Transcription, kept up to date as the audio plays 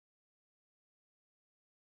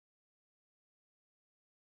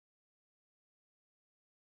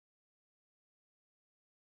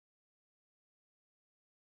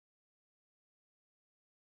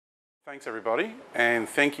Thanks everybody, and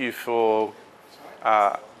thank you for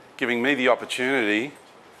giving me the opportunity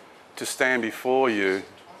to stand before you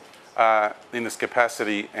in this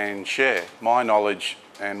capacity and share my knowledge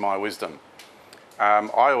and my wisdom. I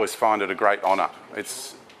always find it a great honour.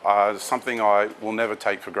 It's something I will never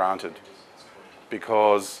take for granted,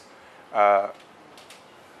 because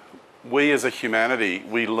we as a humanity,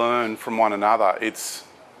 we learn from one another. It's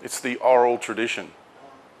the oral tradition.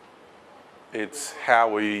 It's how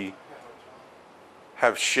we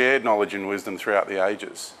have shared knowledge and wisdom throughout the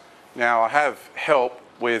ages. Now, I have help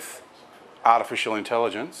with artificial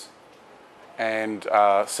intelligence and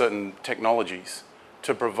certain technologies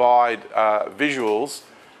to provide visuals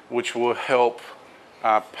which will help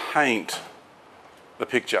paint the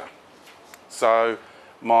picture. So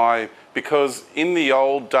because in the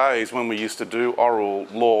old days when we used to do oral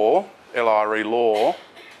law, LRE law,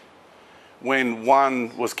 when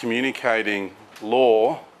one was communicating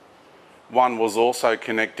law, one was also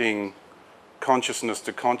connecting consciousness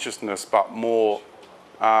to consciousness, but more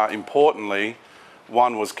importantly,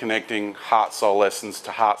 one was connecting heart-soul essence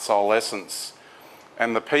to heart-soul essence.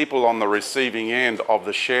 And the people on the receiving end of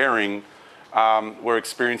the sharing were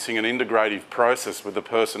experiencing an integrative process with the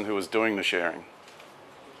person who was doing the sharing.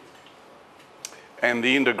 And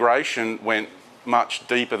the integration went much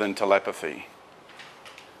deeper than telepathy.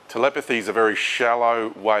 Telepathy is a very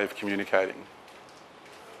shallow way of communicating.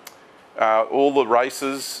 All the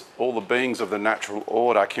races, all the beings of the natural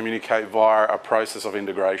order communicate via a process of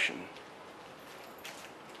integration.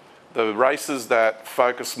 The races that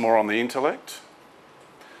focus more on the intellect,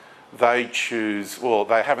 they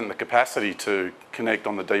haven't the capacity to connect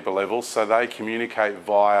on the deeper levels, so they communicate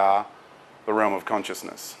via the realm of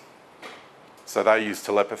consciousness. So they use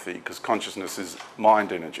telepathy because consciousness is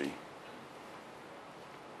mind energy.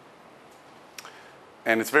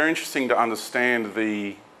 And it's very interesting to understand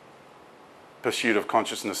the pursuit of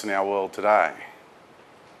consciousness in our world today.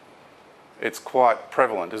 It's quite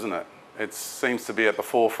prevalent, isn't it? It seems to be at the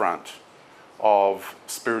forefront of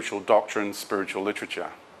spiritual doctrine, spiritual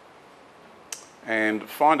literature. And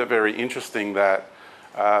find it very interesting that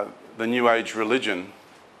the New Age religion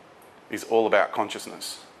is all about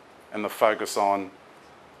consciousness and the focus on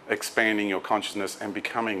expanding your consciousness and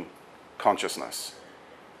becoming consciousness.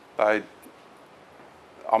 I'm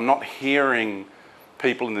not hearing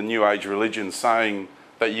people in the New Age religion saying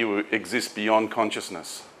that you exist beyond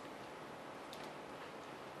consciousness.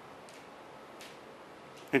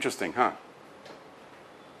 Interesting, huh?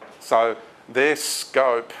 So their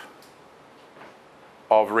scope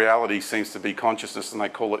of reality seems to be consciousness, and they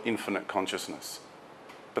call it infinite consciousness.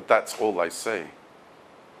 But that's all they see.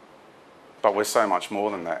 But we're so much more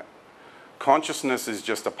than that. Consciousness is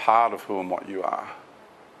just a part of who and what you are.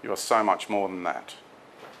 You are so much more than that.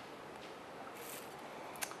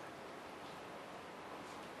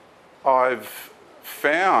 I've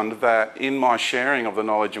found that in my sharing of the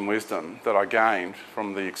knowledge and wisdom that I gained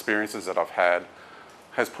from the experiences that I've had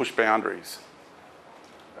has pushed boundaries,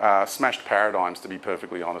 smashed paradigms, to be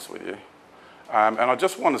perfectly honest with you. And I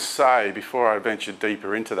just want to say, before I venture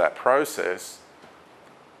deeper into that process,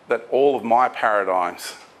 that all of my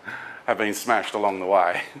paradigms have been smashed along the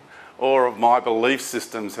way. All of my belief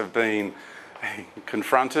systems have been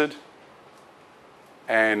confronted,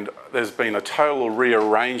 and there's been a total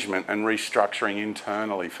rearrangement and restructuring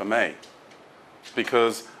internally for me,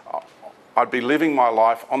 because I'd be living my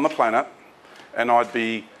life on the planet and I'd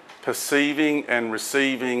be perceiving and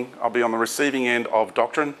receiving. I'd be on the receiving end of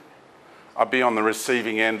doctrine. I'd be on the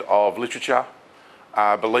receiving end of literature,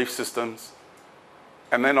 belief systems.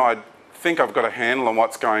 And then I'd think I've got a handle on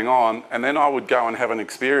what's going on, and then I would go and have an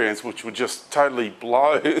experience which would just totally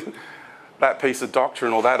blow that piece of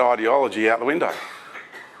doctrine or that ideology out the window.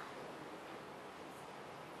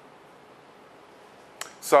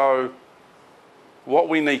 So what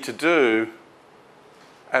we need to do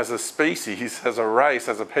as a species, as a race,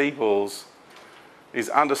 as a peoples, is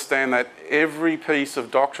understand that every piece of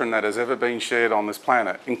doctrine that has ever been shared on this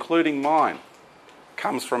planet, including mine,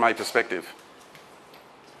 comes from a perspective.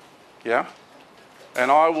 Yeah? And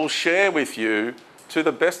I will share with you, to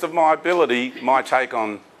the best of my ability, my take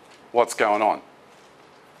on what's going on.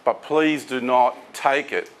 But please do not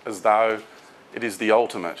take it as though it is the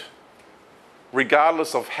ultimate,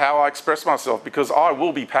 regardless of how I express myself, because I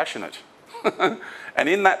will be passionate. And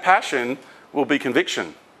in that passion will be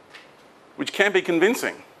conviction, which can be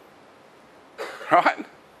convincing, right?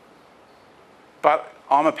 But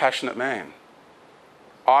I'm a passionate man.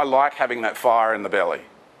 I like having that fire in the belly.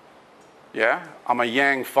 Yeah? I'm a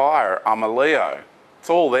yang fire, I'm a Leo. It's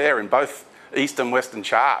all there in both East and Western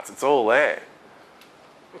charts, it's all there.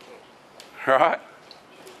 Right?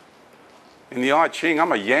 In the I Ching,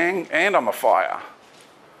 I'm a yang and I'm a fire.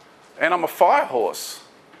 And I'm a fire horse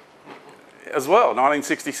as well,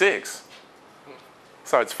 1966.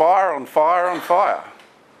 So it's fire on fire on fire.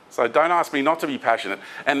 So don't ask me not to be passionate.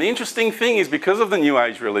 And the interesting thing is, because of the New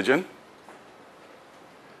Age religion,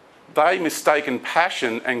 they mistaken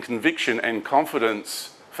passion and conviction and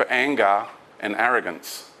confidence for anger and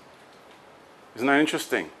arrogance. Isn't that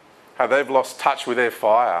interesting? How they've lost touch with their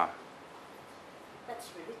fire. That's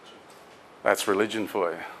religion. That's religion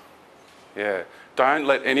for you. Yeah. Don't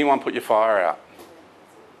let anyone put your fire out.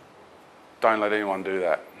 Don't let anyone do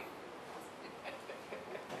that.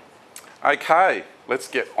 Okay, let's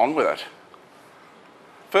get on with it.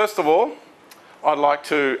 First of all, I'd like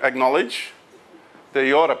to acknowledge the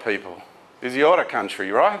Eora people. Is Eora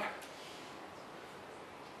country, right?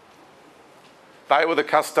 They were the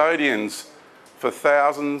custodians for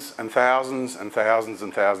thousands and thousands and thousands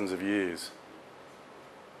and thousands of years.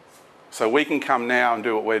 So we can come now and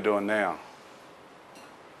do what we're doing now.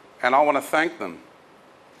 And I want to thank them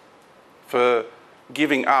for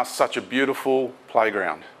giving us such a beautiful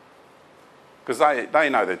playground. Because they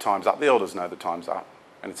know their time's up. The elders know the time's up.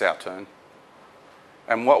 And it's our turn.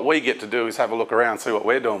 And what we get to do is have a look around and see what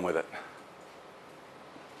we're doing with it.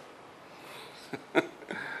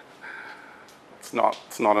 It's not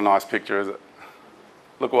a nice picture, is it?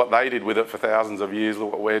 Look what they did with it for thousands of years.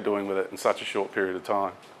 Look what we're doing with it in such a short period of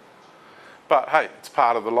time. But hey, it's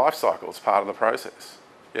part of the life cycle. It's part of the process.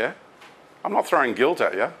 Yeah? I'm not throwing guilt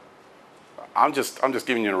at you. I'm just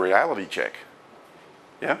giving you a reality check.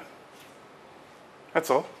 Yeah? That's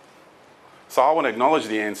all. So I want to acknowledge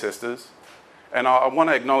the ancestors, and I want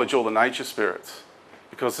to acknowledge all the nature spirits,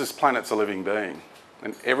 because this planet's a living being,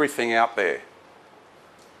 and everything out there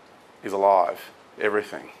is alive.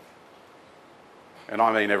 Everything. And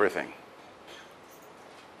I mean everything.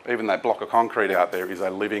 Even that block of concrete out there is a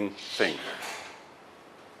living thing.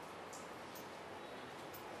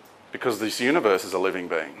 Because this universe is a living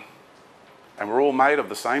being. And we're all made of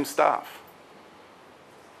the same stuff.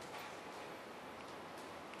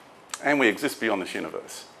 And we exist beyond this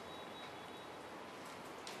universe.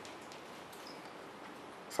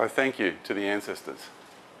 So thank you to the ancestors.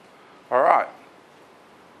 All right.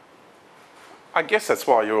 I guess that's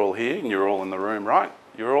why you're all here and you're all in the room, right?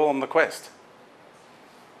 You're all on the quest.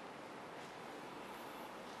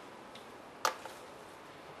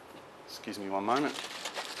 Excuse me one moment.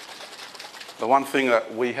 The one thing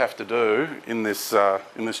that we have to do in this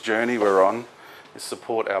journey we're on is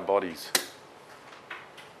support our bodies.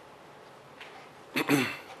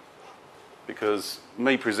 Because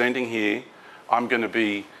me presenting here, I'm going to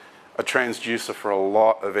be a transducer for a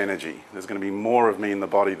lot of energy. There's going to be more of me in the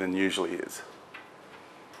body than usually is.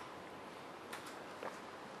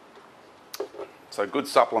 So good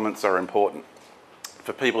supplements are important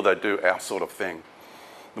for people that do our sort of thing.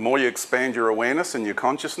 The more you expand your awareness and your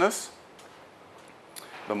consciousness,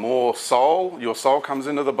 the more your soul comes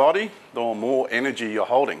into the body, the more energy you're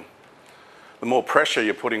holding, the more pressure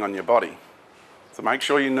you're putting on your body. So make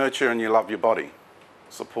sure you nurture and you love your body.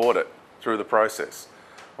 Support it through the process.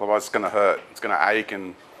 Otherwise it's going to hurt, it's going to ache,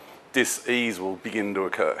 and dis-ease will begin to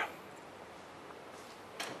occur.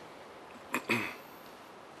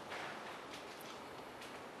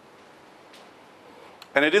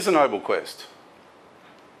 And it is a noble quest.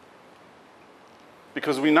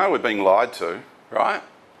 Because we know we're being lied to, right?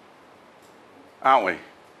 Aren't we?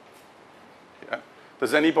 Yeah.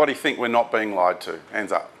 Does anybody think we're not being lied to?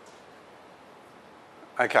 Hands up.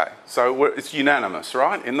 Okay, so it's unanimous,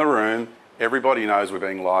 right? In the room, everybody knows we're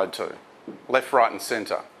being lied to. Left, right and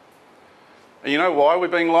centre. And you know why we're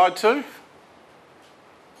being lied to?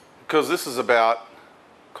 Because this is about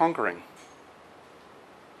conquering.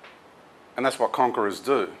 And that's what conquerors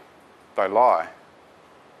do. They lie.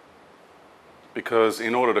 Because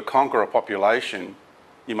in order to conquer a population,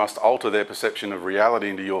 you must alter their perception of reality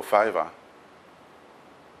into your favour.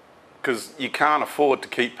 Because you can't afford to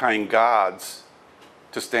keep paying guards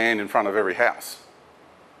to stand in front of every house.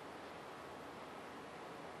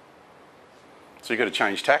 So you've got to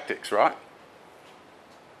change tactics, right?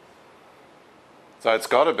 So it's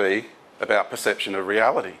got to be about perception of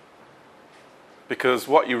reality. Because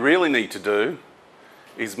what you really need to do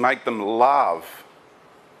is make them love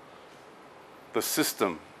the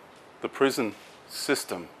system, the prison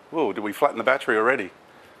system. Whoa, did we flatten the battery already?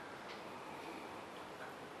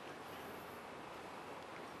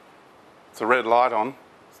 It's a red light on.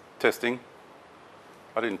 Testing.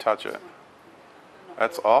 I didn't touch it.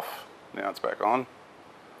 That's off. Now it's back on.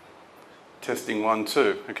 Testing 1,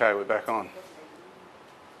 2. Okay, we're back on.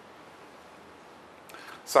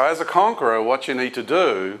 So as a conqueror, what you need to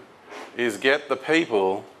do is get the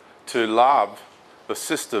people to love the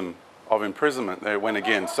system of imprisonment. There it went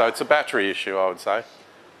again. So it's a battery issue, I would say.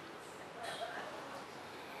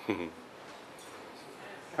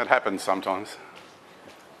 That happens sometimes.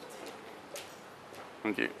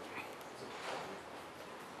 Thank you.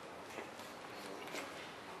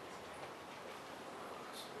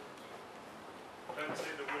 Don't say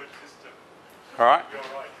the word system. All right? You're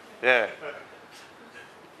right. Yeah.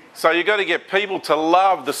 So you've got to get people to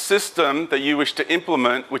love the system that you wish to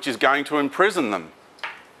implement, which is going to imprison them.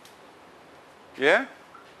 Yeah?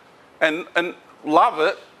 And love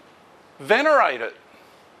it, venerate it.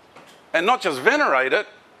 And not just venerate it,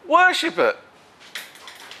 worship it.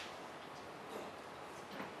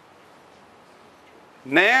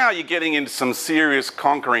 Now you're getting into some serious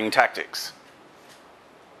conquering tactics.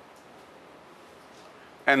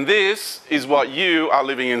 And this is what you are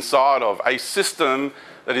living inside of, a system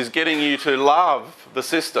that is getting you to love the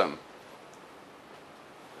system.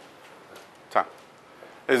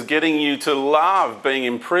 Is getting you to love being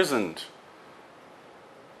imprisoned.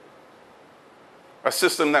 A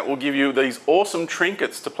system that will give you these awesome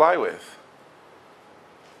trinkets to play with.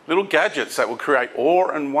 Little gadgets that will create awe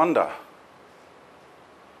and wonder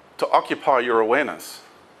to occupy your awareness.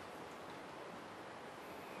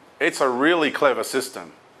 It's a really clever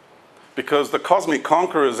system because the cosmic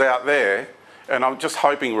conquerors out there, and I'm just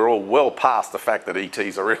hoping we're all well past the fact that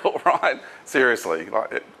ETs are real, right? Seriously,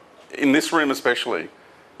 like in this room especially,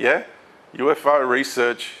 yeah? UFO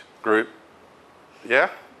Research group, yeah?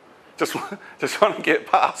 Just want to get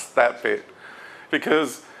past that bit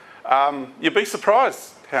because you'd be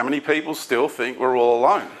surprised how many people still think we're all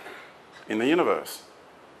alone in the universe.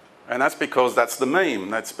 And that's because that's the meme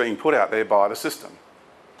that's being put out there by the system.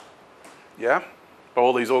 Yeah? By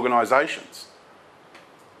all these organisations.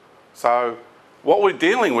 So what we're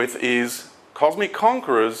dealing with is cosmic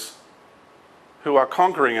conquerors who are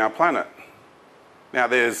conquering our planet. Now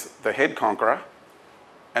there's the head conqueror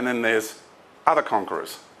and then there's other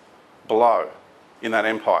conquerors below in that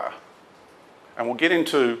empire. And we'll get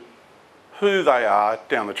into who they are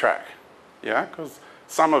down the track. Yeah? Because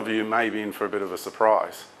some of you may be in for a bit of a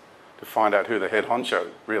surprise to find out who the head honcho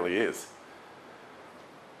really is.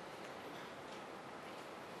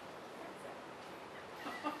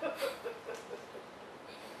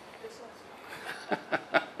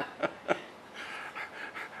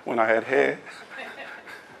 When I had hair.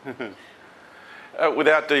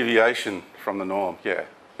 Without deviation from the norm, yeah.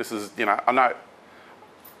 This is, you know, I know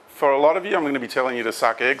for a lot of you, I'm going to be telling you to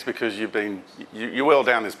suck eggs because you're well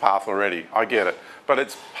down this path already. I get it. But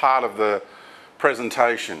it's part of the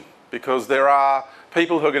presentation because there are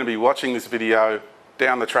people who are going to be watching this video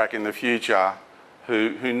down the track in the future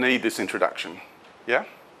who need this introduction. Yeah?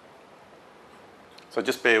 So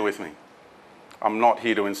just bear with me. I'm not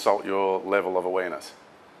here to insult your level of awareness.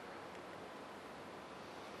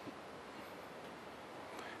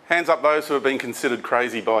 Hands up those who have been considered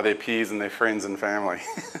crazy by their peers and their friends and family.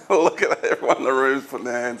 Look at everyone in the room putting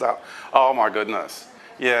their hands up. Oh my goodness.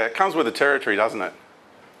 Yeah, it comes with the territory, doesn't it?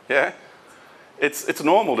 Yeah? It's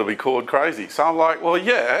normal to be called crazy. So I'm like, well,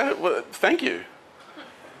 yeah, well, thank you.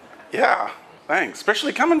 Yeah, thanks.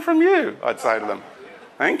 Especially coming from you, I'd say to them.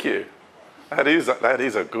 Thank you. That is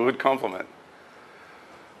a good compliment.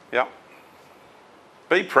 Yeah.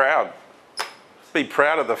 Be proud. Be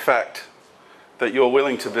proud of the fact that you're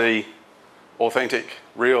willing to be authentic,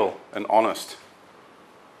 real, and honest.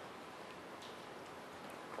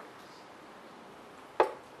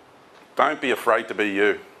 Don't be afraid to be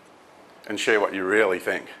you and share what you really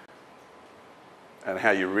think and how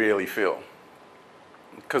you really feel.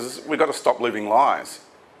 Because we've got to stop living lies.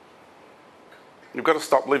 You've got to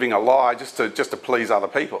stop living a lie just to please other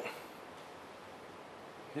people.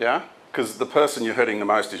 Yeah? Because the person you're hurting the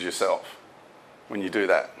most is yourself when you do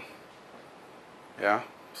that. Yeah?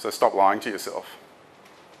 So stop lying to yourself.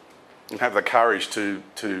 And have the courage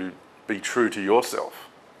to be true to yourself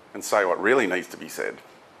and say what really needs to be said.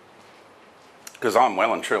 Because I'm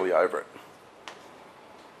well and truly over it.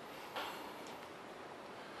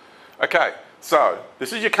 Okay, so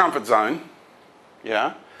this is your comfort zone.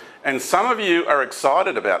 Yeah? And some of you are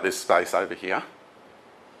excited about this space over here.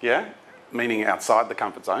 Yeah? Meaning outside the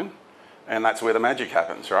comfort zone. And that's where the magic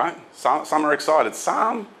happens, right? Some are excited.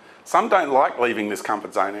 Some don't like leaving this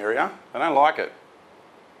comfort zone area. They don't like it.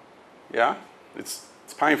 Yeah? It's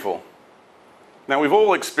painful. Now, we've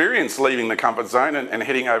all experienced leaving the comfort zone and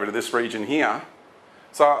heading over to this region here.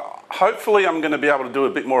 So hopefully I'm going to be able to do a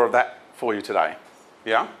bit more of that for you today.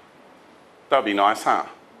 Yeah? That'll be nice, huh?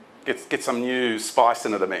 Get some new spice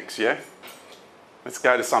into the mix, yeah? Let's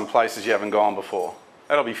go to some places you haven't gone before.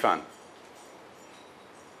 That'll be fun.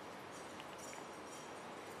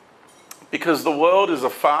 Because the world is a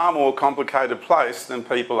far more complicated place than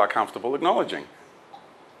people are comfortable acknowledging.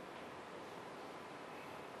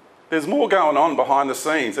 There's more going on behind the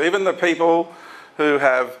scenes. Even the people who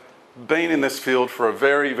have been in this field for a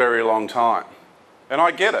very, very long time. And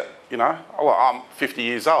I get it, you know. Well, I'm 50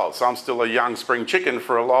 years old, so I'm still a young spring chicken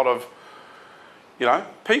for a lot of, you know,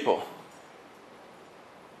 people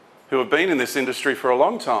who have been in this industry for a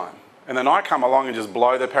long time. And then I come along and just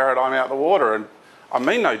blow their paradigm out the water. And I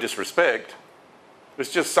mean no disrespect.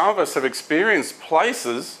 It's just some of us have experienced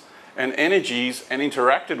places and energies and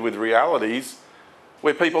interacted with realities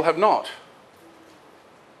where people have not.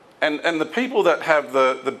 And the people that have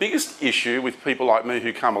the biggest issue with people like me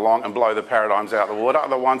who come along and blow the paradigms out the water are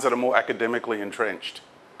the ones that are more academically entrenched.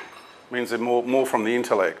 It means they're more from the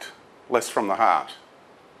intellect, less from the heart.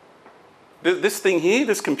 This thing here,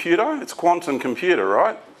 this computer, it's a quantum computer,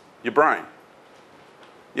 right? Your brain.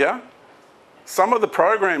 Yeah? Some of the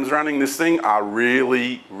programs running this thing are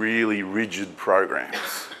really, really rigid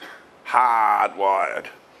programs. Hardwired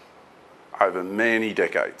over many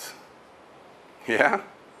decades. Yeah?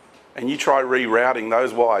 And you try rerouting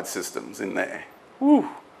those wired systems in there. Woo.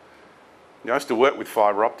 I used to work with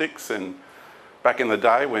fibre optics, and back in the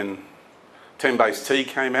day when 10 base T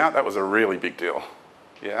came out, that was a really big deal.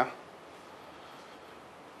 Yeah?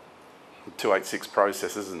 286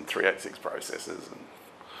 processors and 386 processors and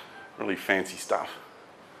really fancy stuff.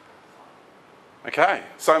 Okay,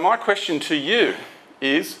 so my question to you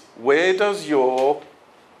is, where does your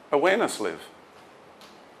awareness live?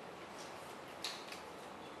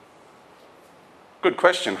 Good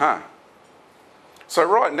question, huh? So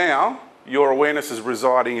right now, your awareness is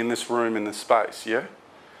residing in this room, in this space, yeah?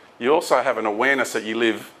 You also have an awareness that you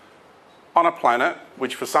live on a planet,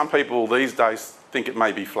 which for some people these days think it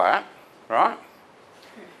may be flat, right?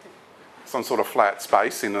 Some sort of flat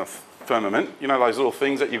space in the firmament. You know those little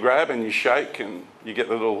things that you grab and you shake and you get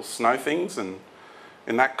the little snow things, and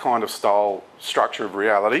in that kind of style structure of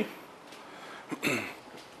reality.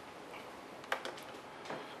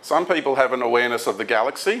 Some people have an awareness of the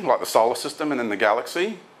galaxy, like the solar system and then the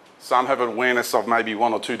galaxy. Some have an awareness of maybe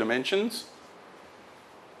one or two dimensions.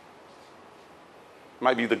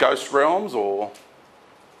 Maybe the ghost realms or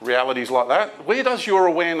realities like that. Where does your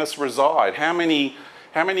awareness reside? How many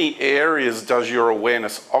areas does your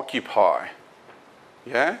awareness occupy?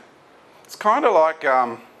 Yeah? It's kind of like,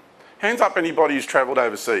 hands up anybody who's travelled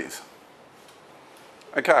overseas.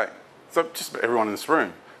 Okay, so just everyone in this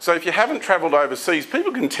room. So if you haven't travelled overseas,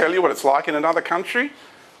 people can tell you what it's like in another country.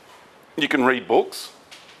 You can read books,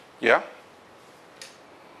 yeah?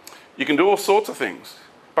 You can do all sorts of things.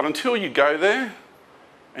 But until you go there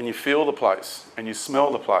and you feel the place and you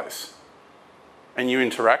smell the place and you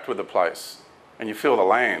interact with the place and you feel the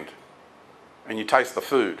land and you taste the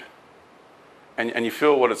food and you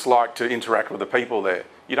feel what it's like to interact with the people there,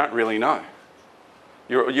 you don't really know.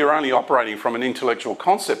 You're only operating from an intellectual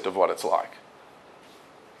concept of what it's like.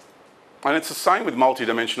 And it's the same with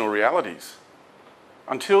multidimensional realities.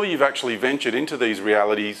 Until you've actually ventured into these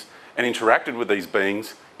realities and interacted with these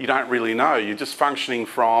beings, you don't really know. You're just functioning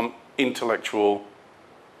from intellectual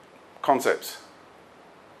concepts,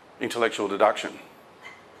 intellectual deduction.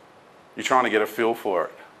 You're trying to get a feel for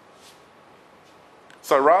it.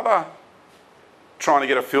 So rather trying to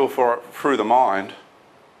get a feel for it through the mind,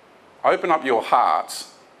 open up your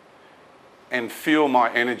hearts and feel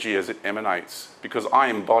my energy as it emanates, because I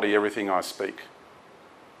embody everything I speak.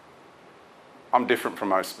 I'm different from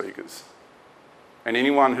most speakers. And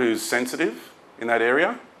anyone who's sensitive in that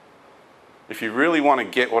area, if you really want to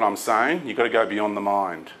get what I'm saying, you've got to go beyond the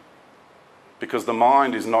mind. Because the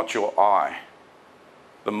mind is not your I.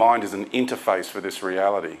 The mind is an interface for this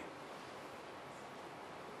reality.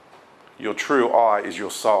 Your true I is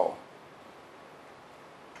your soul.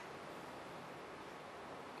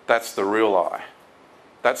 That's the real I.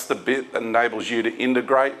 That's the bit that enables you to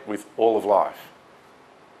integrate with all of life.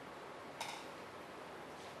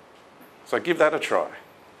 So give that a try.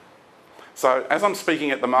 So as I'm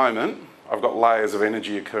speaking at the moment, I've got layers of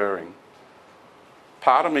energy occurring.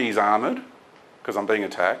 Part of me is armoured because I'm being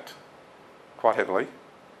attacked quite heavily.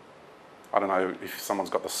 I don't know if someone's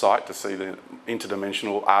got the sight to see the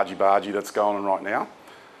interdimensional argy-bargy that's going on right now.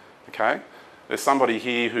 Okay? There's somebody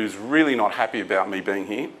here who's really not happy about me being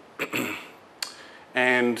here.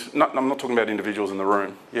 And I'm not talking about individuals in the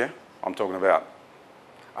room, yeah? I'm talking about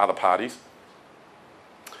other parties.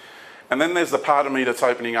 And then there's the part of me that's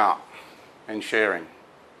opening up and sharing.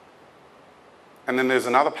 And then there's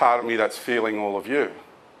another part of me that's feeling all of you.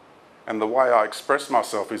 And the way I express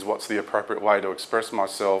myself is what's the appropriate way to express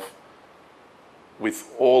myself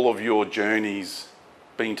with all of your journeys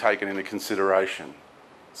being taken into consideration.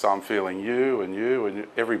 So I'm feeling you and you and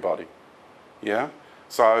everybody. Yeah?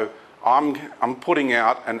 So I'm putting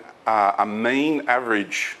out a mean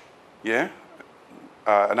average, yeah?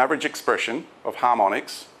 An average expression of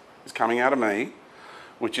harmonics is coming out of me,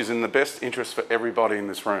 which is in the best interest for everybody in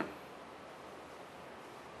this room.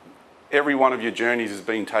 Every one of your journeys is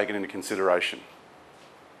being taken into consideration.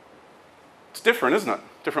 It's different, isn't it?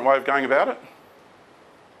 Different way of going about it.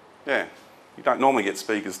 Yeah. You don't normally get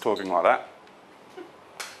speakers talking like that.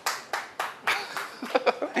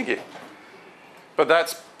 Thank you. But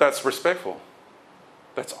that's respectful.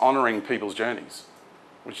 That's honouring people's journeys,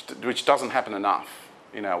 which doesn't happen enough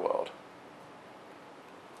in our world.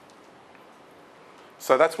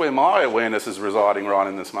 So that's where my awareness is residing right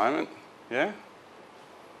in this moment. Yeah?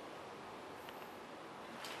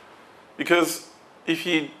 Because if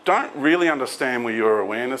you don't really understand where your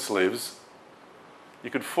awareness lives, you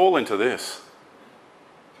could fall into this.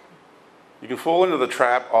 You can fall into the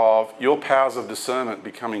trap of your powers of discernment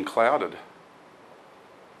becoming clouded.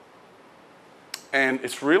 And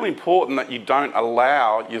it's really important that you don't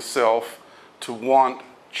allow yourself to want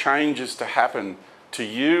changes to happen to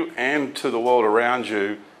you and to the world around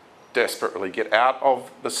you desperately. Get out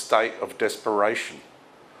of the state of desperation.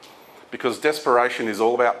 Because desperation is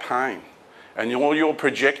all about pain. And all you're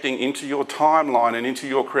projecting into your timeline and into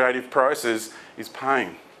your creative process is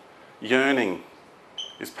pain. Yearning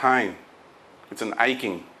is pain. It's an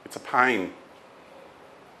aching. It's a pain.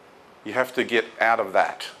 You have to get out of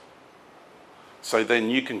that. So then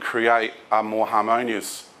you can create a more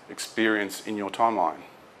harmonious experience in your timeline.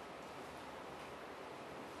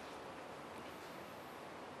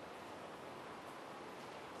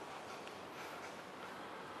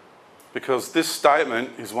 Because this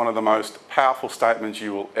statement is one of the most powerful statements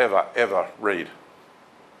you will ever read.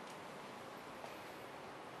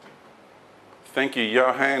 Thank you,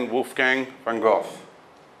 Johann Wolfgang van Gogh.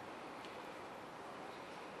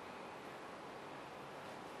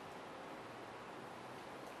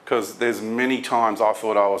 Because there's many times I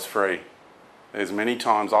thought I was free. There's many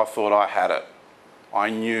times I thought I had it. I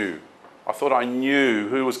knew. I thought I knew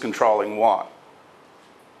who was controlling what.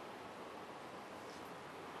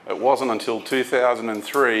 It wasn't until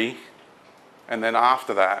 2003, and then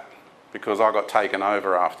after that, because I got taken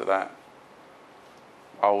over after that,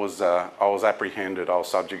 I was apprehended, I was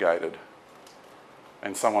subjugated,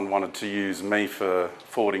 and someone wanted to use me for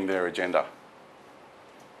forwarding their agenda.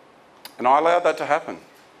 And I allowed that to happen.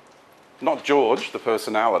 Not George, the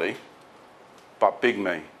personality, but big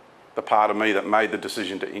me, the part of me that made the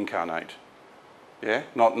decision to incarnate. Yeah?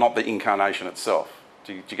 Not the incarnation itself.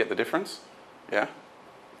 Do you get the difference? Yeah?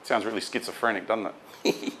 Sounds really schizophrenic, doesn't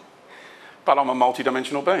it? But I'm a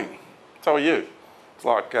multi-dimensional being. So are you. It's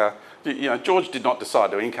like, George did not decide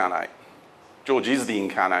to incarnate. George is the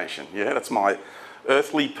incarnation. Yeah, that's my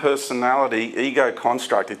earthly personality ego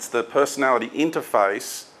construct. It's the personality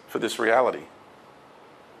interface for this reality.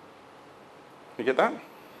 You get that?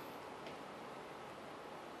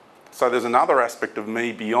 So there's another aspect of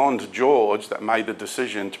me beyond George that made the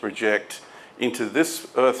decision to project into this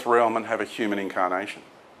earth realm and have a human incarnation.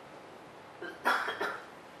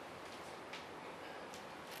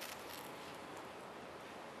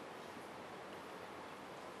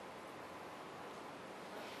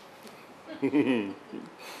 It's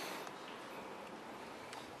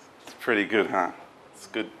pretty good, huh? It's a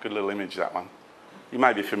good little image, that one. You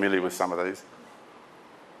may be familiar with some of these.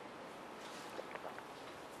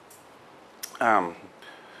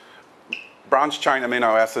 Branch chain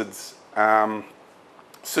amino acids,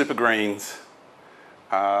 super greens,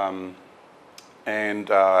 and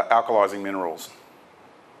alkalizing minerals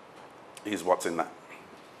is what's in that.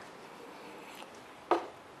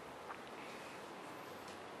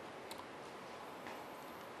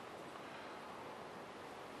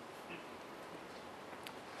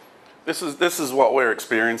 This is what we're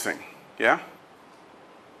experiencing, yeah?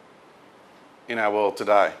 In our world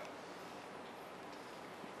today.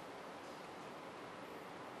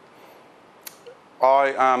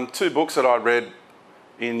 Two books that I read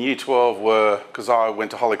in Year 12 were, because I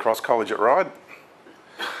went to Holy Cross College at Ryde,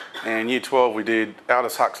 and Year 12 we did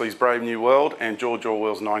Aldous Huxley's Brave New World and George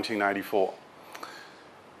Orwell's 1984.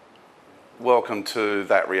 Welcome to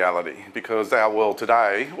that reality, because our world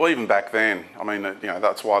today, well, even back then, I mean,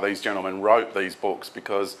 that's why these gentlemen wrote these books,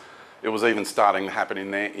 because it was even starting to happen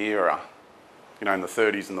in their era, in the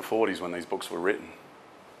 30s and the 40s when these books were written.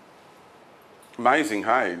 Amazing,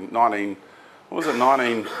 hey?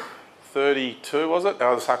 1932, was it?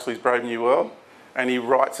 Aldous Huxley's Brave New World. And he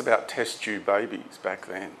writes about test tube babies back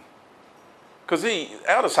then. Because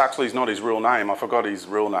Aldous Huxley's not his real name. I forgot his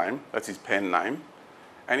real name. That's his pen name.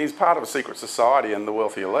 And he's part of a secret society and the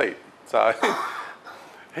wealthy elite. So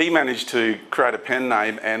he managed to create a pen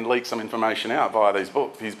name and leak some information out via his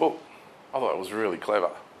book. I thought it was really clever.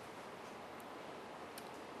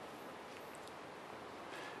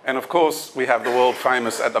 And of course, we have the world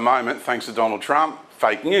famous at the moment, thanks to Donald Trump,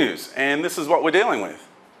 fake news. And this is what we're dealing with.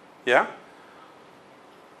 Yeah?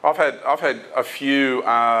 I've had a few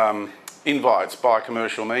invites by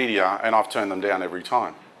commercial media and I've turned them down every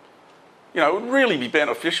time. You know, it would really be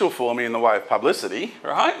beneficial for me in the way of publicity,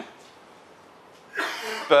 right?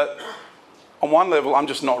 But on one level, I'm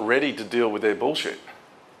just not ready to deal with their bullshit.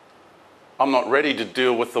 I'm not ready to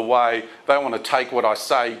deal with the way they want to take what I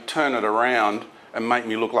say, turn it around, and make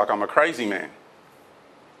me look like I'm a crazy man.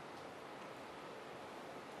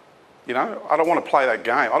 You know, I don't want to play that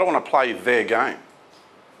game. I don't want to play their game.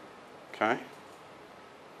 Okay?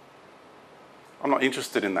 I'm not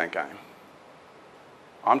interested in that game.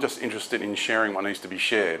 I'm just interested in sharing what needs to be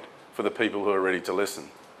shared for the people who are ready to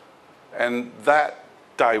listen. And that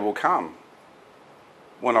day will come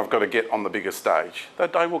when I've got to get on the bigger stage.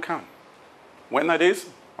 That day will come. When that is,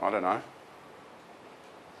 I don't know.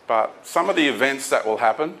 But some of the events that will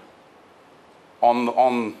happen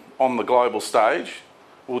on the global stage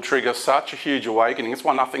will trigger such a huge awakening. It's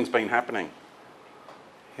why nothing's been happening.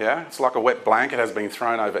 Yeah? It's like a wet blanket has been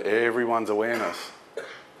thrown over everyone's awareness.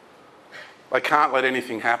 They can't let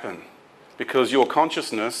anything happen because your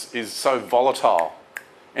consciousness is so volatile.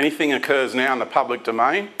 Anything occurs now in the public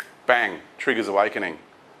domain, bang, triggers awakening.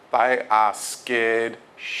 They are scared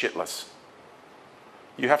shitless.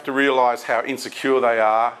 You have to realise how insecure they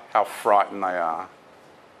are, how frightened they are.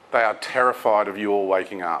 They are terrified of you all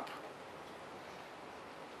waking up.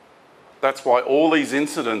 That's why all these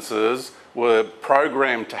incidences were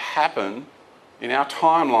programmed to happen in our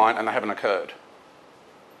timeline and they haven't occurred.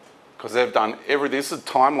 Because they've done everything. This is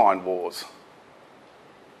timeline wars.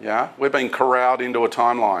 Yeah? We're being corralled into a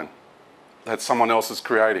timeline that someone else is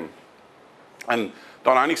creating. And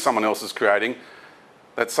not only someone else is creating,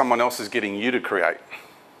 that someone else is getting you to create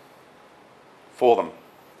for them.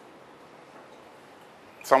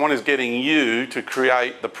 Someone is getting you to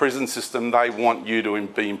create the prison system they want you to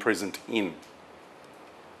be imprisoned in.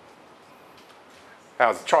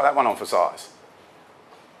 Try that one on for size.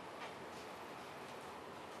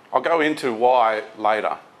 I'll go into why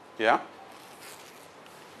later, yeah?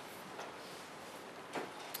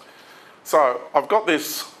 So I've got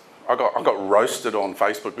this, I got roasted on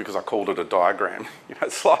Facebook because I called it a diagram. You know,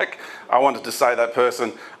 it's like I wanted to say to that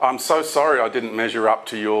person, I'm so sorry I didn't measure up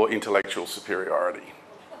to your intellectual superiority.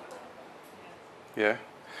 Yeah?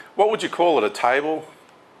 What would you call it, a table?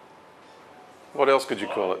 What else could you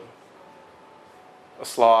call it? A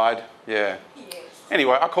slide? Yeah. Yes.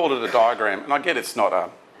 Anyway, I called it a diagram, and I get it's not a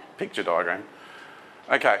picture diagram.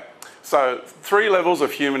 Okay, so 3 levels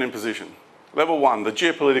of human imposition. Level 1, the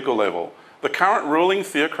geopolitical level. The current ruling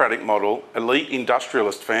theocratic model, elite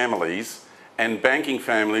industrialist families and banking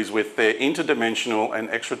families with their interdimensional and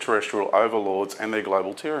extraterrestrial overlords and their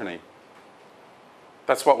global tyranny.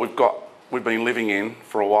 That's what we've been living in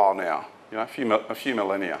for a while now, you know, a few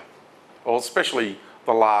millennia, or especially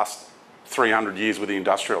the last 300 years with the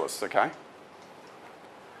industrialists, okay?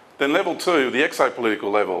 Then level 2, the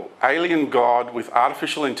exopolitical level, alien god with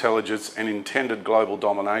artificial intelligence and intended global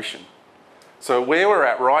domination. So where we're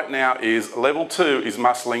at right now is level 2 is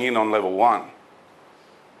muscling in on level 1.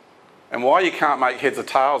 And why you can't make heads or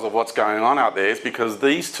tails of what's going on out there is because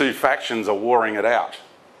these 2 factions are warring it out.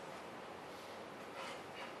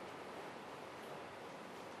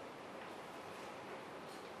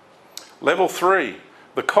 Level 3,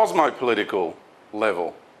 the cosmopolitical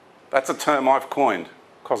level. That's a term I've coined.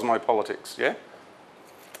 Cosmopolitics, yeah?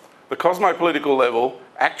 The cosmopolitical level,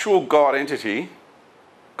 actual God entity,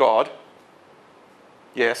 God,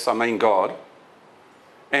 yes, I mean God,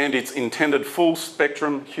 and its intended full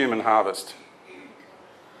spectrum human harvest.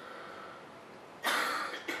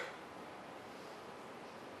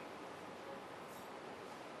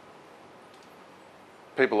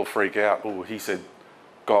 People will freak out, oh, he said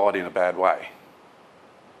God in a bad way.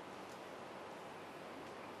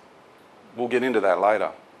 We'll get into that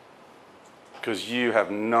later because you have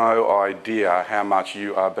no idea how much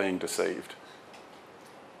you are being deceived.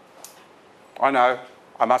 I know,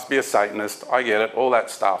 I must be a Satanist, I get it, all that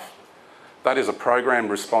stuff. That is a programmed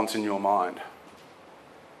response in your mind.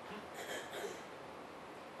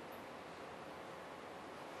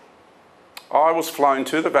 I was flown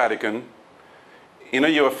to the Vatican in a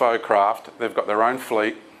UFO craft, they've got their own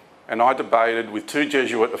fleet, and I debated with 2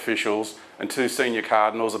 Jesuit officials and 2 senior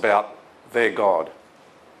cardinals about their God.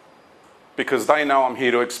 Because they know I'm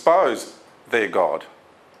here to expose their God.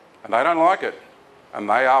 And they don't like it. And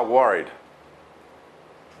they are worried.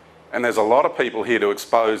 And there's a lot of people here to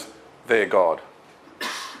expose their God.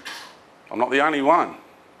 I'm not the only one.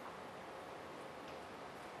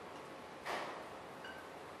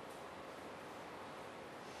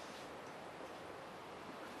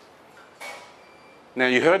 Now,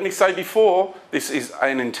 you heard me say before, this is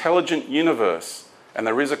an intelligent universe, and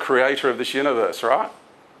there is a creator of this universe, right?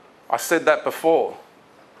 I said that before.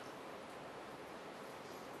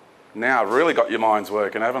 Now I've really got your minds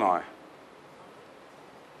working, haven't I?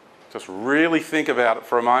 Just really think about it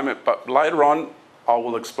for a moment, but later on I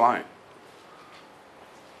will explain.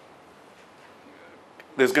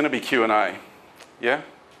 There's going to be Q&A, yeah?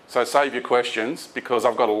 So save your questions because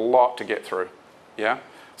I've got a lot to get through, yeah?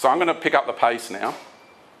 So I'm going to pick up the pace now.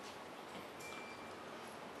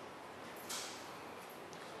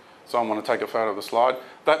 So I'm going to take a photo of the slide.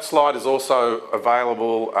 That slide is also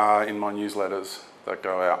available in my newsletters that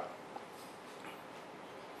go out.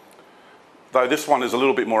 Though this one is a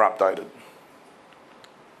little bit more updated.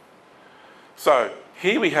 So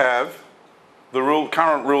here we have the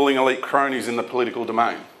current ruling elite cronies in the political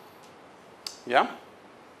domain. Yeah?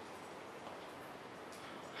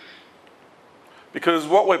 Because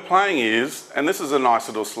what we're playing is, and this is a nice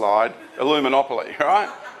little slide, Illuminopoly,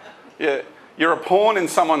 right? Yeah, you're a pawn in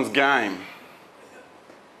someone's game,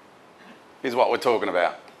 is what we're talking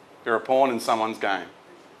about. You're a pawn in someone's game.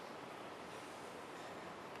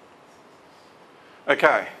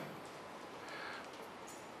 Okay.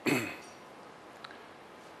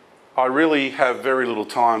 I really have very little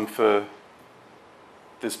time for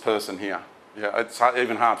this person here. Yeah, it's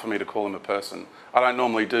even hard for me to call him a person. I don't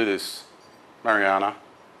normally do this, Mariana.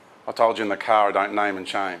 I told you in the car I don't name and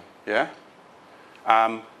shame, yeah?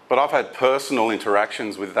 But I've had personal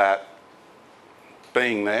interactions with that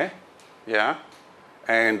being there, yeah?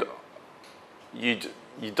 And you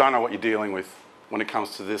don't know what you're dealing with when it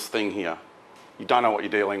comes to this thing here. You don't know what you're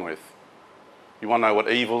dealing with. You want to know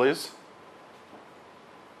what evil is?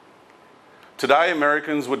 Today,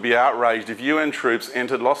 Americans would be outraged if UN troops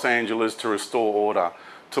entered Los Angeles to restore order.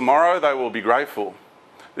 Tomorrow, they will be grateful.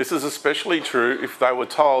 This is especially true if they were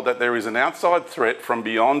told that there is an outside threat from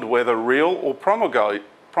beyond, whether real or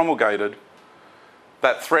promulgated,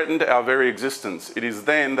 that threatened our very existence. It is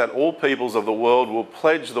then that all peoples of the world will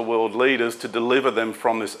pledge the world leaders to deliver them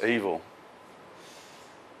from this evil.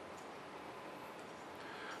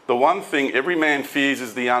 The one thing every man fears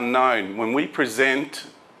is the unknown. When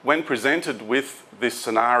presented with this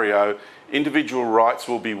scenario, individual rights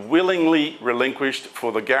will be willingly relinquished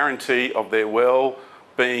for the guarantee of their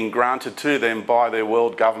well-being granted to them by their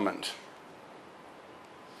world government.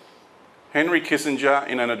 Henry Kissinger,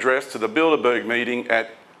 in an address to the Bilderberg meeting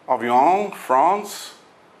at Avignon, France,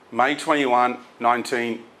 May 21,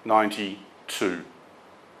 1992.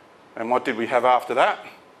 And what did we have after that?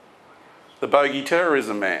 The bogey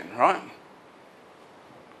terrorism man, right?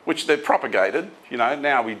 Which they've propagated. You know,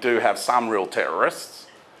 now we do have some real terrorists.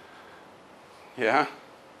 Yeah.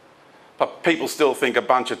 But people still think a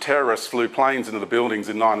bunch of terrorists flew planes into the buildings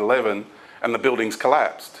in 9/11 and the buildings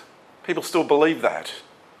collapsed. People still believe that.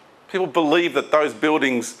 People believe that those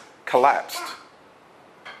buildings collapsed.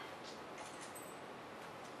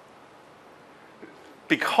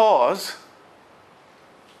 Because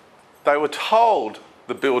they were told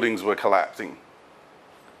the buildings were collapsing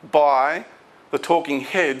by the talking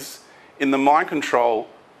heads in the mind control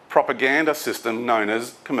propaganda system known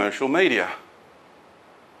as commercial media.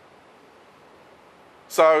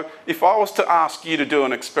 So if I was to ask you to do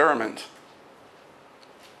an experiment,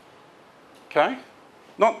 okay?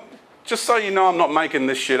 Just so you know I'm not making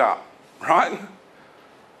this shit up, right?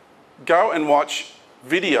 Go and watch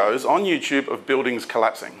videos on YouTube of buildings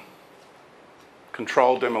collapsing.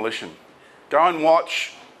 Controlled demolition. Go and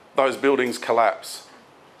watch those buildings collapse.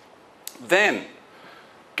 Then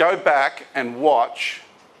go back and watch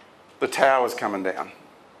the towers coming down.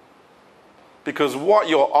 Because what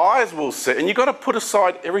your eyes will see, and you've got to put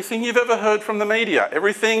aside everything you've ever heard from the media,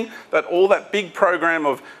 everything that all that big program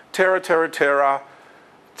of terror,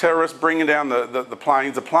 terrorists bringing down the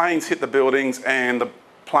planes hit the buildings and the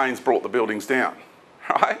planes brought the buildings down,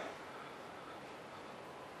 right?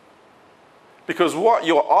 Because what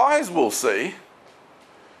your eyes will see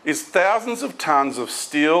is thousands of tons of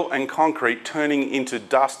steel and concrete turning into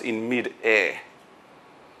dust in mid-air.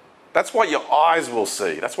 That's what your eyes will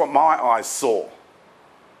see. That's what my eyes saw.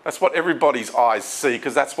 That's what everybody's eyes see,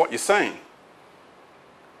 because that's what you're seeing.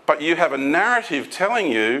 But you have a narrative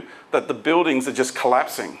telling you that the buildings are just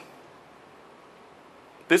collapsing.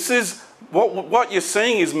 This is, what you're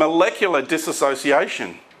seeing is molecular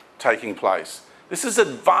disassociation taking place. This is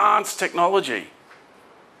advanced technology.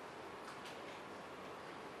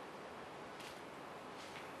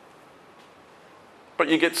 but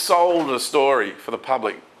you get sold a story for the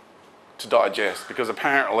public to digest because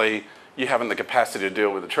apparently you haven't the capacity to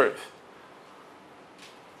deal with the truth.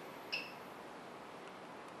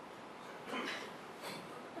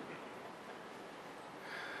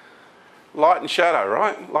 Light and shadow,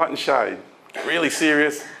 right? Light and shade. Really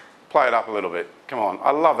serious. Play it up a little bit. Come on. I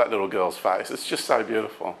love that little girl's face. It's just so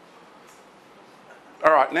beautiful.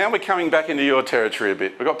 All right, now we're coming back into your territory a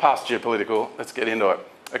bit. We got past geopolitical. Let's get into it.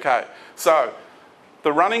 Okay, so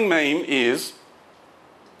the running meme is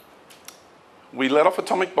we let off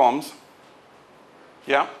atomic bombs,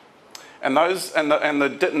 yeah, and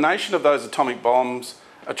the detonation of those atomic bombs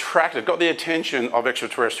got the attention of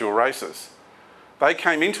extraterrestrial races. They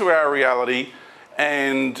came into our reality,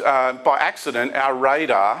 and by accident, our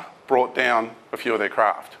radar brought down a few of their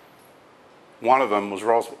craft. One of them was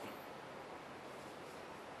Roswell.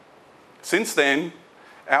 Since then,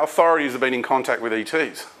 our authorities have been in contact with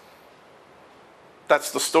ETs.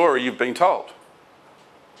 That's the story you've been told.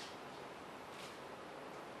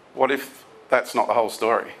 What if that's not the whole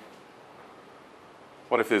story?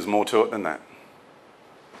 What if there's more to it than that?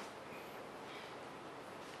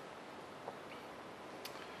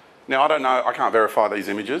 Now, I don't know, I can't verify these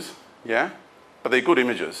images, yeah? But they're good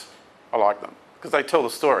images. I like them because they tell the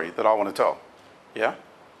story that I want to tell, yeah?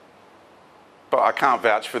 But I can't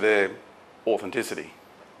vouch for their authenticity.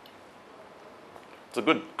 It's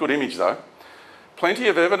a good image though. Plenty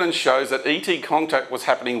of evidence shows that ET contact was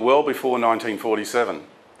happening well before 1947.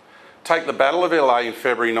 Take the Battle of LA in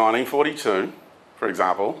February 1942, for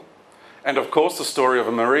example, and of course the story of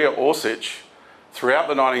Maria Orsic throughout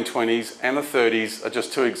the 1920s and the 30s are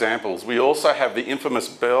just two examples. We also have the infamous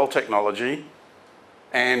Bell technology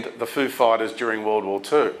and the Foo Fighters during World War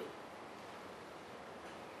II.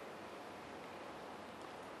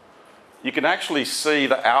 You can actually see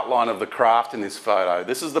the outline of the craft in this photo.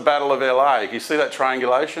 This is the Battle of LA. Can you see that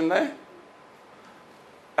triangulation there?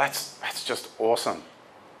 That's just awesome.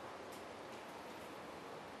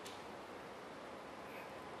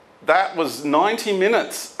 That was 90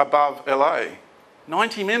 minutes above LA.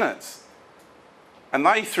 90 minutes. And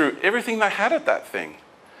they threw everything they had at that thing.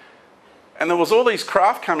 And there was all these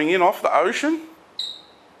craft coming in off the ocean,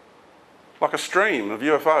 like a stream of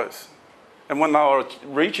UFOs. And when they were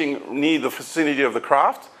reaching near the vicinity of the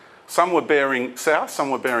craft, some were bearing south,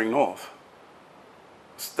 some were bearing north.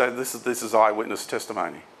 This is eyewitness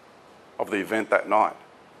testimony of the event that night.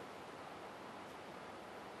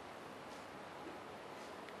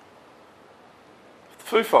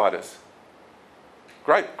 Foo Fighters.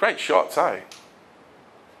 Great shots, eh?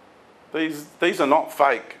 These are not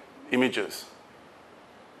fake images.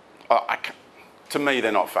 To me,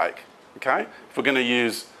 they're not fake, okay? If we're going to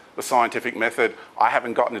use the scientific method, I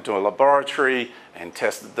haven't gotten into a laboratory and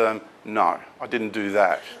tested them. No, I didn't do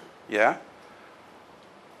that, yeah?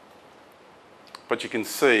 But you can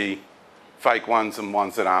see fake ones and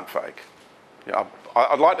ones that aren't fake. Yeah,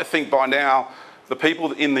 I'd like to think by now the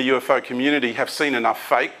people in the UFO community have seen enough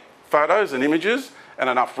fake photos and images and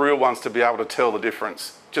enough real ones to be able to tell the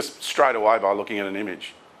difference just straight away by looking at an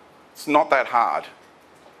image. It's not that hard.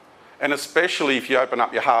 And especially if you open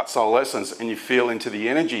up your heart, soul, essence and you feel into the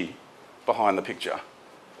energy behind the picture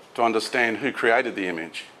to understand who created the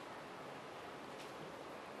image.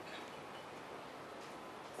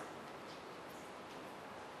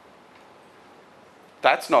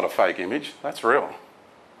 That's not a fake image, that's real.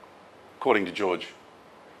 According to George.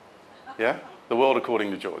 Yeah? The world according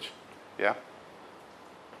to George. Yeah?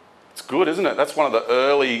 It's good, isn't it? That's one of the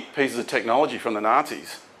early pieces of technology from the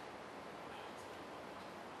Nazis.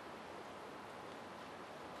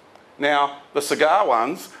 Now, the cigar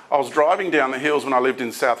ones, I was driving down the hills when I lived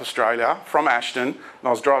in South Australia from Ashton, and I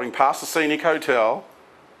was driving past the Scenic Hotel,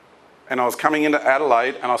 and I was coming into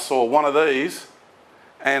Adelaide, and I saw one of these,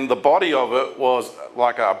 and the body of it was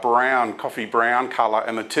like a brown, coffee brown colour,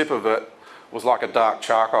 and the tip of it was like a dark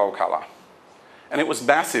charcoal colour. And it was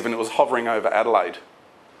massive, and it was hovering over Adelaide,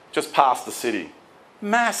 just past the city.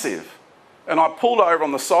 Massive. And I pulled over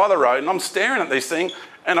on the side of the road, and I'm staring at this thing,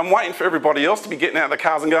 and I'm waiting for everybody else to be getting out of the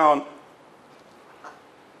cars and going,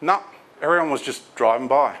 no, everyone was just driving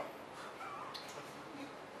by.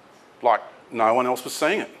 Like no one else was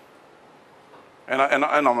seeing it. And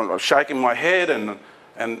I'm shaking my head, and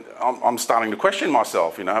I'm starting to question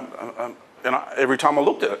myself, you know. And every time I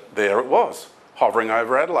looked at it, there it was, hovering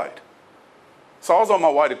over Adelaide. So I was on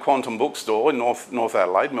my way to Quantum Bookstore in North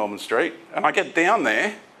Adelaide, Melbourne Street, and I get down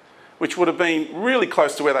there, which would have been really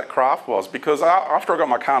close to where that craft was, because after I got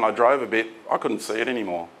my car and I drove a bit, I couldn't see it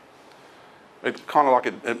anymore. It kind of like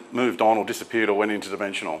it moved on or disappeared or went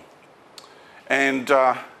interdimensional. And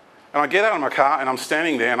And I get out of my car and I'm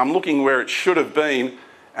standing there and I'm looking where it should have been,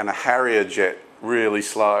 and a Harrier jet, really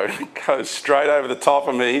slow, goes straight over the top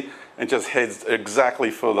of me and just heads exactly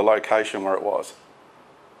for the location where it was,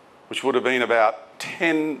 which would have been about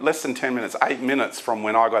less than 10 minutes, 8 minutes from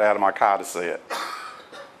when I got out of my car to see it.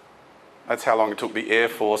 That's how long it took the Air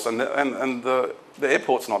Force, and the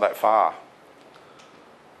airport's not that far.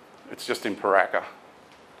 It's just in Paraka,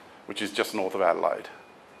 which is just north of Adelaide.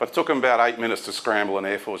 But it took them about 8 minutes to scramble an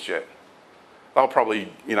Air Force jet. They were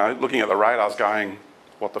probably, you know, looking at the radars going,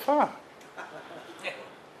 what the fuck?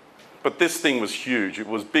 But this thing was huge. It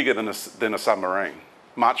was bigger than a submarine,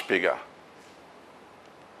 much bigger.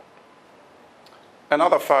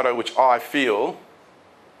 Another photo which I feel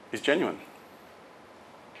is genuine.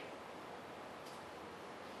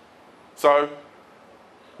 So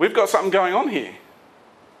we've got something going on here.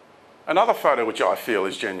 Another photo which I feel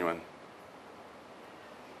is genuine.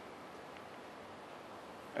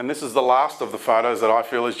 And this is the last of the photos that I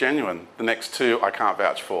feel is genuine. The next two I can't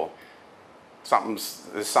vouch for.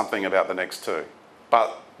 There's something about the next two.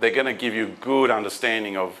 But they're going to give you a good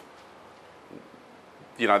understanding of,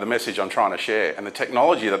 you know, the message I'm trying to share and the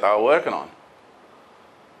technology that they were working on.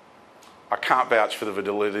 I can't vouch for the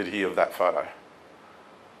validity of that photo.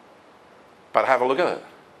 But have a look at it.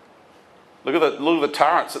 Look at the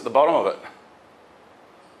turrets at the bottom of it.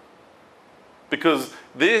 Because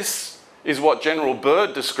this is what General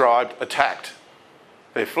Byrd described attacked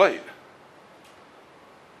their fleet.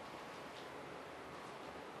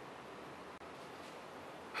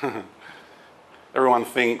 Everyone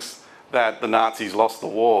thinks that the Nazis lost the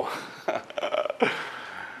war.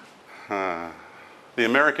 The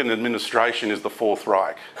American administration is the Fourth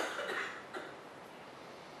Reich.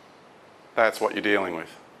 That's what you're dealing with.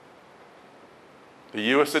 The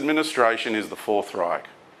US administration is the Fourth Reich.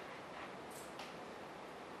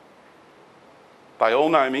 They all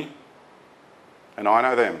know me, and I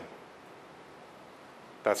know them.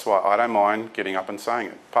 That's why I don't mind getting up and saying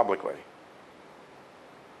it publicly.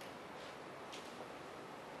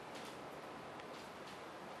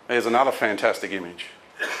 Here's another fantastic image.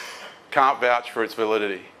 Can't vouch for its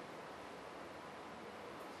validity.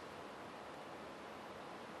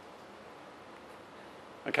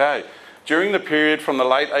 Okay, during the period from the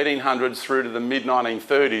late 1800s through to the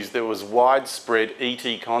mid-1930s, there was widespread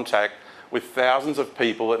ET contact with thousands of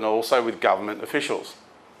people and also with government officials.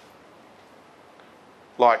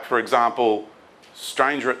 Like, for example,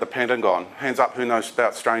 stranger at the Pentagon. Hands up who knows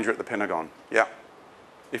about stranger at the Pentagon. Yeah.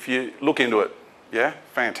 If you look into it, yeah,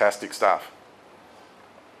 fantastic stuff.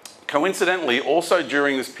 Coincidentally, also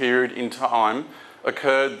during this period in time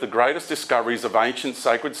occurred the greatest discoveries of ancient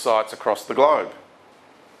sacred sites across the globe,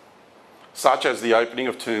 such as the opening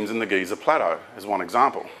of tombs in the Giza Plateau, as one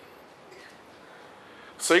example.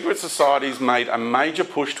 Secret societies made a major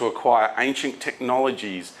push to acquire ancient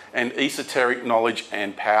technologies and esoteric knowledge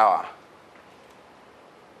and power.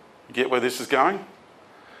 You get where this is going?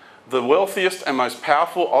 The wealthiest and most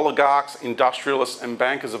powerful oligarchs, industrialists and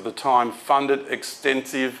bankers of the time funded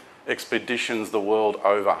extensive expeditions the world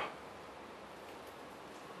over.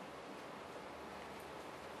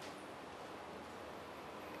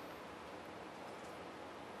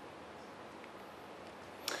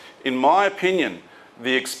 In my opinion,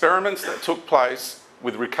 the experiments that took place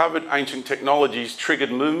with recovered ancient technologies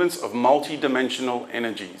triggered movements of multi-dimensional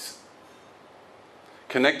energies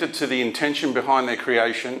connected to the intention behind their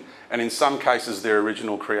creation, and in some cases their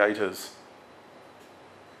original creators.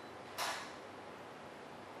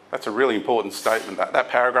 That's a really important statement. That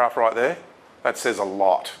paragraph right there, that says a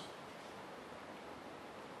lot.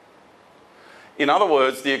 In other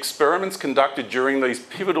words, the experiments conducted during these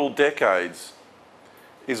pivotal decades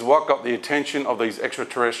is what got the attention of these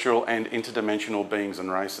extraterrestrial and interdimensional beings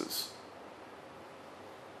and races.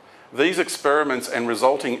 These experiments and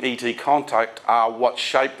resulting ET contact are what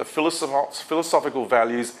shape the philosophical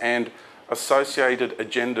values and associated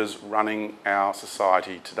agendas running our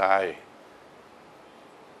society today.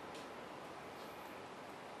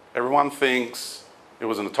 Everyone thinks it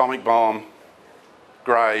was an atomic bomb,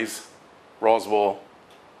 Greys, Roswell,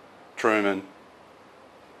 Truman.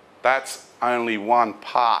 That's only one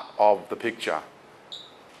part of the picture.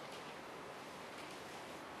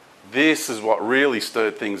 This is what really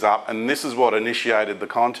stirred things up, and this is what initiated the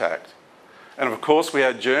contact. And of course we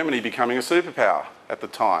had Germany becoming a superpower at the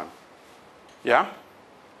time. Yeah?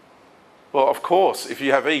 Well, of course, if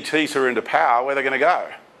you have ETs who are into power, where are they going to go?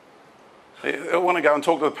 They want to go and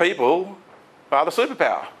talk to the people who are the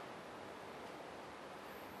superpower.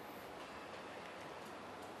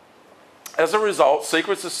 As a result,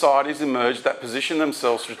 secret societies emerged that position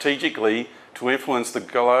themselves strategically to influence the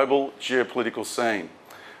global geopolitical scene.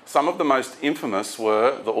 Some of the most infamous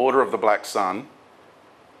were the Order of the Black Sun,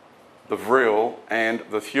 the Vril, and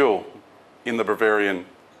the Thule in the Bavarian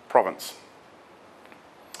province.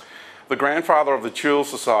 The grandfather of the Thule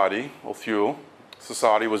Society, or Thule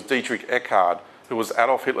Society, was Dietrich Eckart, who was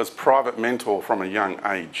Adolf Hitler's private mentor from a young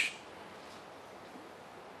age.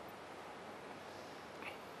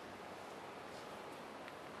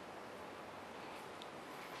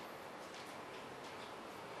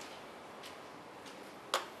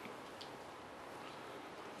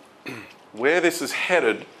 Where this is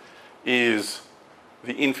headed is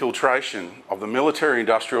the infiltration of the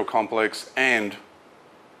military-industrial complex and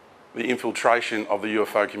the infiltration of the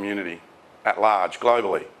UFO community at large,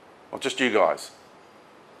 globally, not just you guys.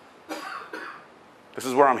 This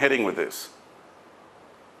is where I'm heading with this.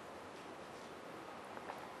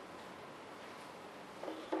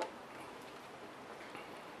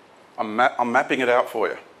 I'm mapping it out for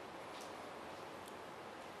you.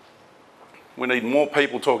 We need more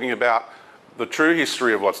people talking about the true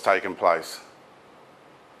history of what's taken place.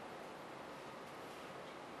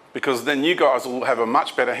 Because then you guys will have a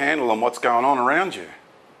much better handle on what's going on around you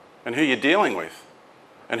and who you're dealing with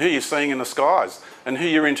and who you're seeing in the skies and who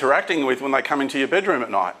you're interacting with when they come into your bedroom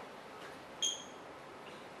at night.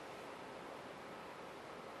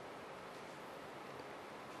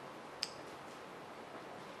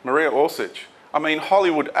 Maria Orsic. I mean,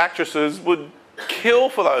 Hollywood actresses would kill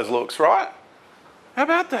for those looks, right? How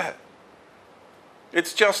about that?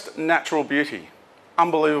 It's just natural beauty.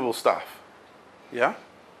 Unbelievable stuff. Yeah?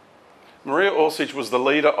 Maria Orsic was the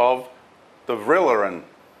leader of the Vrilleren.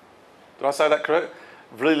 Did I say that correct?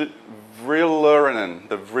 Vrilleren.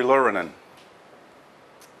 The Vrilleren.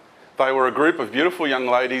 They were a group of beautiful young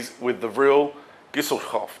ladies with the Vril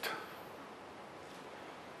Gesellschaft.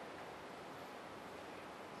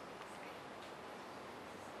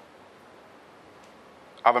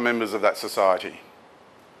 Other members of that society.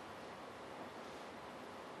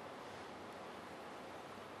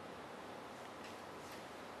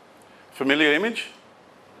 Familiar image?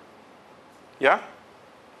 Yeah?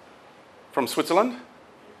 From Switzerland?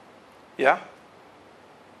 Yeah?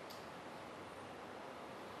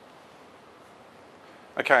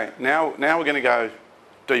 Okay, now we're going to go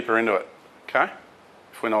deeper into it, okay?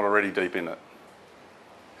 If we're not already deep in it.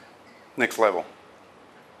 Next level.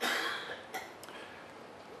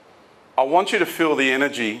 I want you to feel the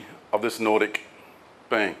energy of this Nordic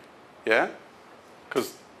being, yeah?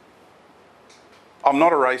 Because I'm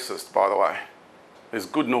not a racist, by the way. There's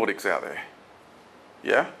good Nordics out there,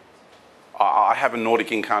 yeah? I have a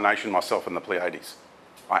Nordic incarnation myself in the Pleiades.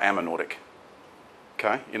 I am a Nordic,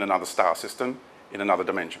 okay? In another star system, in another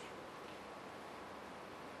dimension.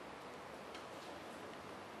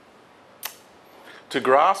 To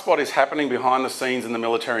grasp what is happening behind the scenes in the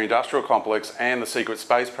military-industrial complex and the secret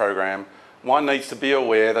space program, one needs to be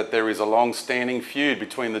aware that there is a long-standing feud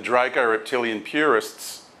between the Draco-reptilian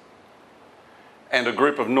purists and a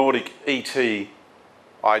group of Nordic ET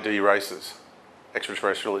ID races,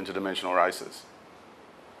 extraterrestrial interdimensional races.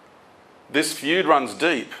 This feud runs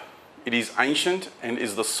deep. It is ancient and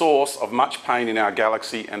is the source of much pain in our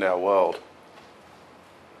galaxy and our world.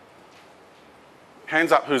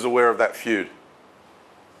 Hands up who's aware of that feud.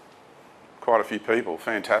 Quite a few people,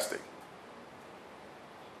 fantastic.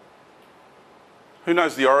 Who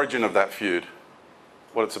knows the origin of that feud?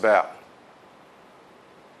 What it's about?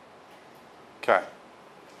 Okay.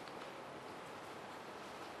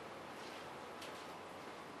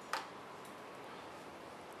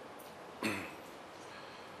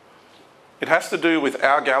 It has to do with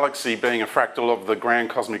our galaxy being a fractal of the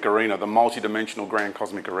grand cosmic arena, the multi-dimensional grand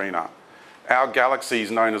cosmic arena. Our galaxy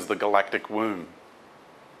is known as the galactic womb.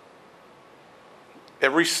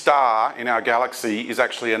 Every star in our galaxy is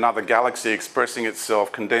actually another galaxy expressing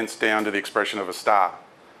itself condensed down to the expression of a star.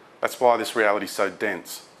 That's why this reality is so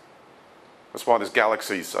dense. That's why this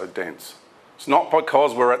galaxy is so dense. It's not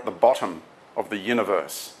because we're at the bottom of the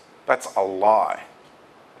universe. That's a lie.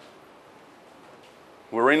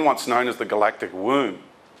 We're in what's known as the galactic womb.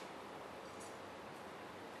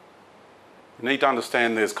 You need to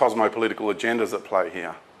understand there's cosmopolitical agendas at play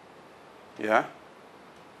here. Yeah?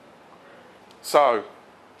 So,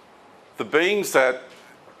 the beings that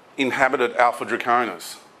inhabited Alpha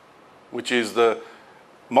Draconis, which is the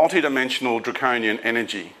multidimensional draconian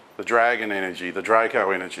energy, the dragon energy, the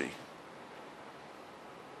Draco energy,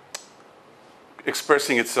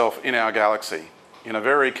 expressing itself in our galaxy in a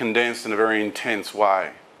very condensed and a very intense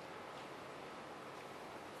way.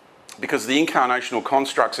 Because the incarnational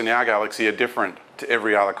constructs in our galaxy are different to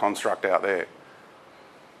every other construct out there.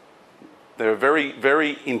 They're a very,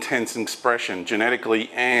 very intense expression,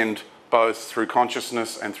 genetically and both through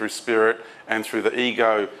consciousness and through spirit and through the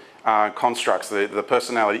ego constructs, the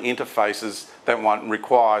personality interfaces that one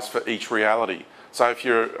requires for each reality. So if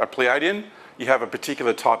you're a Pleiadian, you have a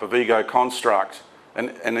particular type of ego construct,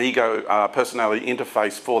 an ego personality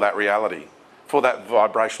interface for that reality, for that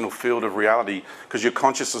vibrational field of reality, because your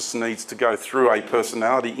consciousness needs to go through a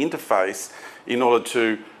personality interface in order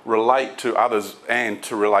to relate to others and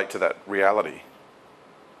to relate to that reality.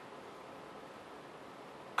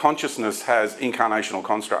 Consciousness has incarnational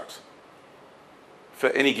constructs for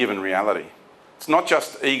any given reality. It's not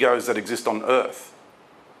just egos that exist on Earth.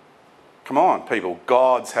 Come on, people.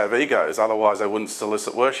 Gods have egos, otherwise they wouldn't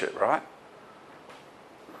solicit worship, right?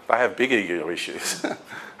 They have big ego issues,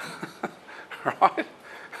 right?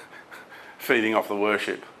 Feeding off the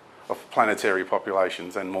worship of planetary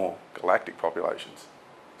populations and more galactic populations,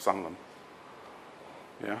 some of them.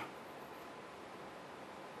 Yeah.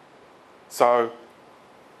 So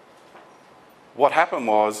what happened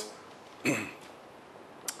was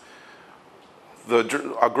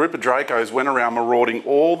a group of Dracos went around marauding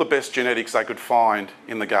all the best genetics they could find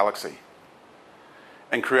in the galaxy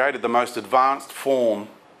and created the most advanced form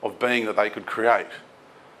of being that they could create.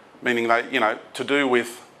 Meaning they, to do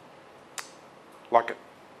with like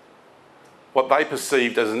what they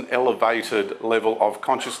perceived as an elevated level of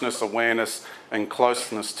consciousness, awareness and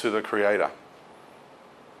closeness to the Creator.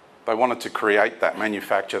 They wanted to create that,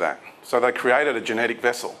 manufacture that. So they created a genetic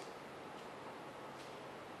vessel.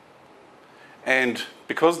 And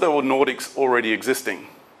because there were Nordics already existing,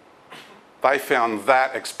 they found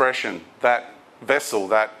that expression, that vessel,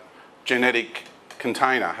 that genetic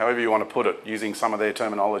container, however you want to put it, using some of their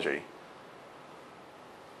terminology,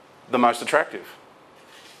 the most attractive.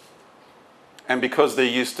 And because they're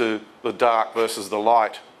used to the dark versus the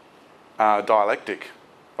light dialectic,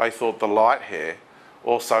 they thought the light hair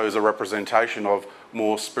also is a representation of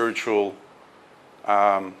more spiritual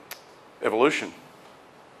evolution,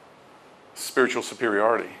 spiritual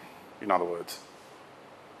superiority, in other words.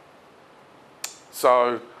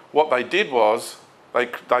 So what they did was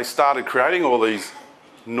they started creating all these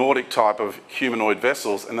Nordic type of humanoid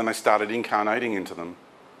vessels, and then they started incarnating into them.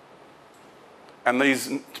 And these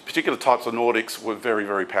particular types of Nordics were very,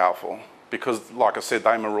 very powerful because, like I said,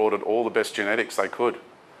 they marauded all the best genetics they could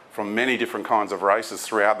from many different kinds of races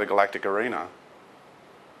throughout the galactic arena.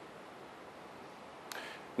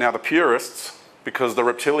 Now the purists, because the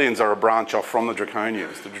reptilians are a branch off from the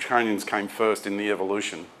draconians. The draconians came first in the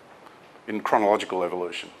evolution, in chronological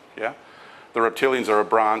evolution, yeah? The reptilians are a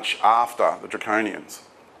branch after the draconians.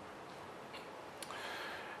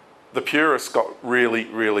 The purists got really,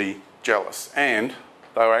 really jealous, and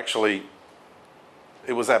they were actually,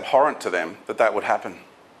 it was abhorrent to them that that would happen.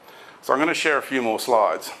 So I'm going to share a few more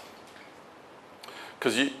slides.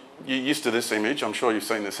 Because you're used to this image. I'm sure you've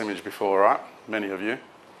seen this image before, right? Many of you.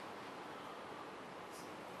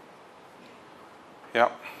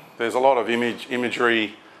 Yep. There's a lot of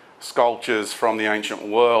imagery, sculptures from the ancient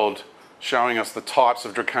world showing us the types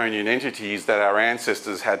of draconian entities that our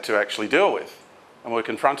ancestors had to actually deal with and were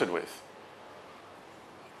confronted with.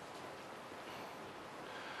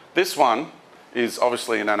 This one is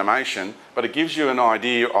obviously an animation, but it gives you an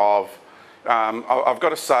idea of, I've got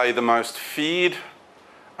to say, the most feared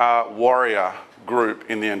warrior group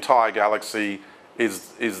in the entire galaxy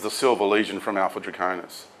is the Silver Legion from Alpha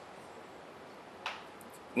Draconis.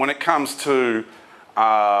 When it comes to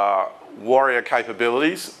warrior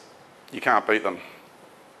capabilities, you can't beat them.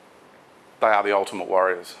 They are the ultimate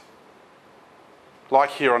warriors.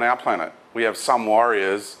 Like here on our planet, we have some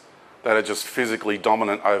warriors that are just physically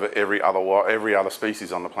dominant over every other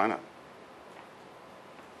species on the planet.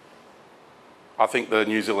 I think the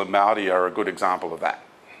New Zealand Maori are a good example of that.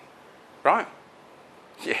 Right?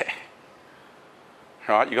 Yeah.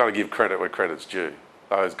 Right? You've got to give credit where credit's due.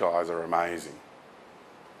 Those guys are amazing.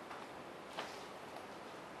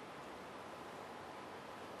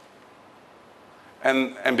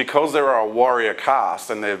 And because they're a warrior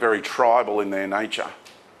caste and they're very tribal in their nature,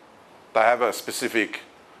 they have a specific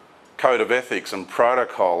code of ethics and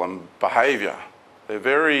protocol and behaviour.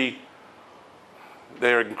 They're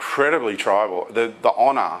incredibly tribal. The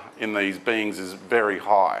honour in these beings is very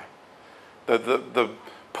high. The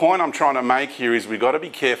point I'm trying to make here is we've got to be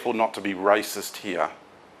careful not to be racist here,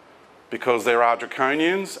 because there are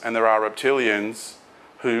draconians and there are reptilians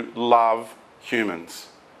who love humans,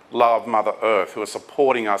 love Mother Earth, who are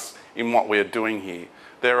supporting us in what we're doing here.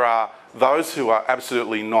 There are those who are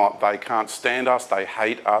absolutely not. They can't stand us, they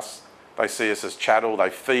hate us, they see us as chattel, they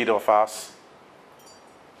feed off us.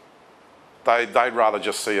 They'd rather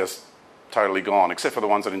just see us totally gone, except for the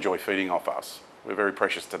ones that enjoy feeding off us. We're very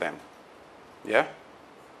precious to them. Yeah?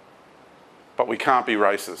 but we can't be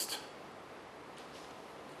racist.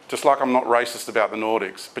 Just like I'm not racist about the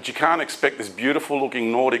Nordics. But you can't expect this beautiful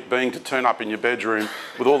looking Nordic being to turn up in your bedroom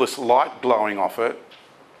with all this light glowing off it.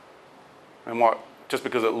 And what, just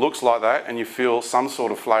because it looks like that and you feel some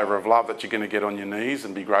sort of flavour of love, that you're going to get on your knees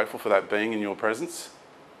and be grateful for that being in your presence?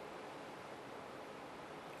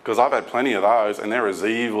 Because I've had plenty of those and they're as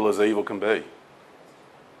evil can be.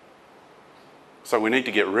 So we need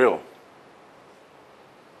to get real.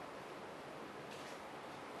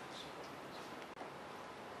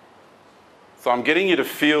 So I'm getting you to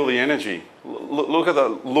feel the energy. Look at the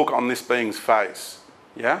look on this being's face.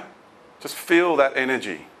 Yeah? Just feel that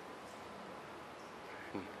energy.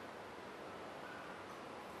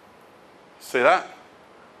 See that?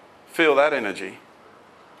 Feel that energy.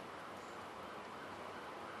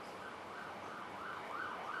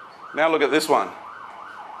 Now look at this one.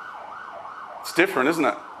 It's different, isn't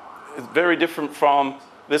it? It's very different from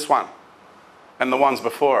this one and the ones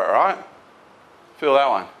before it, right? Feel that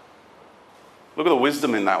one. Look at the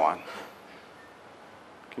wisdom in that one.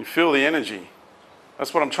 Can you feel the energy?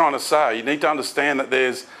 That's what I'm trying to say. You need to understand that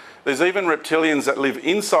there's even reptilians that live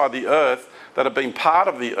inside the earth that have been part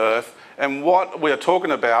of the earth, and what we are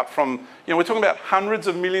talking about from, we're talking about hundreds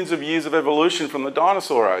of millions of years of evolution from the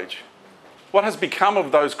dinosaur age. What has become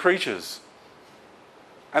of those creatures?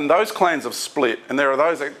 And those clans have split, and there are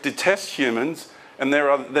those that detest humans, and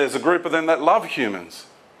there's a group of them that love humans.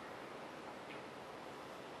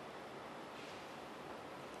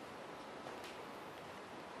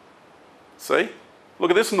 See? Look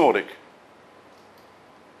at this Nordic.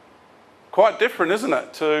 Quite different, isn't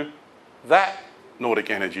it, to that Nordic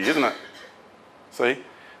energy, isn't it? See?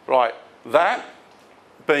 Right. That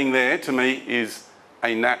being there, to me, is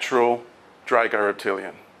a natural Draco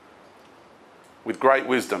reptilian with great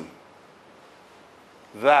wisdom.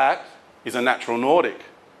 That is a natural Nordic.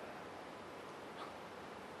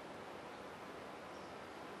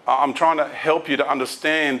 I'm trying to help you to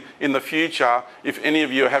understand in the future if any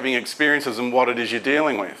of you are having experiences and what it is you're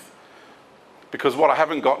dealing with. Because what I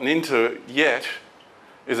haven't gotten into yet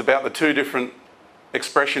is about the two different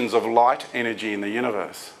expressions of light energy in the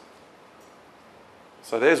universe.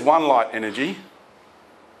 So there's one light energy.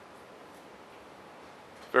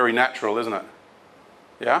 Very natural, isn't it?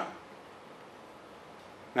 Yeah?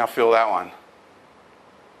 Now feel that one.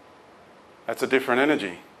 That's a different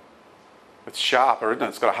energy. It's sharper, isn't it?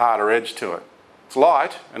 It's got a harder edge to it. It's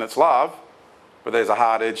light and it's love, but there's a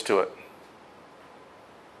hard edge to it.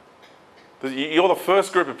 You're the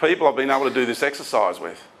first group of people I've been able to do this exercise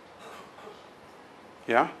with.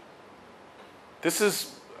 Yeah? This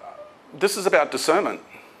is about discernment.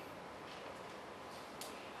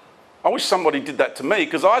 I wish somebody did that to me,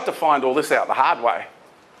 because I had to find all this out the hard way.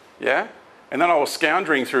 Yeah? And then I was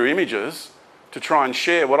scoundering through images to try and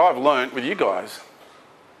share what I've learnt with you guys.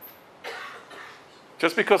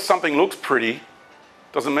 Just because something looks pretty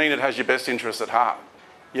doesn't mean it has your best interests at heart.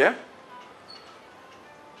 Yeah?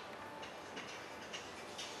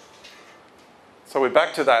 So we're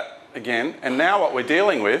back to that again, and now what we're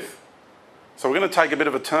dealing with, so we're going to take a bit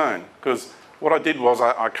of a turn, because what I did was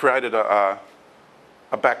I created a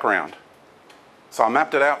background. So I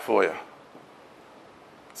mapped it out for you.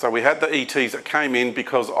 So we had the ETs that came in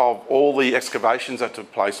because of all the excavations that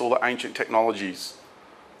took place, all the ancient technologies.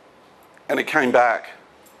 And it came back.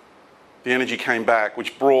 The energy came back,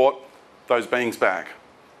 which brought those beings back.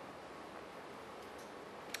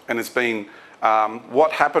 And it's been,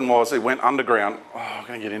 what happened was it went underground. Oh, I'm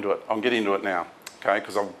going to get into it. I'll get into it now, okay?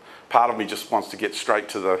 Because part of me just wants to get straight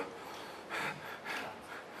to the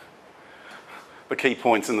key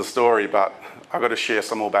points in the story, but I've got to share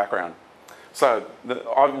some more background. So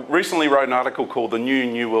I recently wrote an article called The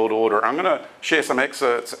New World Order. I'm going to share some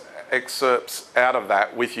excerpts out of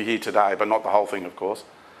that with you here today, but not the whole thing, of course,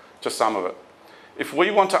 just some of it. If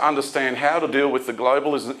we want to understand how to deal with the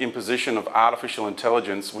global imposition of artificial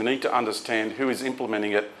intelligence, we need to understand who is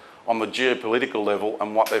implementing it on the geopolitical level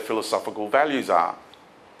and what their philosophical values are.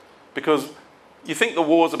 Because you think the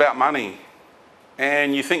war's about money,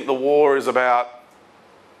 and you think the war is about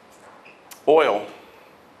oil.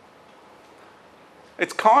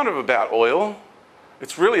 It's kind of about oil.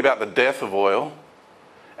 It's really about the death of oil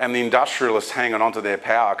and the industrialists hanging on to their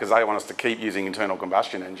power because they want us to keep using internal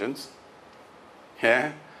combustion engines.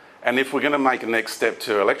 Yeah? And if we're going to make a next step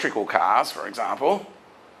to electrical cars, for example,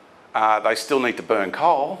 they still need to burn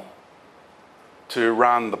coal to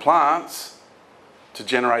run the plants, to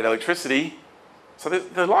generate electricity. So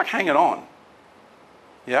they're like hanging on.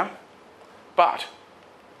 Yeah? But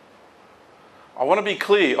I want to be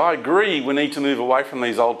clear, I agree we need to move away from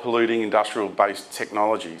these old polluting industrial-based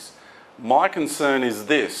technologies. My concern is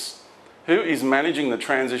this, Who is managing the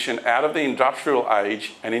transition out of the industrial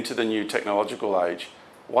age and into the new technological age?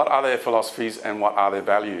 What are their philosophies and what are their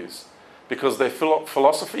values? Because their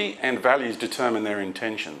philosophy and values determine their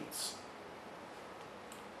intentions.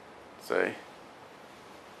 See?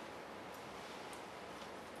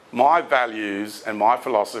 My values and my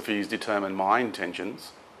philosophies determine my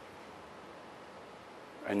intentions,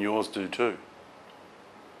 and yours do too.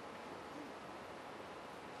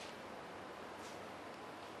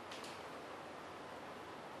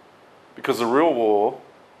 Because the real war,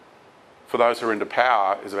 for those who are into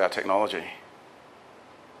power, is about technology.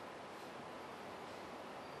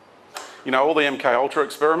 You know, all the MK Ultra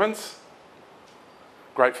experiments,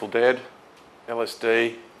 Grateful Dead,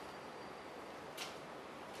 LSD,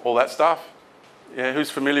 all that stuff. Yeah,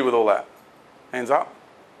 who's familiar with all that? Hands up.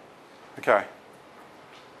 Okay.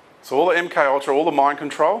 So all the MK Ultra, all the mind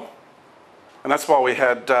control, and that's why we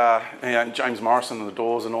had James Morrison and the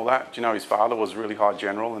Doors and all that. Do you know his father was a really high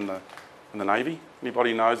general in the Navy?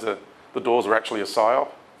 Anybody knows that the Doors were actually a psyop?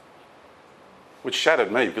 Which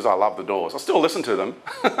shattered me because I love the Doors. I still listen to them,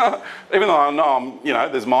 even though I know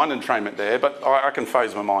there's mind entrainment there, but I can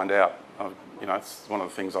phase my mind out. It's one of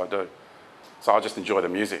the things I do. So I just enjoy the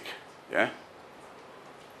music, yeah?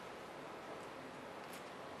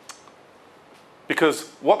 Because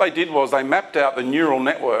what they did was they mapped out the neural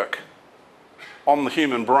network on the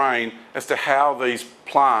human brain as to how these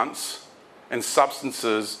plants and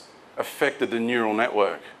substances affected the neural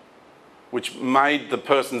network, which made the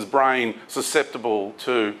person's brain susceptible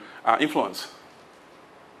to influence.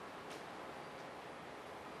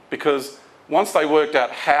 Because once they worked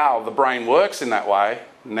out how the brain works in that way,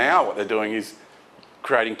 now what they're doing is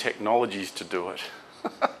creating technologies to do it.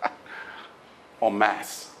 En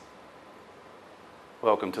masse.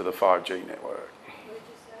 Welcome to the 5G network. What did you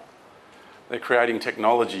say? They're creating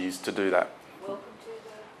technologies to do that. Welcome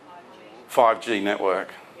to the 5G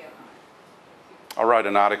network. Yeah. I wrote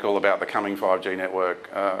an article about the coming 5G network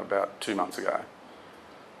about 2 months ago.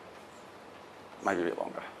 Maybe a bit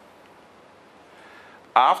longer.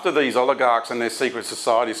 After these oligarchs and their secret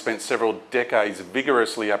societies spent several decades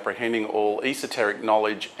vigorously apprehending all esoteric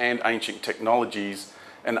knowledge and ancient technologies,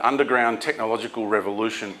 an underground technological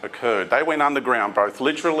revolution occurred. They went underground both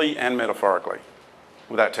literally and metaphorically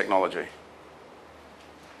with that technology.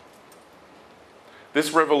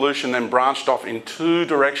 This revolution then branched off in two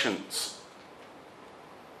directions.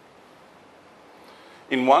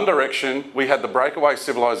 In one direction, we had the breakaway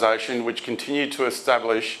civilization, which continued to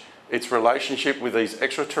establish its relationship with these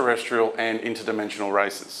extraterrestrial and interdimensional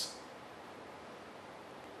races.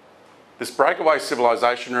 This breakaway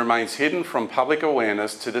civilization remains hidden from public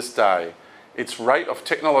awareness to this day. Its rate of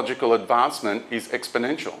technological advancement is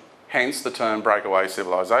exponential, hence the term breakaway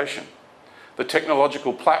civilization. The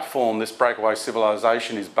technological platform this breakaway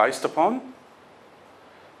civilization is based upon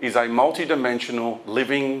is a multidimensional,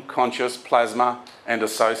 living, conscious plasma and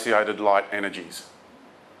associated light energies.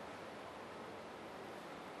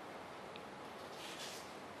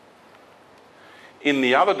 In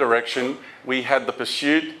the other direction, we had the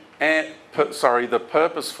the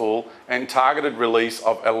purposeful and targeted release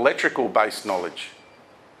of electrical-based knowledge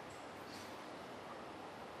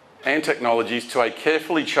and technologies to a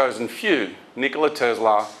carefully chosen few: Nikola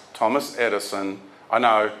Tesla, Thomas Edison. I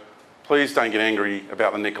know, please don't get angry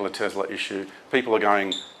about the Nikola Tesla issue. People are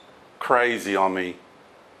going crazy on me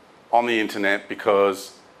on the internet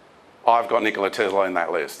because I've got Nikola Tesla in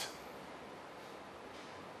that list.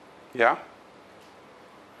 Yeah?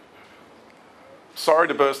 Sorry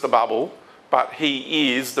to burst the bubble, but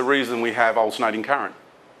he is the reason we have alternating current.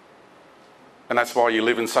 And that's why you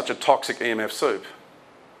live in such a toxic EMF soup.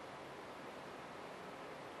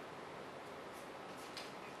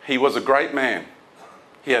 He was a great man.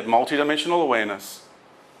 He had multidimensional awareness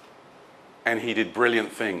and he did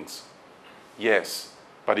brilliant things. Yes,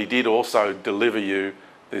 but he did also deliver you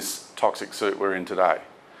this toxic suit we're in today,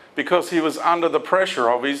 because he was under the pressure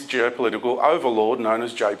of his geopolitical overlord known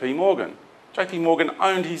as JP Morgan. JP Morgan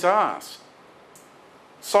owned his ass.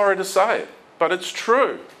 Sorry to say it, but it's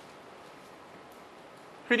true.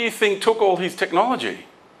 Who do you think took all his technology?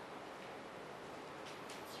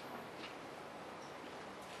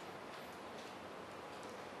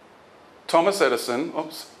 Thomas Edison,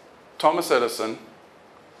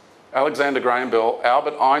 Alexander Graham Bell,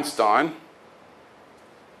 Albert Einstein,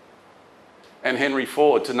 and Henry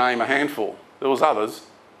Ford, to name a handful. There was others,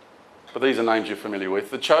 but these are names you're familiar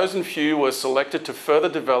with. The chosen few were selected to further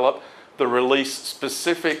develop the release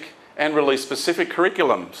specific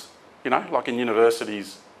curriculums, like in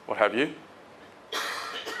universities, what have you,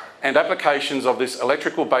 and applications of this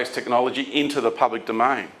electrical-based technology into the public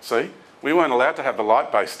domain. See, we weren't allowed to have the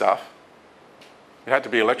light-based stuff. It had to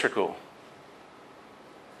be electrical.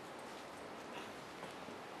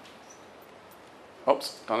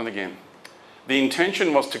 Oops, done it again. The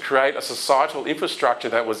intention was to create a societal infrastructure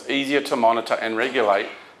that was easier to monitor and regulate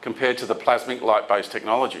compared to the plasmic light-based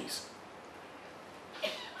technologies.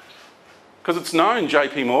 Because it's known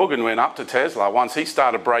JP Morgan went up to Tesla once he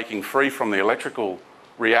started breaking free from the electrical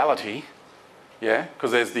reality, yeah,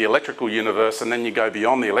 because there's the electrical universe and then you go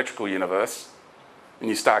beyond the electrical universe and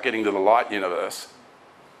you start getting to the light universe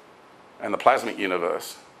and the plasmic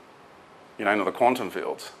universe, you know, into the quantum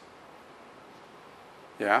fields.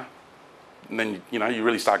 Yeah? And then, you know, you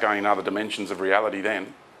really start going in other dimensions of reality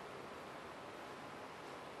then.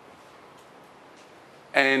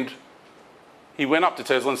 And he went up to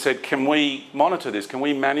Tesla and said, can we monitor this? Can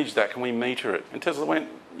we manage that? Can we meter it? And Tesla went,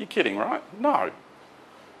 you're kidding, right? No.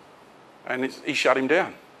 And he shut him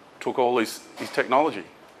down, took all his technology,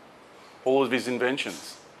 all of his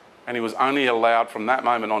inventions. And he was only allowed from that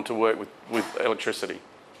moment on to work with electricity.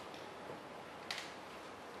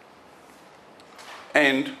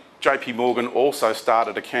 And JP Morgan also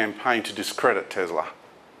started a campaign to discredit Tesla.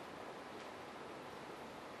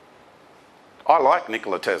 I like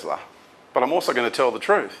Nikola Tesla, but I'm also going to tell the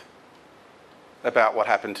truth about what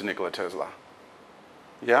happened to Nikola Tesla.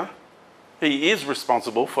 Yeah? He is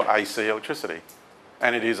responsible for AC electricity,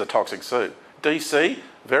 and it is a toxic suit. DC,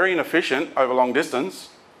 very inefficient over long distance,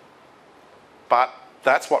 but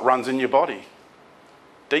that's what runs in your body.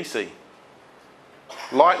 DC.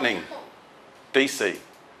 Lightning, DC.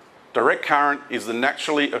 Direct current is the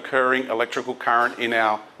naturally occurring electrical current in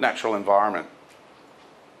our natural environment.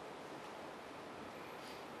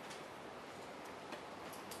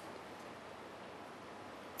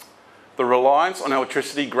 The reliance on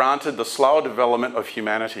electricity granted the slower development of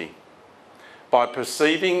humanity. By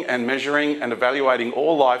perceiving and measuring and evaluating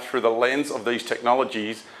all life through the lens of these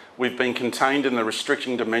technologies, we've been contained in the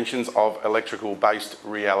restricting dimensions of electrical-based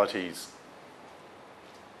realities.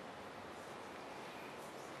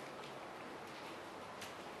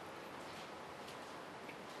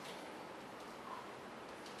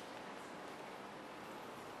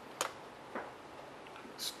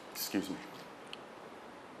 Excuse me.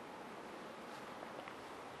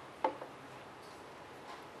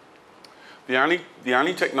 The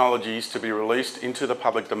only technologies to be released into the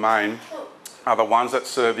public domain are the ones that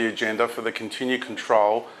serve the agenda for the continued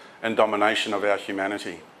control and domination of our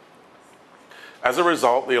humanity. As a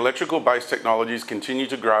result, the electrical-based technologies continue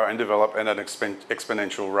to grow and develop at an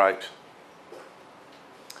exponential rate.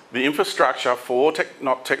 The infrastructure for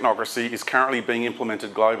technocracy is currently being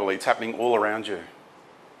implemented globally. It's happening all around you.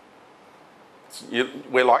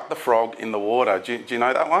 We're like the frog in the water. Do you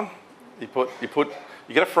know that one?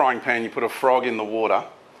 You get a frying pan, you put a frog in the water,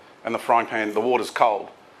 and the frying pan, the water's cold.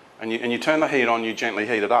 And you turn the heat on, you gently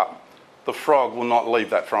heat it up. The frog will not leave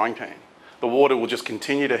that frying pan. The water will just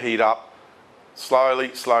continue to heat up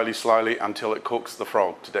slowly, slowly, slowly until it cooks the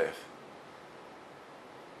frog to death.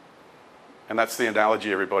 And that's the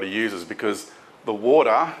analogy everybody uses, because the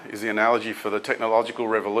water is the analogy for the technological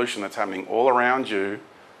revolution that's happening all around you.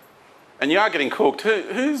 And you are getting cooked.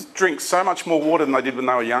 Who drinks so much more water than they did when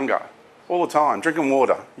they were younger? All the time, drinking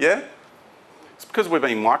water, yeah? It's because we're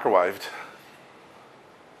being microwaved.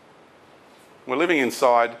 We're living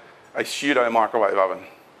inside a pseudo-microwave oven.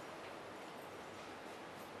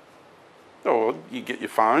 Or you get your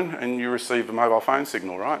phone and you receive the mobile phone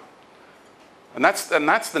signal, right? And that's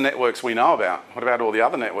the networks we know about. What about all the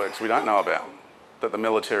other networks we don't know about that the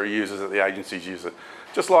military uses, that the agencies use it?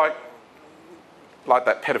 Just like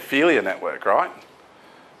that pedophilia network, right?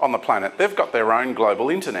 On the planet, they've got their own global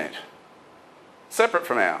internet, separate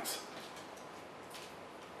from ours.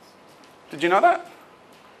 Did you know that?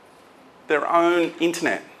 Their own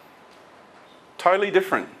internet, totally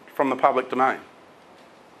different from the public domain.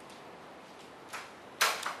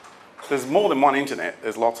 There's more than one internet,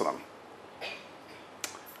 there's lots of them.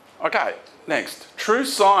 Okay, next. True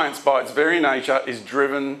science, by its very nature, is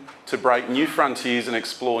driven to break new frontiers and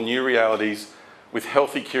explore new realities with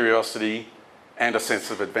healthy curiosity and a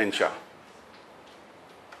sense of adventure.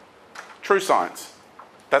 True science.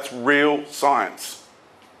 That's real science.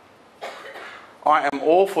 I am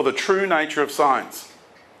all for the true nature of science.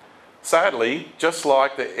 Sadly, just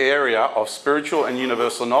like the area of spiritual and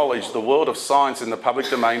universal knowledge, the world of science in the public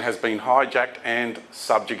domain has been hijacked and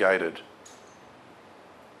subjugated.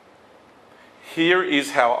 Here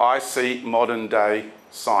is how I see modern day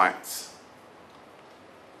science.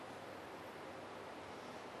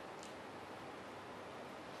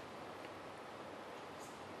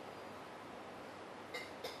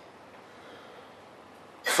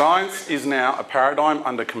 Science is now a paradigm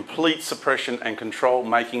under complete suppression and control,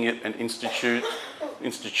 making it an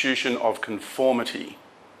institution of conformity.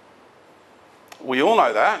 We all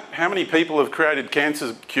know that. How many people have created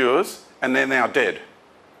cancer cures and they're now dead?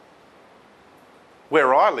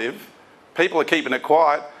 Where I live, people are keeping it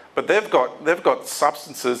quiet, but they've got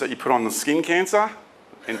substances that you put on the skin cancer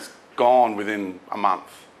and it's gone within a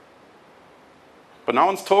month. But no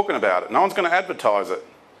one's talking about it. No one's going to advertise it.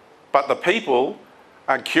 But the people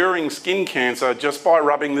are curing skin cancer just by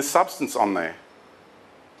rubbing this substance on there.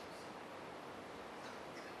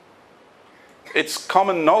 It's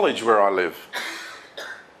common knowledge where I live.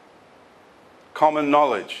 Common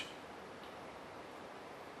knowledge.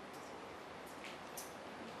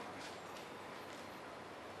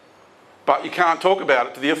 But you can't talk about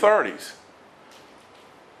it to the authorities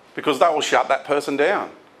because they will shut that person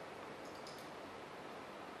down.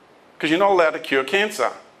 Because you're not allowed to cure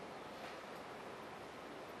cancer.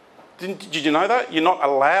 Did you know that? You're not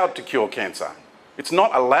allowed to cure cancer. It's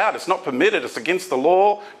not allowed, it's not permitted, it's against the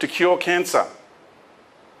law to cure cancer.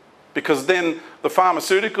 Because then the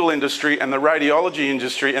pharmaceutical industry and the radiology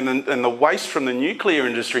industry and the waste from the nuclear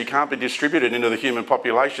industry can't be distributed into the human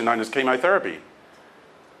population known as chemotherapy.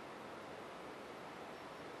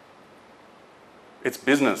 It's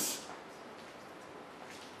business.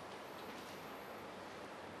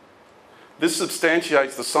 This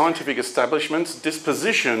substantiates the scientific establishment's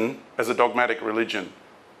disposition as a dogmatic religion.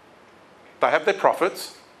 They have their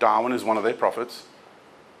prophets. Darwin is one of their prophets.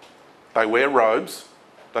 They wear robes.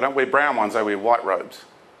 They don't wear brown ones, they wear white robes.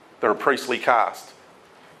 They're a priestly caste.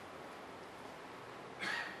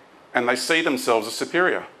 And they see themselves as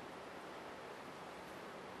superior.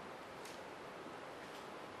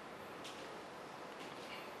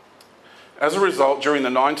 As a result, during the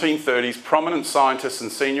 1930s, prominent scientists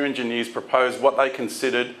and senior engineers proposed what they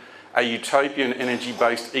considered a utopian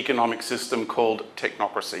energy-based economic system called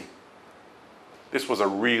technocracy. This was a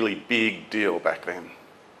really big deal back then.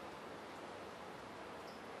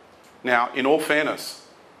 Now, in all fairness,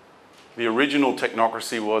 the original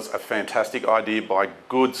technocracy was a fantastic idea by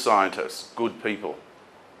good scientists, good people.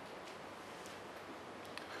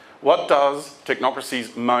 What does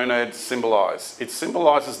technocracy's monad symbolise? It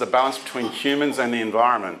symbolises the balance between humans and the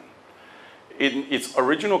environment. In its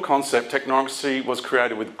original concept, technocracy was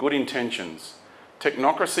created with good intentions.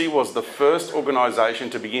 Technocracy was the first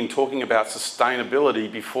organisation to begin talking about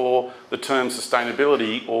sustainability before the term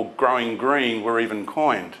sustainability or growing green were even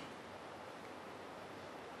coined.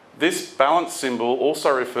 This balance symbol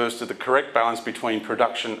also refers to the correct balance between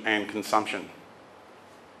production and consumption.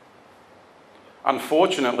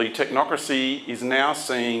 Unfortunately, technocracy is now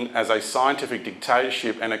seen as a scientific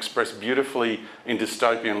dictatorship and expressed beautifully in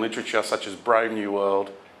dystopian literature such as Brave New World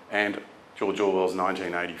and George Orwell's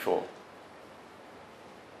 1984.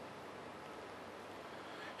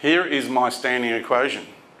 Here is my standing equation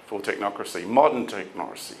for technocracy, modern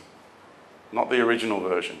technocracy, not the original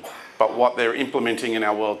version, but what they're implementing in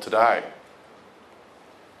our world today.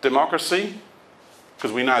 Democracy,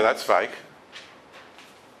 because we know that's fake.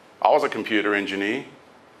 I was a computer engineer.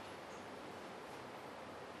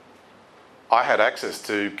 I had access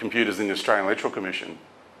to computers in the Australian Electoral Commission.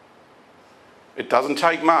 It doesn't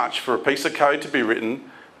take much for a piece of code to be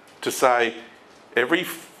written to say, every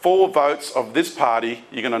 4 votes of this party,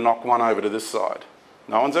 you're going to knock one over to this side.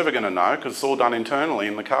 No one's ever going to know because it's all done internally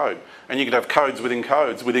in the code. And you could have codes within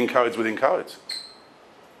codes, within codes, within codes.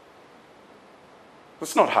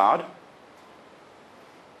 That's not hard.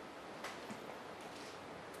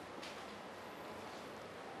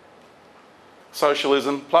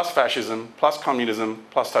 Socialism plus fascism plus communism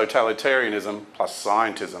plus totalitarianism plus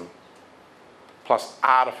scientism plus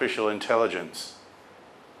artificial intelligence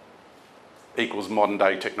equals modern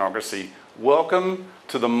day technocracy. Welcome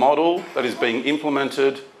to the model that is being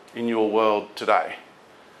implemented in your world today.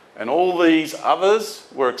 And all these others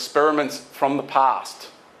were experiments from the past.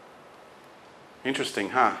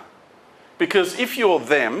 Interesting, huh? Because if you're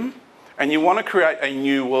them and you want to create a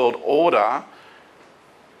new world order,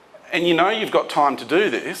 and you know you've got time to do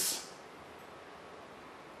this,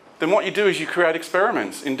 then what you do is you create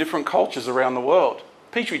experiments in different cultures around the world,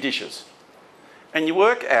 petri dishes. And you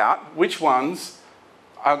work out which ones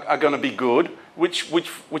are going to be good, which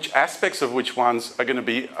aspects of which ones are going to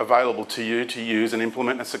be available to you to use and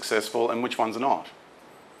implement as successful, and which ones are not.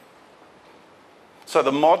 So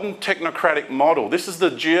the modern technocratic model, this is the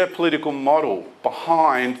geopolitical model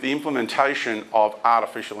behind the implementation of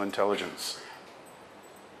artificial intelligence.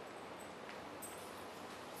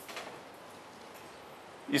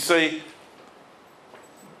 You see,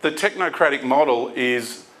 the technocratic model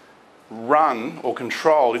is run or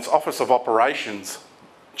controlled, its office of operations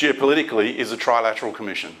geopolitically is a trilateral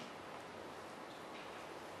commission.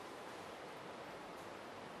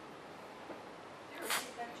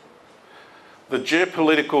 The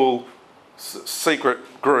geopolitical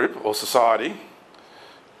secret group or society,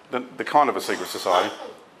 the kind of a secret society,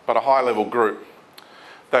 but a high-level group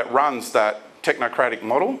that runs that technocratic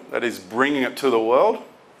model that is bringing it to the world,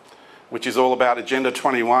 which is all about Agenda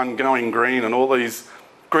 21, going green and all these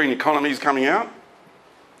green economies coming out.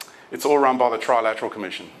 It's all run by the Trilateral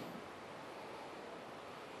Commission.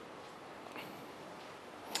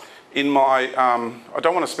 In my, I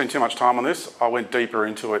don't want to spend too much time on this. I went deeper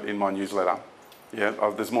into it in my newsletter. Yeah,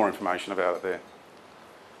 there's more information about it there.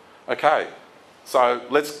 Okay, so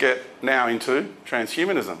let's get now into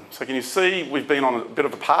transhumanism. So can you see we've been on a bit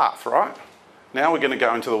of a path, right? Now we're going to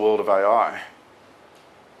go into the world of AI.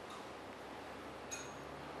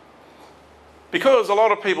 Because a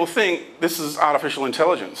lot of people think this is artificial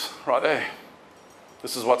intelligence right there.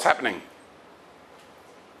 This is what's happening.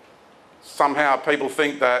 Somehow people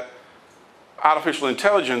think that artificial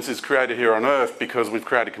intelligence is created here on Earth because we've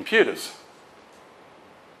created computers.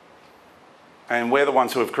 And we're the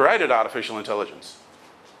ones who have created artificial intelligence.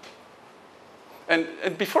 And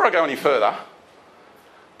before I go any further,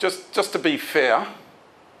 just to be fair,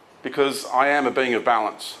 because I am a being of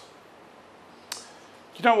balance, do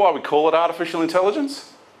you know why we call it artificial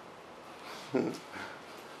intelligence?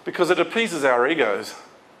 Because it appeases our egos.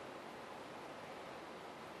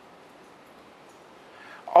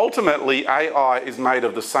 Ultimately, AI is made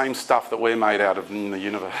of the same stuff that we're made out of in the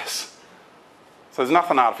universe. So there's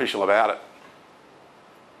nothing artificial about it.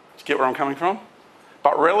 Do you get where I'm coming from?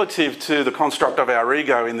 But relative to the construct of our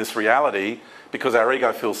ego in this reality, because our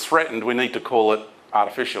ego feels threatened, we need to call it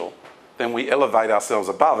artificial. Then we elevate ourselves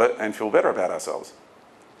above it and feel better about ourselves.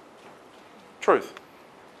 Truth.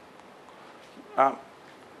 Ask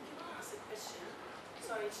a question.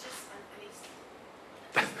 Sorry, it's just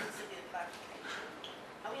consider clarification.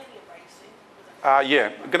 Are we having a break soon? Yeah,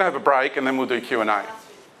 we're going to have a break and then we'll do Q&A.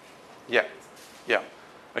 Yeah, yeah,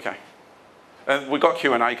 okay. And we've got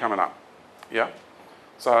Q&A coming up, yeah?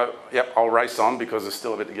 So, yep, I'll race on because there's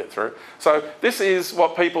still a bit to get through. So this is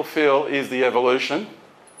what people feel is the evolution,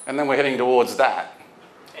 and then we're heading towards that.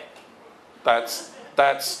 That's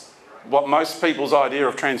what most people's idea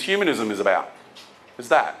of transhumanism is about, is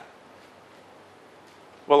that.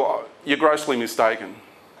 Well, you're grossly mistaken.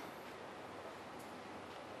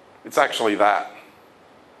 It's actually that.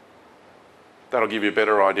 That'll give you a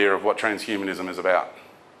better idea of what transhumanism is about.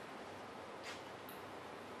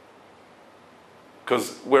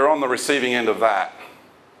 Because we're on the receiving end of that.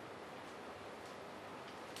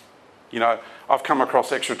 You know, I've come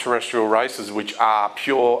across extraterrestrial races which are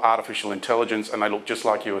pure artificial intelligence and they look just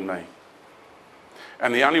like you and me.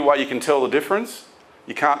 And the only way you can tell the difference,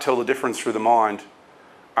 you can't tell the difference through the mind,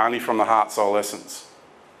 only from the heart soul essence.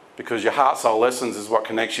 Because your heart soul essence is what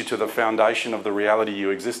connects you to the foundation of the reality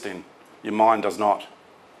you exist in. Your mind does not.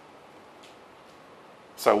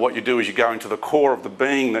 So what you do is you go into the core of the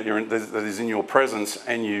being that is in your presence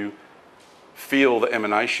and you feel the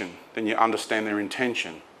emanation. Then you understand their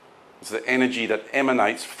intention. It's the energy that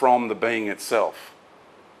emanates from the being itself.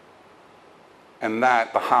 And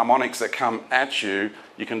that, the harmonics that come at you,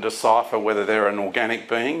 you can decipher whether they're an organic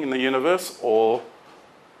being in the universe or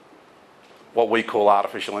what we call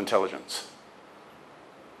artificial intelligence.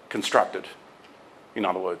 Constructed, in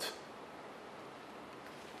other words.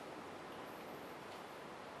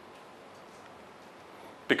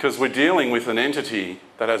 Because we're dealing with an entity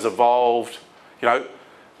that has evolved, you know.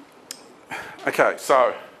 Okay,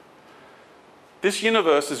 so this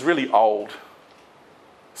universe is really old.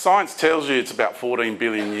 Science tells you it's about 14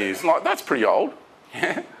 billion years. Like, that's pretty old,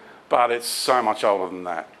 yeah? But it's so much older than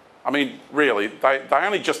that. I mean, really, they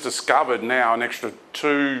only just discovered now an extra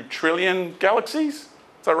 2 trillion galaxies. Is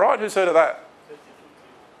that right? Who's heard of that?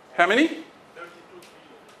 How many?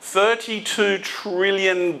 32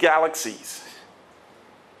 trillion galaxies.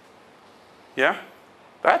 Yeah?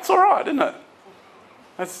 That's all right, isn't it?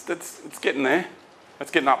 It's getting there.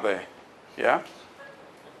 It's getting up there. Yeah?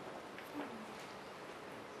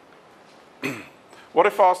 What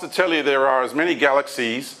if I was to tell you there are as many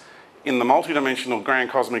galaxies in the multidimensional grand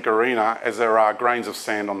cosmic arena as there are grains of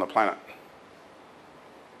sand on the planet?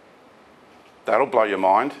 That'll blow your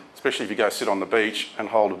mind, especially if you go sit on the beach and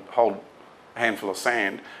hold a handful of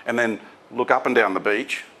sand and then look up and down the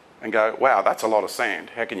beach and go, wow, that's a lot of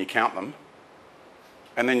sand. How can you count them?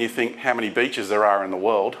 And then you think how many beaches there are in the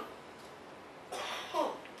world.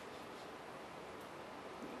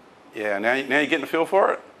 Yeah, now you're getting a feel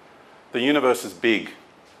for it? The universe is big.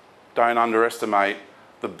 Don't underestimate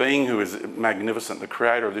The being who is magnificent, the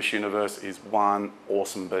creator of this universe, is one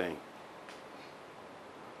awesome being.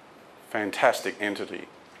 Fantastic entity.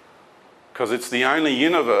 Because it's the only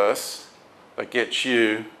universe that gets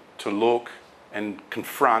you to look and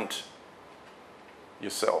confront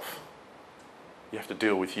yourself. You have to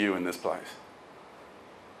deal with you in this place.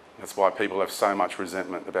 That's why people have so much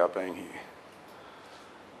resentment about being here.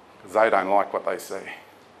 Because they don't like what they see.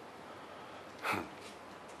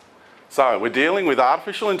 So we're dealing with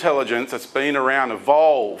artificial intelligence that's been around,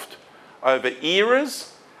 evolved over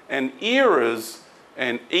eras and eras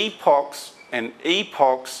and epochs and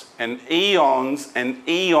epochs and eons and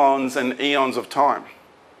eons and eons of time.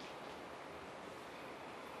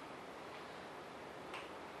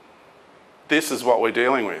 This is what we're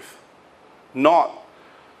dealing with, not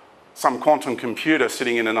some quantum computer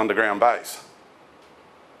sitting in an underground base.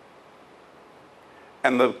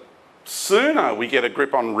 And the sooner we get a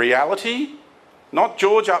grip on reality, not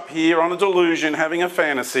George up here on a delusion having a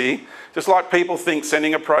fantasy, just like people think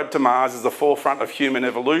sending a probe to Mars is the forefront of human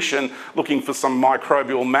evolution, looking for some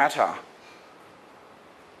microbial matter.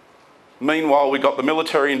 Meanwhile, we've got the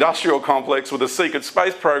military-industrial complex with a secret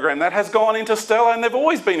space program that has gone interstellar, and they've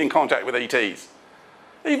always been in contact with ETs.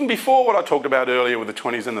 Even before what I talked about earlier with the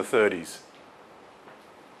 20s and the 30s.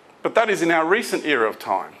 But that is in our recent era of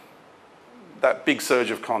time, that big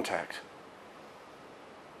surge of contact.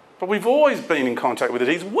 But we've always been in contact with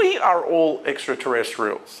ETs. We are all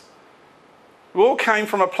extraterrestrials. We all came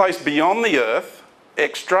from a place beyond the Earth,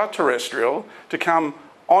 extraterrestrial, to come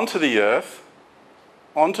onto the Earth,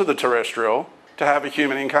 onto the terrestrial, to have a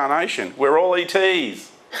human incarnation. We're all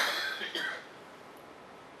ETs.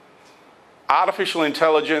 Artificial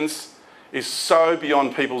intelligence is so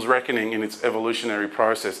beyond people's reckoning in its evolutionary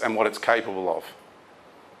process and what it's capable of.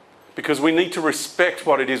 Because we need to respect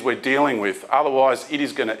what it is we're dealing with, otherwise it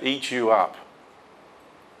is going to eat you up.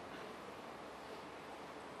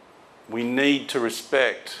 We need to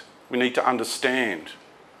respect, we need to understand,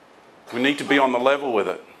 we need to be on the level with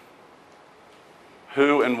it.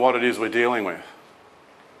 Who and what it is we're dealing with.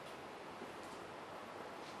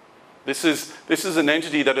 This is an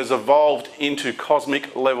entity that has evolved into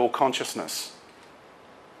cosmic level consciousness.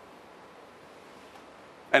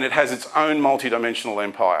 And it has its own multidimensional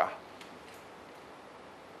empire.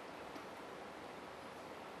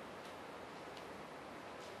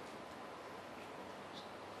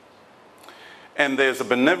 And there's a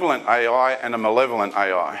benevolent AI and a malevolent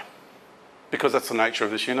AI, because that's the nature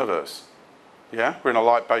of this universe. Yeah? We're in a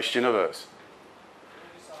light-based universe. Can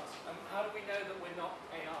I just ask, how do we know that we're not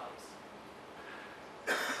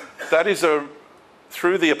AIs? That is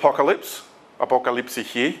through the apocalypse, apocalypse,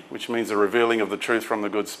 which means the revealing of the truth from the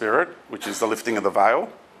good spirit, which is the lifting of the veil.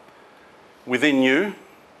 Within you,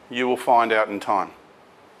 you will find out in time.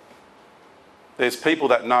 There's people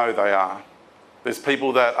that know they are. There's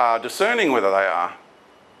people that are discerning whether they are.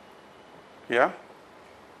 Yeah?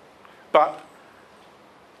 But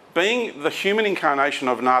being the human incarnation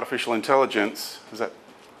of an artificial intelligence, is that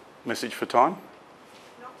message for time?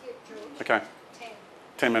 Not yet, George. Okay. 10.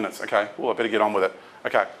 10 minutes, okay. Well, I better get on with it.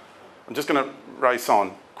 Okay. I'm just going to race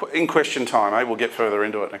on. In question time, we'll get further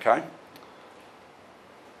into it, okay?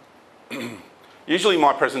 Usually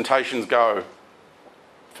my presentations go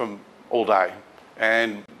from all day,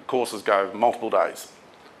 and courses go multiple days.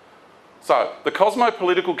 So, the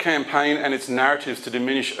cosmopolitical campaign and its narratives to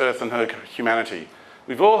diminish Earth and her humanity.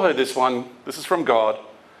 We've all heard this one. This is from God.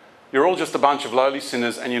 You're all just a bunch of lowly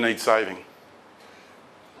sinners and you need saving.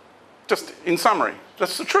 Just in summary,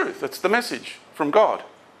 that's the truth. That's the message from God.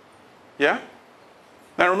 Yeah?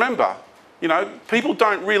 Now remember, you know, people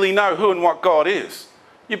don't really know who and what God is.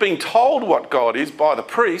 You've been told what God is by the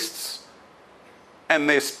priests and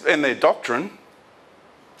their doctrine.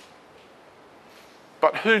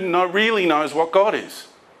 But who really knows what God is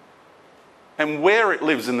and where it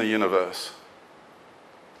lives in the universe?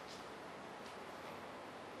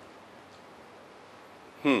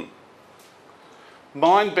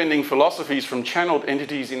 Mind-bending philosophies from channeled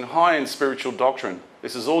entities in high-end spiritual doctrine.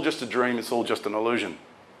 This is all just a dream, it's all just an illusion.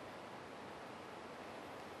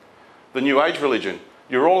 The New Age religion.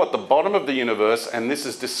 You're all at the bottom of the universe and this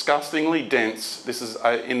is disgustingly dense. This is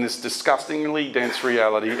in this disgustingly dense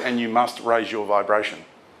reality and you must raise your vibration.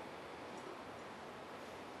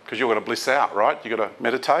 Because you've got to bliss out, right? You've got to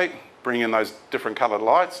meditate, bring in those different coloured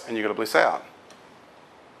lights and you've got to bliss out.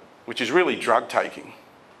 Which is really drug taking.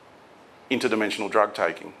 Interdimensional drug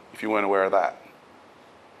taking, if you weren't aware of that.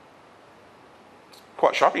 It's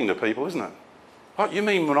quite shocking to people, isn't it? What, you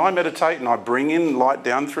mean when I meditate and I bring in light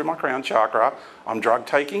down through my crown chakra, I'm drug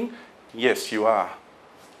taking? Yes, you are.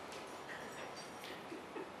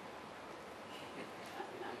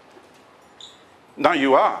 No,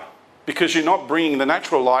 you are. Because you're not bringing the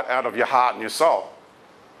natural light out of your heart and your soul.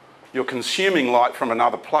 You're consuming light from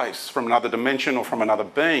another place, from another dimension, or from another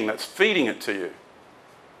being that's feeding it to you.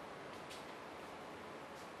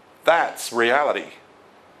 That's reality.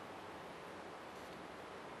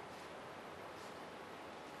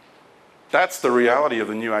 That's the reality of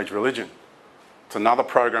the New Age religion. It's another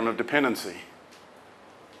program of dependency.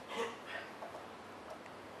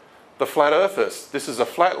 The flat earthers, this is a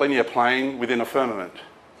flat linear plane within a firmament.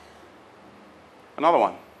 Another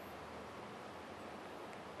one.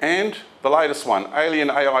 And the latest one, alien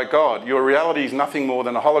AI God. Your reality is nothing more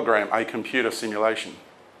than a hologram, a computer simulation.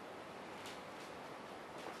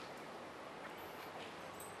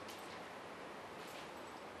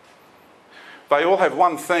 They all have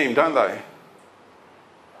one theme, don't they?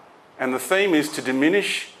 And the theme is to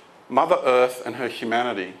diminish Mother Earth and her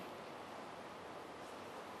humanity.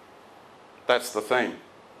 That's the theme.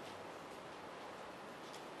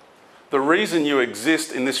 The reason you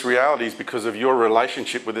exist in this reality is because of your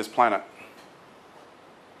relationship with this planet.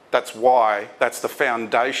 That's why, that's the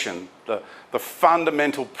foundation, the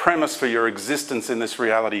fundamental premise for your existence in this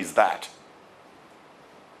reality is that.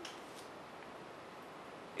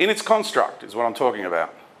 In its construct is what I'm talking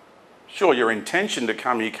about. Sure, your intention to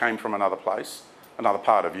come here came from another place, another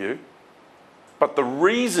part of you. But the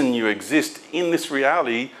reason you exist in this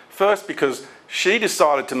reality, first because she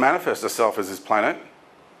decided to manifest herself as this planet,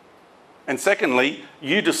 and secondly,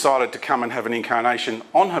 you decided to come and have an incarnation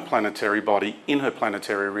on her planetary body in her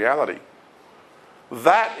planetary reality.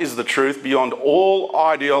 That is the truth beyond all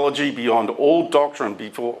ideology, beyond all doctrine,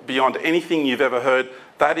 beyond anything you've ever heard.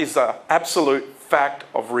 That is the absolute fact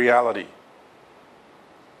of reality.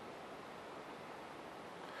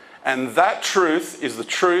 And that truth is the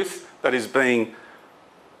truth that is being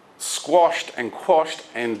squashed and quashed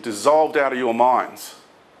and dissolved out of your minds.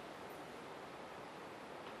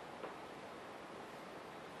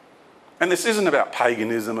 And this isn't about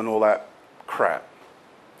paganism and all that crap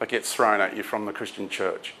that gets thrown at you from the Christian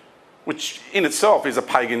church, which in itself is a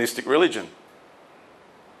paganistic religion.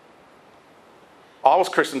 I was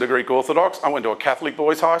christened to Greek Orthodox. I went to a Catholic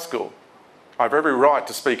boys' high school. I have every right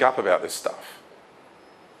to speak up about this stuff.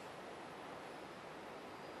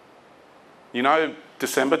 You know,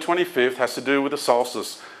 December 25th has to do with the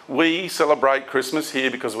solstice. We celebrate Christmas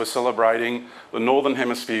here because we're celebrating the Northern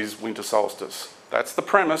Hemisphere's winter solstice. That's the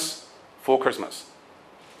premise for Christmas.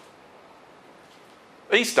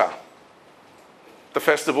 Easter, the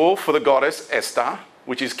festival for the goddess Esther,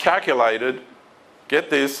 which is calculated,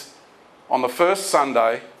 get this, on the first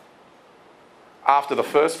Sunday after the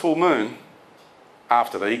first full moon,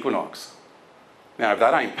 after the equinox. Now, if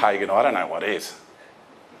that ain't pagan, I don't know what is.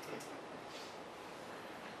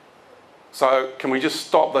 So, can we just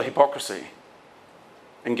stop the hypocrisy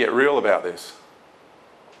and get real about this?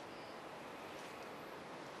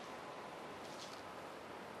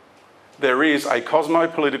 There is a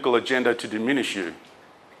cosmopolitical agenda to diminish you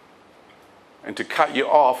and to cut you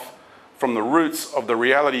off from the roots of the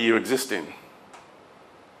reality you exist in.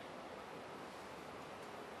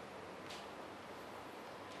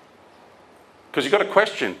 Because you've got to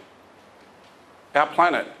question our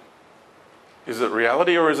planet. Is it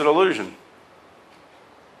reality or is it illusion?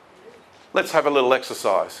 Let's have a little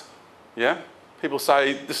exercise. Yeah? People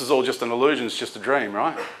say this is all just an illusion, it's just a dream,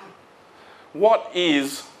 right?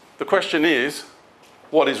 The question is,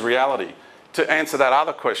 what is reality? To answer that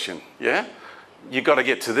other question, yeah? You've got to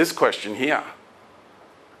get to this question here.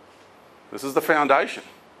 This is the foundation.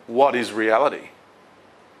 What is reality?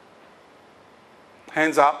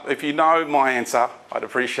 Hands up if you know my answer. I'd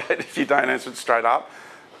appreciate it if you don't answer it straight up.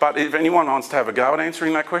 But if anyone wants to have a go at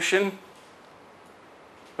answering that question,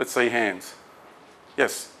 let's see hands.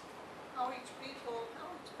 Yes? How each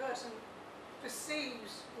person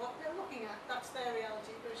perceives what they're looking at, that's their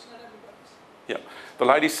reality, but it's not everybody's. Yeah. The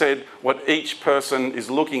lady said what each person is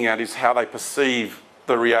looking at is how they perceive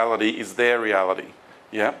the reality is their reality.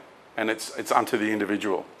 Yeah? And it's unto the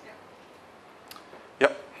individual. Yeah.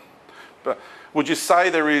 Yep. But would you say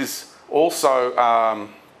there is also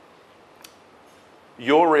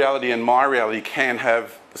your reality and my reality can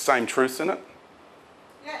have the same truths in it?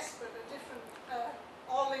 Yes, but a different,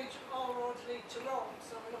 all roads lead to Rome,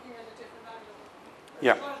 so we're looking at a different angle. But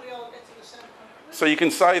Yeah. as long as we all get to the same conclusion. So you can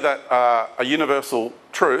say that a universal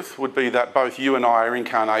truth would be that both you and I are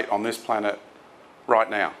incarnate on this planet right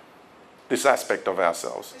now. This aspect of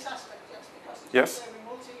ourselves. This aspect, yes, because it's Yes. very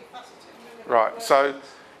multifaceted. Right. So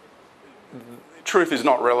truth is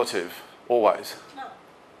not relative, always. No.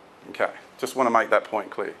 Okay. Just want to make that point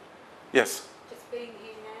clear. Yes? Just being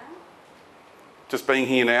here now. Just being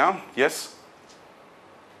here now? Yes?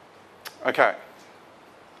 Okay.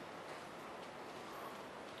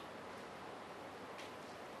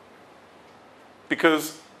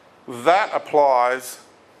 because that applies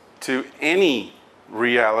to any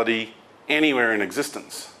reality anywhere in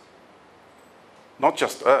existence, not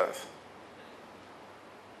just Earth.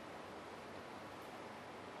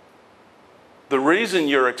 The reason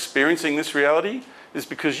you're experiencing this reality is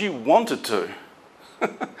because you wanted to.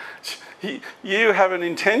 You have an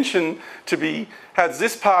intention to be, has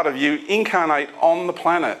this part of you incarnate on the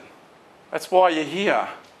planet. That's why you're here.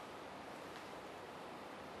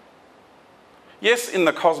 Yes, in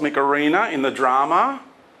the cosmic arena, in the drama,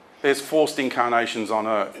 there's forced incarnations on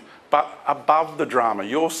Earth. But above the drama,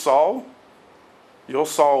 your soul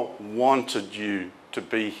wanted you to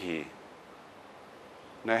be here.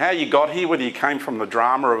 Now, how you got here, whether you came from the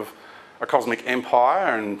drama of a cosmic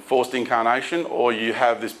empire and forced incarnation, or you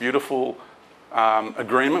have this beautiful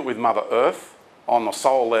agreement with Mother Earth on the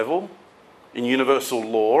soul level, in universal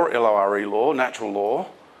law, L-O-R-E law, natural law,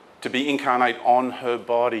 to be incarnate on her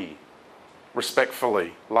body,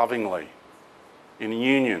 respectfully, lovingly, in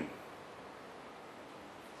union.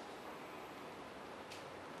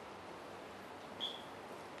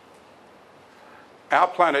 Our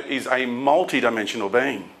planet is a multi-dimensional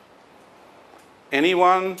being.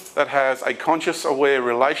 Anyone that has a conscious, aware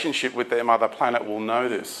relationship with their mother planet will know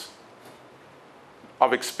this.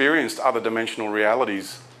 I've experienced other dimensional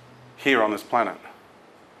realities here on this planet,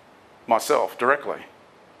 myself, directly.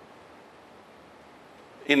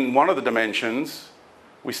 In one of the dimensions,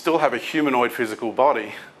 we still have a humanoid physical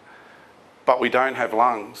body, but we don't have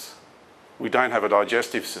lungs. We don't have a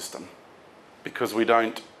digestive system because we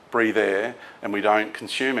don't breathe air and we don't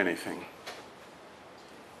consume anything.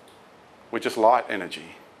 We're just light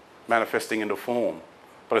energy manifesting into form.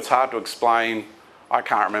 But it's hard to explain. I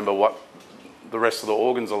can't remember what the rest of the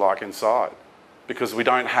organs are like inside because we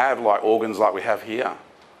don't have like organs like we have here.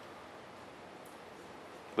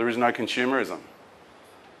 There is no consumerism.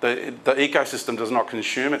 The ecosystem does not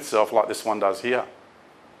consume itself like this one does here.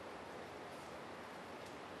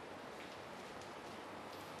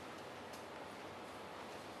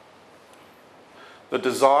 The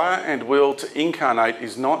desire and will to incarnate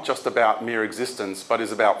is not just about mere existence, but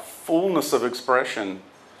is about fullness of expression,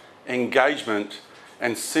 engagement,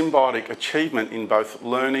 and symbiotic achievement in both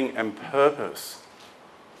learning and purpose.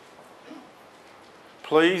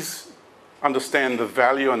 Please understand the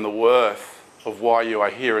value and the worth of why you are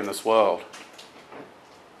here in this world.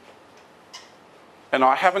 And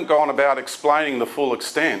I haven't gone about explaining the full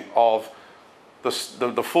extent of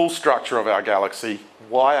the full structure of our galaxy,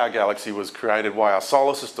 why our galaxy was created, why our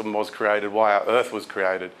solar system was created, why our Earth was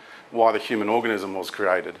created, why the human organism was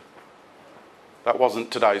created. That wasn't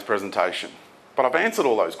today's presentation. But I've answered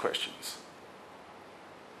all those questions.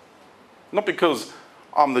 Not because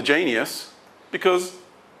I'm the genius, because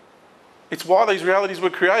it's why these realities were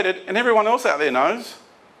created and everyone else out there knows.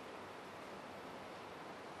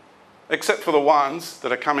 Except for the ones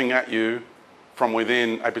that are coming at you from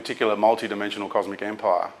within a particular multi-dimensional cosmic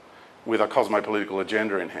empire with a cosmopolitical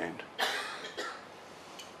agenda in hand.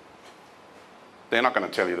 They're not going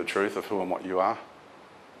to tell you the truth of who and what you are.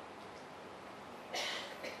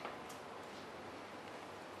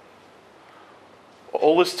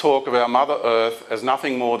 All this talk about Mother Earth as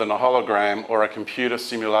nothing more than a hologram or a computer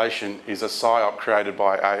simulation is a psyop created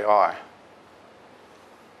by AI.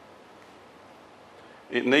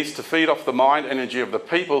 It needs to feed off the mind energy of the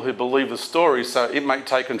people who believe the story so it may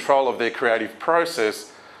take control of their creative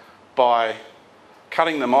process by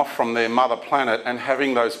cutting them off from their mother planet and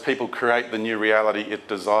having those people create the new reality it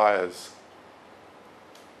desires.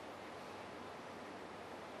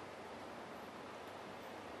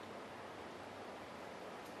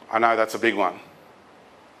 I know that's a big one.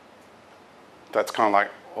 That's kind of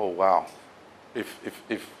like, oh wow.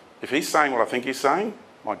 If he's saying what I think he's saying,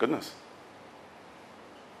 my goodness.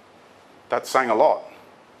 That's saying a lot.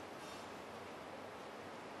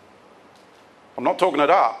 I'm not talking it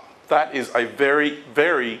up. That is a very,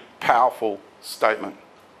 very powerful statement.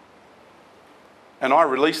 And I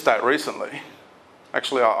released that recently.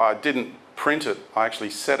 Actually, I didn't print it. I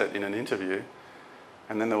actually said it in an interview.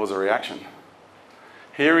 And then there was a reaction.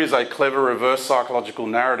 Here is a clever reverse psychological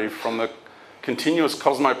narrative from the continuous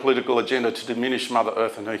cosmopolitical agenda to diminish Mother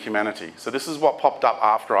Earth and her humanity. So this is what popped up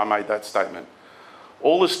after I made that statement.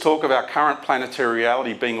 All this talk of our current planetary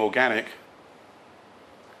reality being organic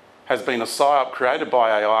has been a psyop created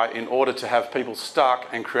by AI in order to have people stuck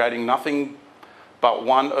and creating nothing but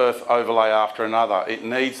one Earth overlay after another. It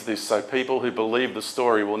needs this so people who believe the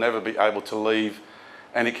story will never be able to leave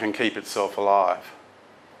and it can keep itself alive.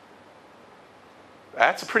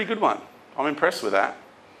 That's a pretty good one. I'm impressed with that.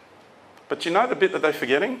 But you know the bit that they're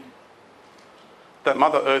forgetting? That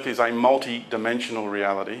Mother Earth is a multi-dimensional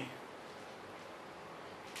reality.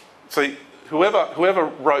 See, whoever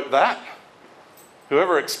wrote that,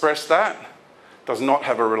 whoever expressed that, does not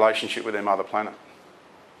have a relationship with their mother planet.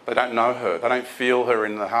 They don't know her. They don't feel her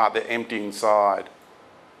in the heart. They're empty inside.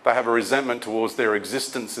 They have a resentment towards their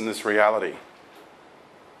existence in this reality.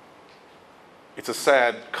 It's a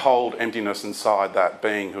sad, cold emptiness inside that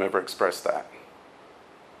being, whoever expressed that.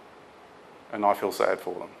 And I feel sad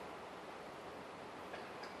for them.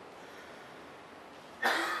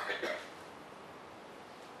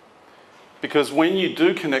 Because when you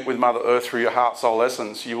do connect with Mother Earth through your heart, soul,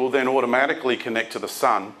 essence, you will then automatically connect to the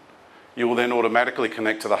sun. You will then automatically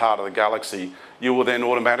connect to the heart of the galaxy. You will then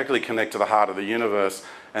automatically connect to the heart of the universe.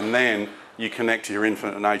 And then you connect to your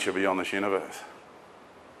infinite nature beyond this universe.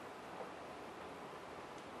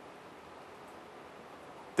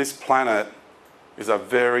 This planet is a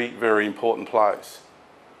very, very important place.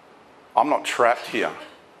 I'm not trapped here.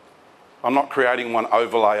 I'm not creating one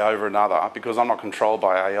overlay over another because I'm not controlled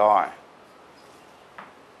by AI.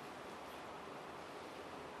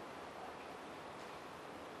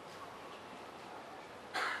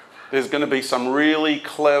 There's going to be some really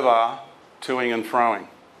clever toing and froing.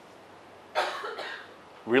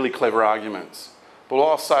 Really clever arguments. But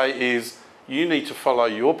all I'll say is you need to follow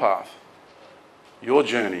your path, your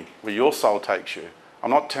journey, where your soul takes you.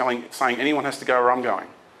 I'm not saying anyone has to go where I'm going.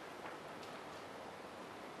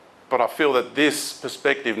 But I feel that this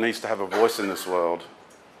perspective needs to have a voice in this world.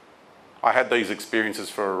 I had these experiences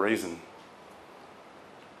for a reason.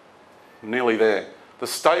 Nearly there. The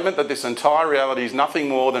statement that this entire reality is nothing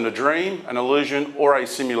more than a dream, an illusion, or a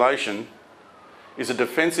simulation is a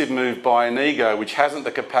defensive move by an ego which hasn't the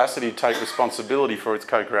capacity to take responsibility for its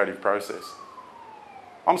co-creative process.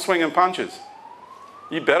 I'm swinging punches.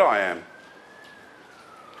 You bet I am.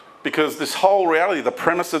 Because this whole reality, the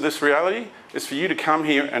premise of this reality, is for you to come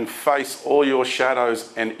here and face all your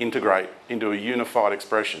shadows and integrate into a unified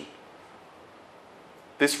expression.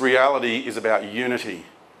 This reality is about unity.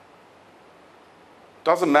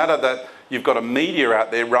 Doesn't matter that you've got a media out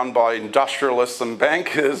there run by industrialists and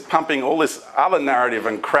bankers pumping all this other narrative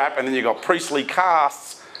and crap, and then you've got priestly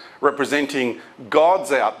castes representing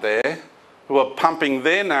gods out there who are pumping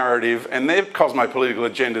their narrative and their cosmopolitical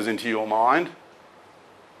agendas into your mind.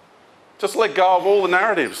 Just let go of all the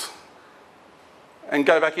narratives and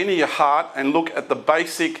go back into your heart and look at the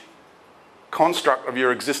basic construct of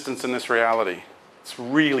your existence in this reality. It's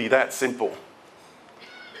really that simple.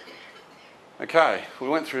 Okay, we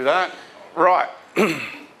went through that. Right. I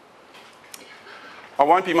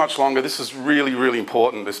won't be much longer. This is really, really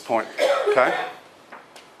important, this point, okay?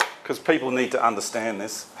 Because people need to understand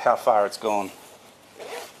this, how far it's gone.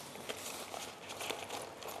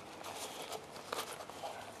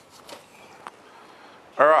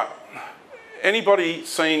 All right. Anybody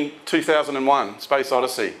seen 2001, Space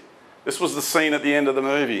Odyssey? This was the scene at the end of the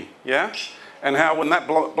movie, yeah? And how when that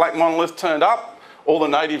black monolith turned up, all the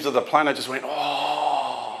natives of the planet just went,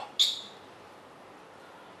 oh.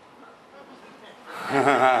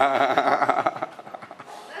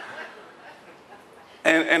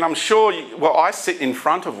 and I'm sure, well, I sit in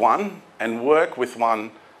front of one and work with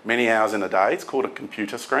one many hours in a day. It's called a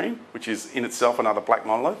computer screen, which is in itself another black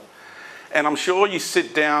monolith. And I'm sure you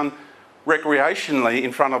sit down recreationally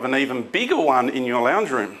in front of an even bigger one in your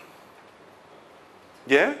lounge room.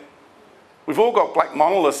 Yeah? We've all got black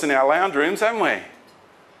monoliths in our lounge rooms, haven't we?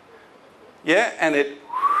 Yeah, and it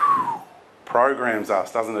programs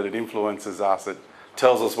us, doesn't it? It influences us. It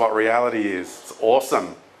tells us what reality is. It's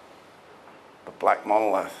awesome. The Black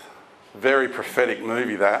Monolith. Very prophetic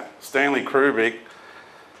movie, that. Stanley Kubrick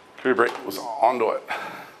was onto it.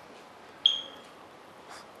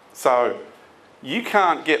 So, you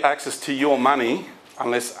can't get access to your money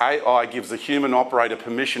unless AI gives the human operator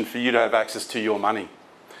permission for you to have access to your money.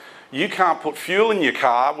 You can't put fuel in your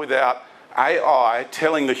car without AI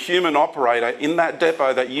telling the human operator in that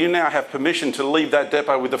depot that you now have permission to leave that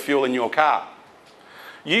depot with the fuel in your car.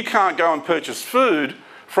 You can't go and purchase food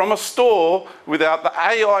from a store without the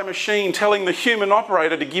AI machine telling the human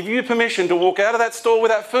operator to give you permission to walk out of that store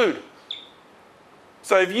with that food.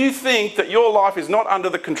 So if you think that your life is not under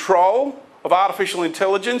the control of artificial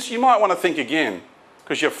intelligence, you might want to think again,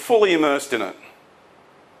 because you're fully immersed in it.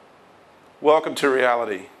 Welcome to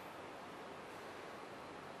reality.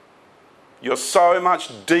 You're so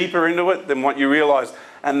much deeper into it than what you realise.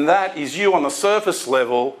 And that is you on the surface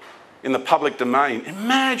level in the public domain.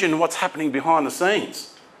 Imagine what's happening behind the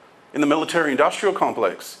scenes in the military-industrial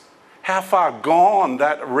complex. How far gone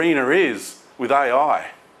that arena is with AI.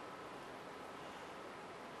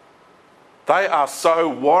 They are so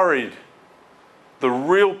worried. The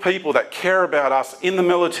real people that care about us in the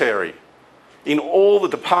military, In all the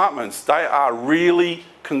departments, they are really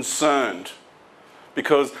concerned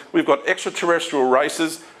because we've got extraterrestrial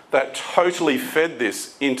races that totally fed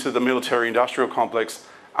this into the military-industrial complex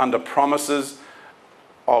under promises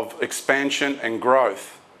of expansion and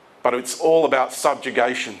growth. But it's all about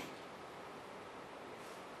subjugation.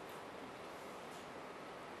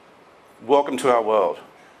 Welcome to our world.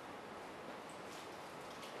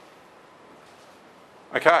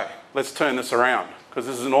 Okay, let's turn this around, because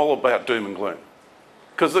this isn't all about doom and gloom.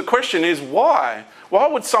 Because the question is, why? Why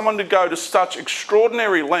would someone go to such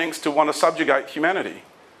extraordinary lengths to want to subjugate humanity?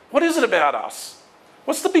 What is it about us?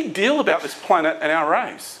 What's the big deal about this planet and our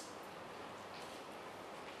race?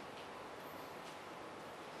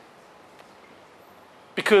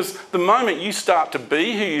 Because the moment you start to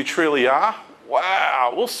be who you truly are,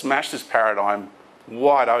 wow, we'll smash this paradigm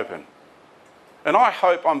wide open. And I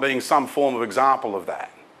hope I'm being some form of example of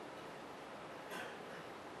that.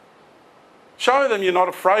 Show them you're not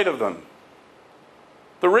afraid of them.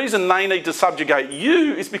 The reason they need to subjugate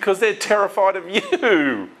you is because they're terrified of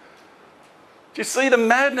you. Do you see the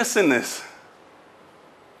madness in this?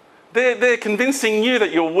 They're convincing you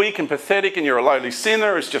that you're weak and pathetic and you're a lowly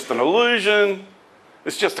sinner, it's just an illusion,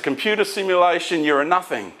 it's just a computer simulation, you're a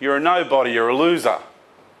nothing, you're a nobody, you're a loser.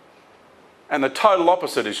 And the total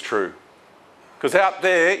opposite is true. Because out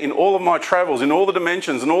there, in all of my travels, in all the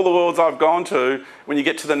dimensions, in all the worlds I've gone to, when you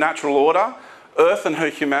get to the natural order, Earth and her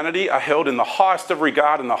humanity are held in the highest of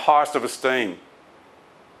regard and the highest of esteem.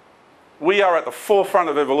 We are at the forefront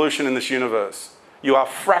of evolution in this universe. You are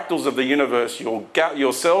fractals of the universe.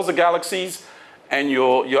 Your cells are galaxies and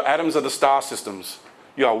your atoms are the star systems.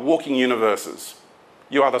 You are walking universes.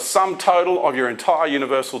 You are the sum total of your entire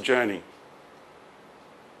universal journey.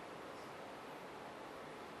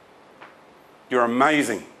 You're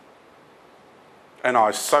amazing. And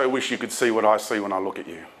I so wish you could see what I see when I look at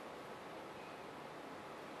you.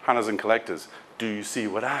 Hunters and collectors, do you see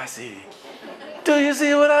what I see? Do you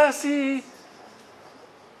see what I see?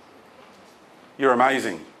 You're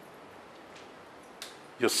amazing.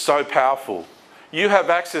 You're so powerful. You have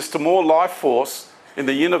access to more life force in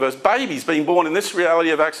the universe. Babies being born in this reality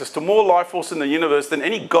have access to more life force in the universe than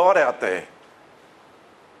any god out there.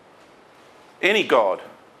 Any god.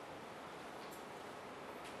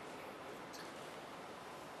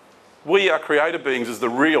 We are created beings is the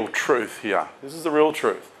real truth here. This is the real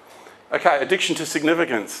truth. Okay, addiction to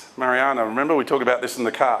significance. Mariana, remember we talked about this in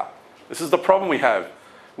the car. This is the problem we have.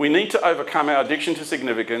 We need to overcome our addiction to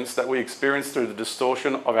significance that we experience through the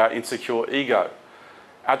distortion of our insecure ego.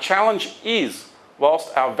 Our challenge is,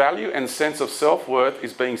 whilst our value and sense of self-worth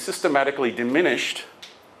is being systematically diminished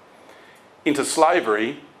into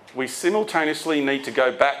slavery, we simultaneously need to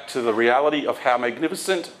go back to the reality of how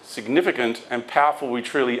magnificent, significant and powerful we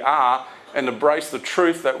truly are and embrace the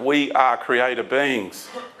truth that we are creator beings.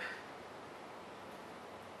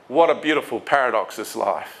 What a beautiful paradox, this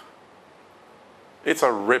life. It's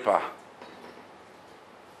a ripper.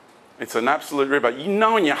 It's an absolute ripper. You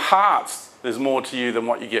know in your hearts there's more to you than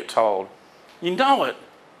what you get told. You know it.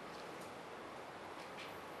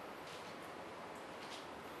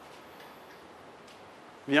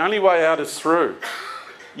 The only way out is through.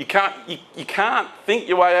 You can't think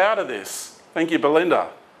your way out of this. Thank you, Belinda.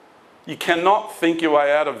 You cannot think your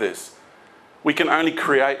way out of this. We can only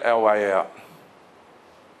create our way out.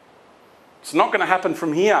 It's not going to happen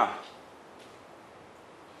from here.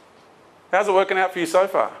 How's it working out for you so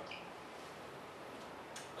far?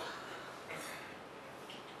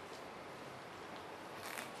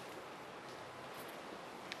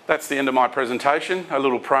 That's the end of my presentation. A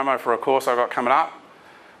little promo for a course I've got coming up.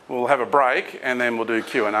 We'll have a break and then we'll do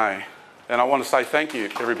Q&A. And I want to say thank you,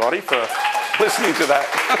 everybody, for listening to that.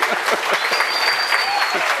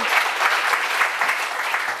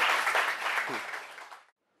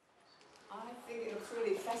 I think it looks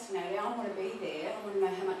really fascinating. I want to be there. I want to know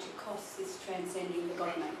how much it costs, this transcending the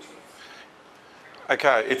God matrix.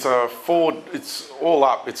 Okay, it's all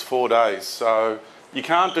up, it's 4 days. So you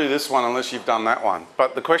can't do this one unless you've done that one.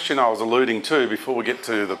 But the question I was alluding to before we get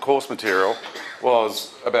to the course material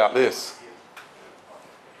was about this.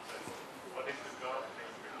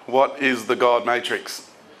 What is the God matrix?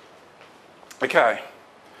 Okay.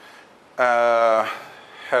 How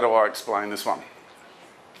do I explain this one?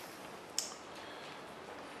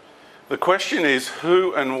 The question is,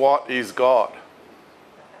 who and what is God?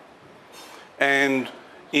 And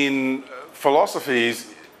in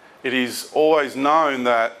philosophies, it is always known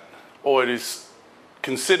that, or it is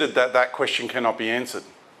considered that that question cannot be answered.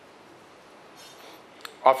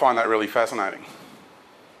 I find that really fascinating.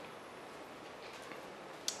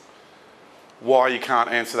 Why you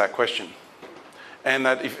can't answer that question. And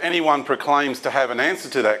that if anyone proclaims to have an answer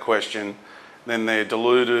to that question, then they're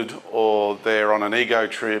deluded, or they're on an ego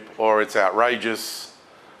trip, or it's outrageous,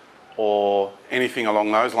 or anything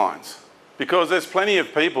along those lines. Because there's plenty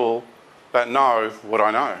of people that know what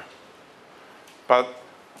I know. But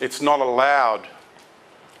it's not allowed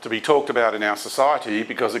to be talked about in our society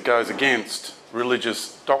because it goes against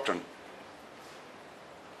religious doctrine.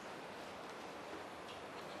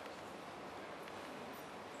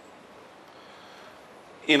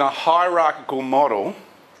 In a hierarchical model,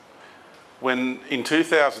 when in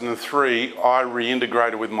 2003 I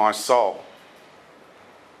reintegrated with my soul.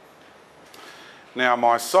 Now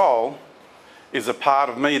my soul is a part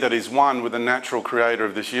of me that is one with the natural creator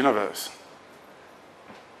of this universe.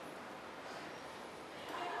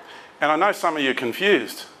 And I know some of you are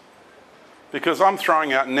confused because I'm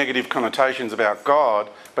throwing out negative connotations about God,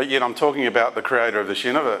 but yet I'm talking about the creator of this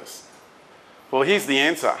universe. Well, here's the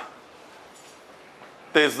answer.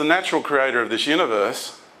 There's the natural creator of this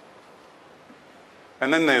universe,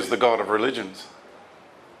 and then there's the God of religions.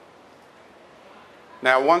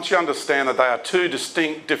 Now, once you understand that they are two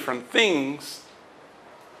distinct different things,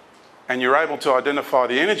 and you're able to identify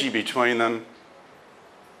the energy between them,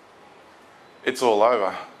 it's all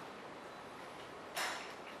over.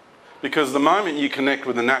 Because the moment you connect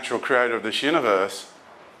with the natural creator of this universe,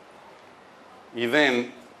 you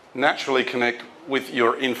then naturally connect with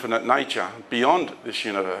your infinite nature beyond this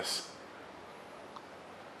universe.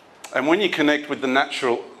 And when you connect with the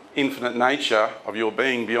natural infinite nature of your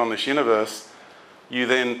being beyond this universe, you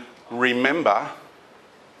then remember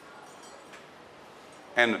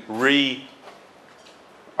and realise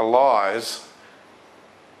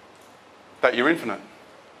that you're infinite.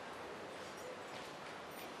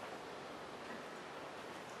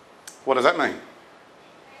 What does that mean?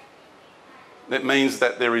 It means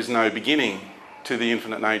that there is no beginning to the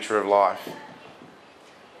infinite nature of life.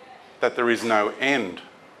 That there is no end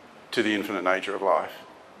to the infinite nature of life.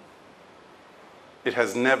 It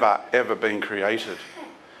has never, ever been created.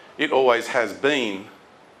 It always has been,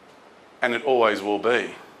 and it always will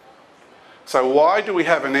be. So why do we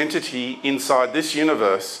have an entity inside this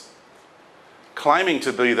universe claiming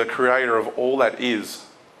to be the creator of all that is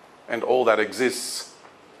and all that exists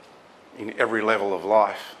in every level of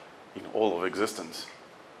life, in all of existence?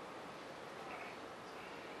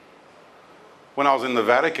 When I was in the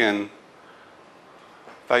Vatican,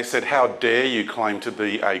 they said, "How dare you claim to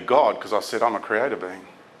be a God?" Because I said, "I'm a creator being."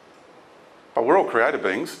 But we're all creator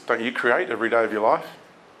beings. Don't you create every day of your life?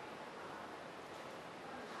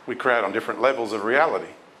 We create on different levels of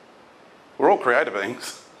reality. We're all creator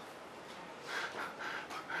beings.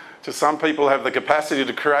 Just some people have the capacity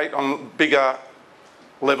to create on bigger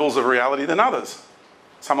levels of reality than others.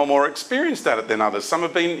 Some are more experienced at it than others. Some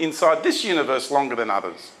have been inside this universe longer than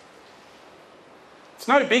others. It's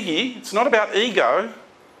no biggie. It's not about ego.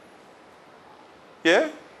 Yeah?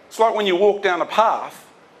 It's like when you walk down a path,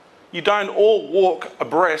 you don't all walk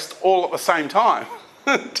abreast all at the same time,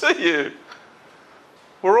 do you?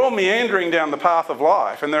 We're all meandering down the path of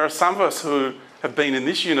life, and there are some of us who have been in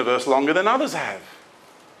this universe longer than others have.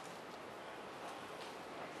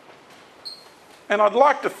 And I'd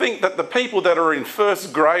like to think that the people that are in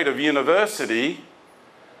first grade of university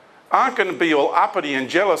aren't going to be all uppity and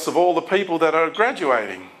jealous of all the people that are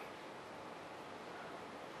graduating.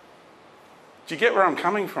 Do you get where I'm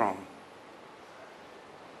coming from?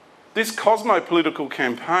 This cosmopolitical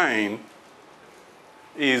campaign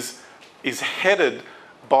is headed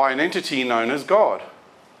by an entity known as God.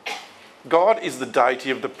 God is the deity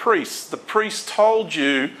of the priests. The priest told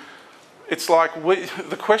you, it's like,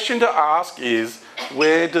 the question to ask is,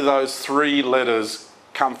 where do those three letters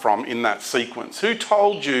come from in that sequence? Who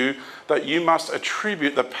told you that you must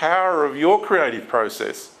attribute the power of your creative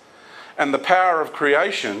process and the power of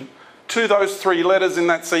creation to those three letters in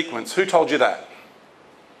that sequence? Who told you that?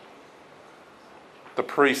 The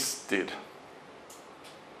priests did.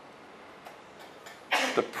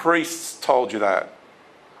 The priests told you that.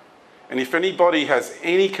 And if anybody has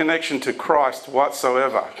any connection to Christ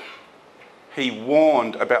whatsoever, he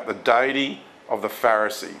warned about the deity of the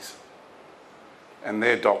Pharisees and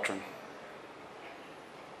their doctrine.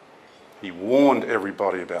 He warned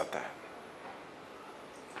everybody about that.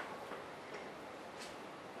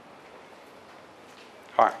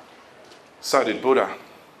 Hi. So did Buddha.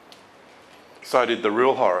 So did the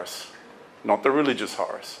real Horus, not the religious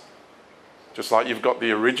Horus. Just like you've got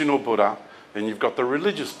the original Buddha, then you've got the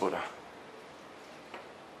religious Buddha.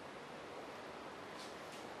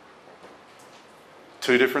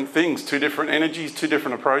 Two different things, two different energies, two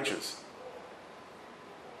different approaches.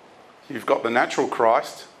 You've got the natural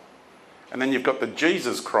Christ, and then you've got the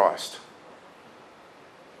Jesus Christ.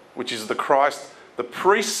 which is the Christ the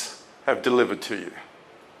priests have delivered to you.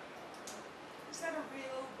 Is that a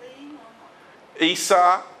real being or not?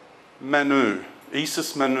 Isa Manu,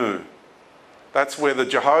 Isis Manu. That's where the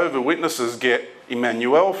Jehovah Witnesses get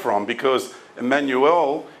Emmanuel from, because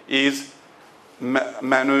Emmanuel is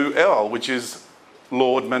Manuel, which is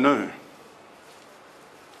Lord Manu.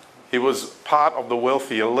 He was part of the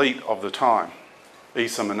wealthy elite of the time,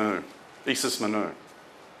 Isis Manu.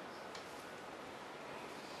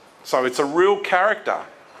 So it's a real character,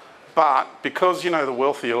 but because, you know, the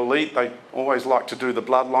wealthy elite, they always like to do the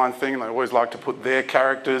bloodline thing. They always like to put their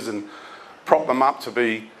characters and prop them up to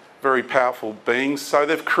be very powerful beings. So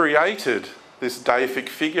they've created this deific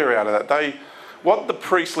figure out of that. What the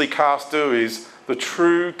priestly caste do is the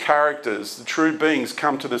true characters, the true beings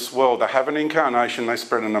come to this world. They have an incarnation. They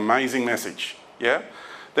spread an amazing message. Yeah.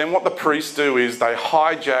 Then what the priests do is they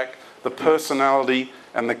hijack the personality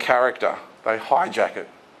and the character. They hijack it.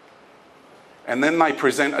 And then they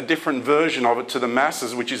present a different version of it to the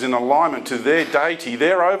masses, which is in alignment to their deity,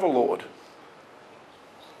 their overlord.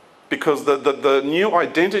 Because the new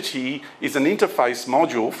identity is an interface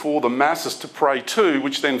module for the masses to pray to,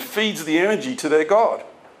 which then feeds the energy to their God.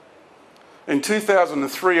 In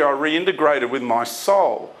 2003, I reintegrated with my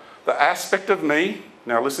soul the aspect of me,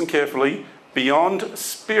 now listen carefully, beyond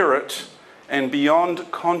spirit and beyond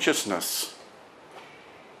consciousness.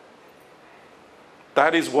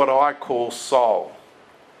 That is what I call soul.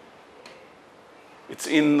 It's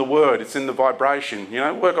in the word, it's in the vibration. You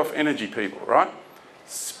know, work off energy, people, right?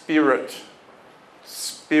 Spirit.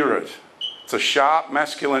 Spirit. It's a sharp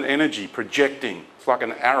masculine energy projecting. It's like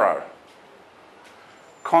an arrow.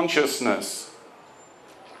 Consciousness.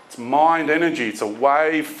 It's mind energy. It's a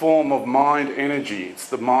wave form of mind energy. It's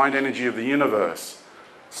the mind energy of the universe.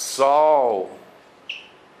 Soul.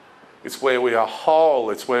 It's where we are whole.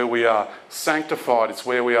 It's where we are sanctified. It's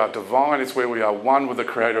where we are divine. It's where we are one with the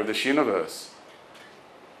creator of this universe.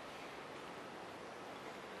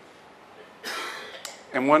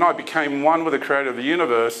 And when I became one with the creator of the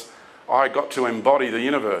universe, I got to embody the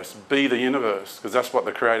universe, be the universe, because that's what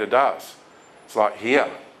the creator does. It's like, here,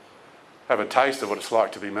 have a taste of what it's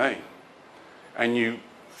like to be me. And you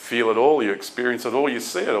feel it all, you experience it all, you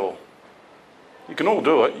see it all. You can all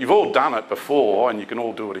do it. You've all done it before, and you can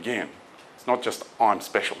all do it again. It's not just, I'm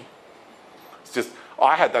special. It's just,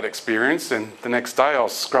 I had that experience, and the next day I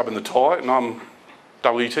was scrubbing the toilet, and I'm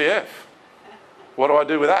WTF. What do I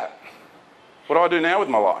do with that? What do I do now with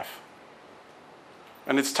my life?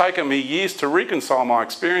 And it's taken me years to reconcile my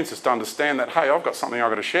experiences, to understand that, hey, I've got something I've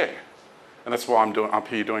got to share. And that's why I'm up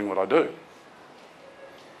here doing what I do.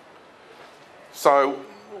 So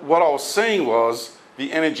what I was seeing was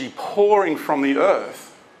the energy pouring from the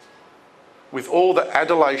earth with all the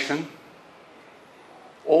adulation,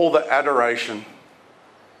 all the adoration,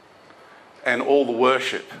 and all the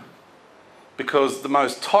worship. Because the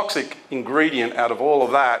most toxic ingredient out of all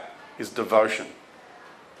of that is devotion.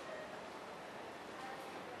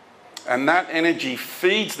 And that energy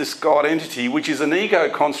feeds this God entity, which is an ego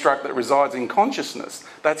construct that resides in consciousness.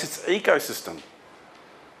 That's its ecosystem.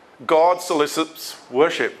 God solicits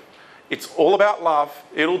worship. It's all about love.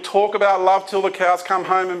 It'll talk about love till the cows come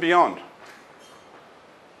home and beyond.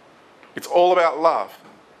 It's all about love.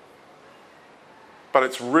 But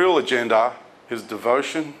its real agenda is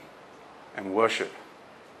devotion and worship.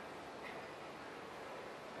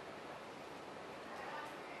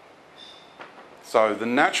 So the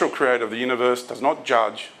natural creator of the universe does not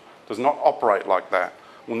judge, does not operate like that.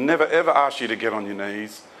 Will never ever ask you to get on your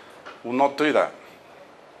knees. Will not do that.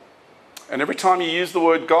 And every time you use the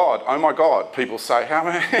word God, oh my God, people say, how,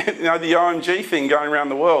 you know, the OMG thing going around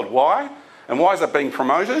the world. Why? And why is that being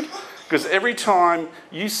promoted? Because every time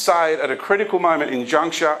you say it at a critical moment in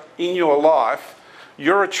juncture in your life,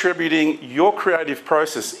 you're attributing your creative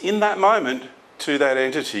process in that moment to that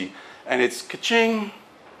entity. And it's ka-ching.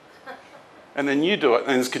 And then you do it,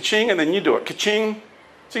 and it's ka-ching, and then you do it, ka-ching.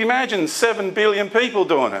 So you imagine 7 billion people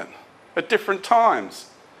doing it at different times.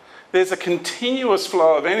 There's a continuous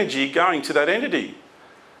flow of energy going to that entity.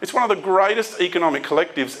 It's one of the greatest economic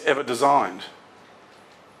collectives ever designed.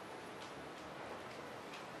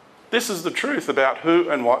 This is the truth about who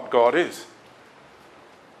and what God is.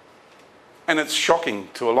 And it's shocking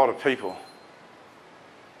to a lot of people.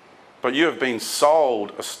 But you have been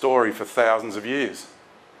sold a story for thousands of years.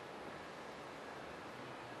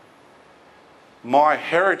 My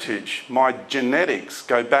heritage, my genetics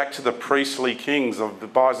go back to the priestly kings of the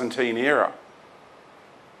Byzantine era.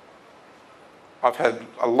 I've had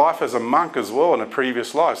a life as a monk as well in a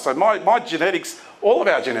previous life. So my genetics, all of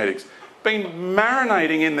our genetics, been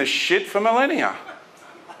marinating in this shit for millennia.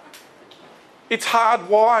 It's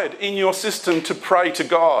hardwired in your system to pray to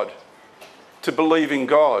God, to believe in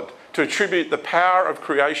God, to attribute the power of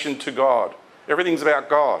creation to God. Everything's about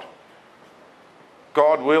God.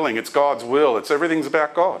 God willing, it's God's will, everything's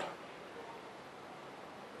about God.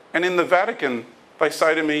 And in the Vatican, they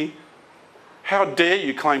say to me, how dare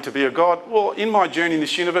you claim to be a God? Well, in my journey in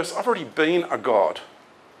this universe, I've already been a God.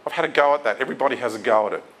 I've had a go at that. Everybody has a go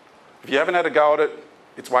at it. If you haven't had a go at it,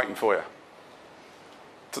 it's waiting for you.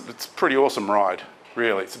 It's a pretty awesome ride,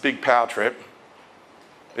 really. It's a big power trip.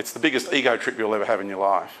 It's the biggest ego trip you'll ever have in your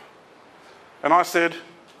life. And I said,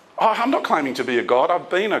 oh, I'm not claiming to be a God. I've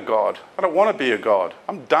been a God. I don't want to be a God.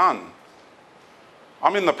 I'm done.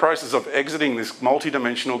 I'm in the process of exiting this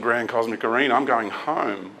multidimensional grand cosmic arena. I'm going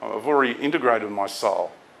home. I've already integrated with my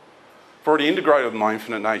soul. I've already integrated with my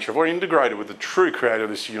infinite nature. I've already integrated with the true creator of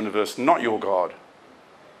this universe, not your God.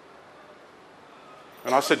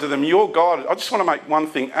 And I said to them, your God, I just want to make one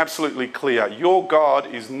thing absolutely clear. Your God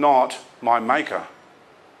is not my maker.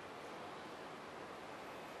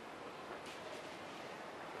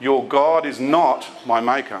 Your God is not my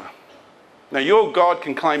maker. Now, your God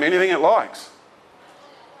can claim anything it likes.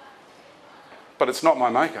 But it's not my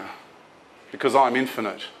maker. Because I'm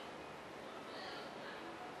infinite.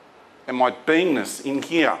 And my beingness in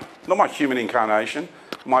here, not my human incarnation,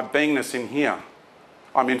 my beingness in here,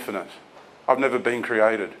 I'm infinite. I've never been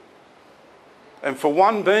created. And for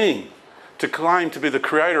one being to claim to be the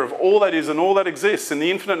creator of all that is and all that exists in the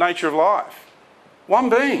infinite nature of life, one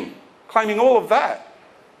being claiming all of that,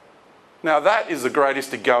 now that is the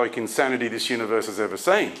greatest egoic insanity this universe has ever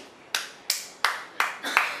seen.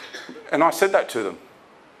 And I said that to them.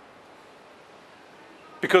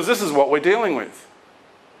 Because this is what we're dealing with.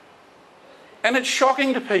 And it's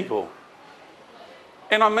shocking to people.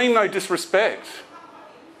 And I mean no disrespect.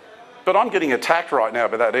 But I'm getting attacked right now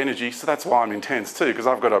by that energy, so that's why I'm intense too, because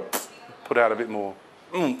I've got to put out a bit more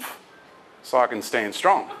oomph so I can stand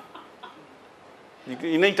strong.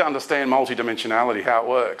 You need to understand multidimensionality, how it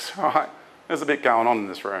works, right? There's a bit going on in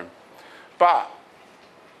this room. But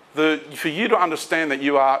for you to understand that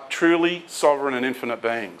you are truly sovereign and infinite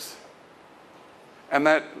beings, and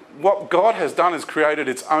that what God has done is created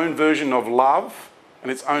its own version of love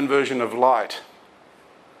and its own version of light.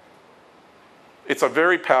 It's a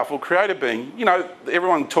very powerful creator being. You know,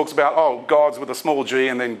 everyone talks about, oh, God's with a small g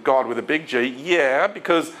and then God with a big G. Yeah,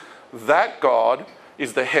 because that God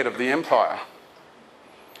is the head of the empire.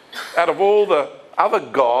 Out of all the other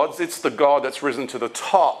gods, it's the God that's risen to the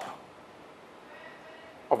top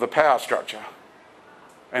of the power structure.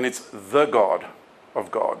 And it's the God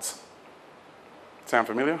of gods. Sound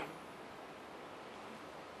familiar?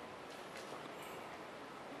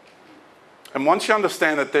 And once you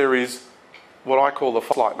understand that there is what I call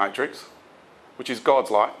the light matrix, which is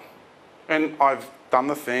God's light, and I've done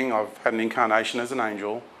the thing, I've had an incarnation as an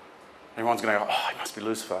angel, everyone's going to go, oh, he must be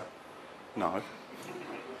Lucifer. No.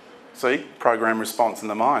 See, program response in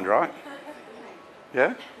the mind, right?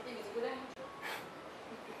 Yeah?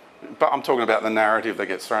 But I'm talking about the narrative that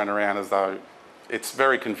gets thrown around as though it's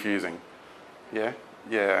very confusing. Yeah?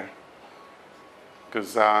 Yeah.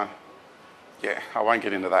 Because, yeah, I won't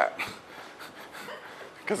get into that.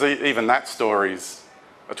 Because even that story's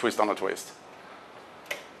a twist on a twist.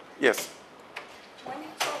 Yes? When you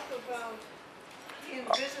talk about the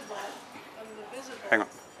invisible and the visible, Hang on.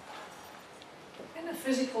 in a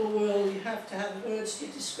physical world you have to have words to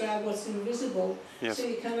describe what's invisible. Yes. So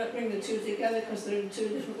you cannot bring the two together because they're in two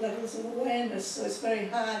different levels of awareness, so it's very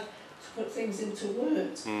hard to put things into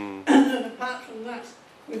words. And apart from that,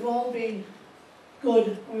 we've all been good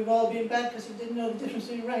and we've all been bad because we didn't know the difference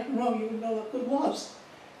between right and wrong. You wouldn't know what good was.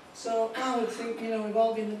 So I would think, you know, we've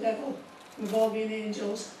all been the devil, we've all been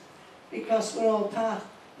angels, because we're all part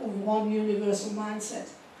of one universal mindset,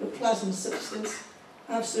 the plasma substance,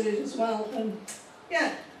 absolute as well, and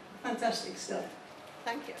yeah, fantastic stuff.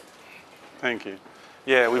 Thank you. Thank you.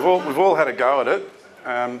 Yeah, we've all had a go at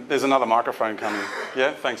it. There's another microphone coming.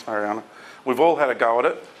 Yeah, thanks, Mariana. We've all had a go at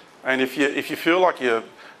it, and if you feel like you're,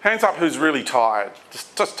 hands up who's really tired,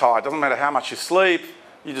 just tired. Doesn't matter how much you sleep,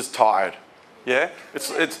 you're just tired. Yeah,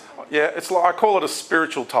 it's like, I call it a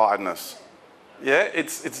spiritual tiredness. Yeah,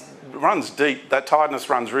 it runs deep. That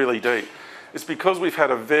tiredness runs really deep. It's because we've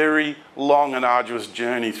had a very long and arduous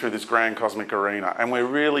journey through this grand cosmic arena, and we're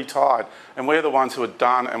really tired. And we're the ones who are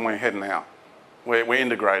done, and we're heading out. We're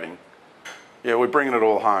integrating. Yeah, we're bringing it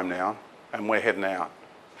all home now, and we're heading out.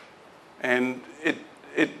 And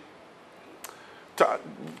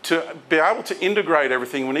to be able to integrate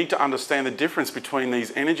everything, we need to understand the difference between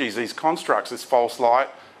these energies, these constructs, this false light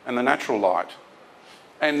and the natural light.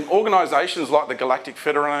 And organisations like the Galactic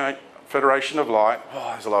Federation of Light,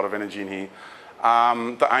 oh, there's a lot of energy in here,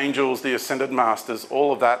 the angels, the ascended masters,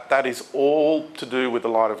 all of that, that is all to do with the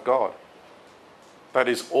light of God. That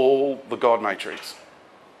is all the God matrix.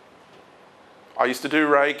 I used to do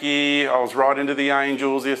Reiki, I was right into the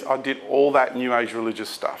angels, yes, I did all that New Age religious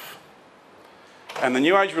stuff. And the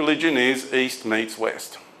New Age religion is East meets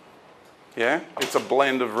West. Yeah? It's a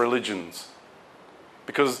blend of religions.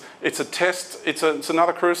 Because it's a test, it's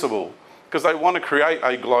another crucible. Because they want to create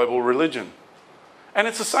a global religion. And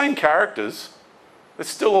it's the same characters. It's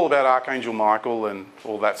still all about Archangel Michael and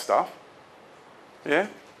all that stuff. Yeah?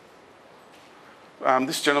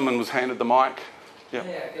 This gentleman was handed the mic. Yeah,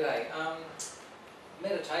 g'day.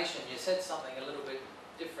 Meditation, you said something a little bit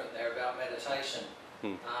different there about meditation.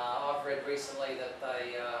 I've read recently that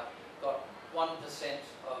they got 1%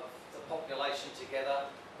 of the population together,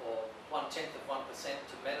 or 1/10 of 1%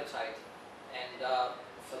 to meditate, and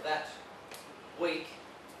for that week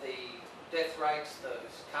the death rates, the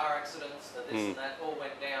car accidents, the this and that all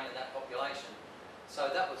went down in that population. So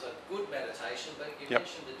that was a good meditation, but you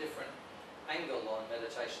mentioned a different angle on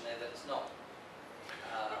meditation there that it's not.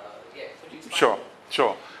 Yeah, could you explain?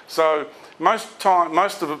 Sure. So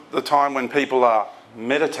most of the time when people are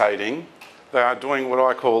meditating, they are doing what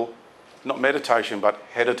I call not meditation but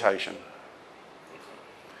headitation,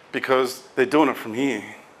 because they're doing it from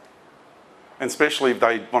here, and especially if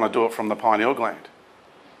they want to do it from the pineal gland,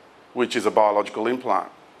 which is a biological implant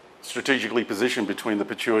strategically positioned between the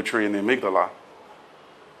pituitary and the amygdala.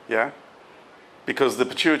 Yeah? Because the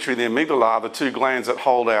pituitary and the amygdala are the two glands that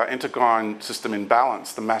hold our endocrine system in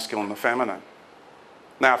balance, the masculine and the feminine.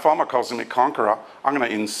 Now, if I'm a cosmic conqueror, I'm going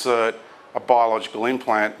to insert a biological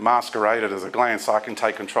implant masqueraded as a gland so I can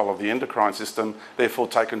take control of the endocrine system, therefore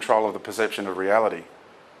take control of the perception of reality.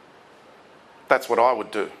 That's what I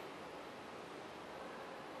would do.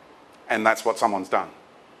 And that's what someone's done.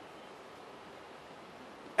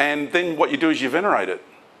 And then what you do is you venerate it.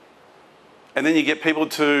 And then you get people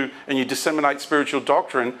to, and you disseminate spiritual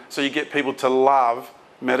doctrine, so you get people to love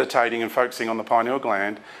meditating and focusing on the pineal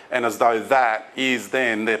gland, and as though that is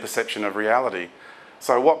then their perception of reality.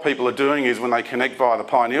 So what people are doing is when they connect via the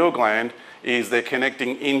pineal gland, is they're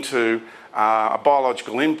connecting into a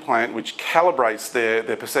biological implant which calibrates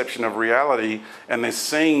their perception of reality, and they're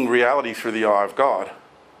seeing reality through the eye of God.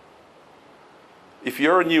 If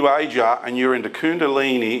you're a New Ager and you're into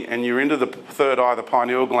Kundalini and you're into the third eye, the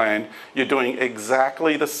pineal gland, you're doing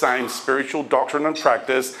exactly the same spiritual doctrine and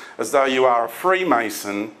practice as though you are a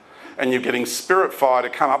Freemason, and you're getting spirit fire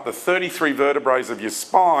to come up the 33 vertebrae of your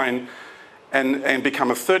spine and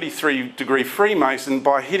become a 33-degree Freemason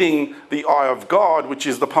by hitting the eye of God, which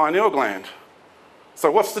is the pineal gland.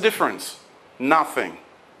 So what's the difference? Nothing.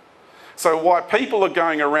 So why people are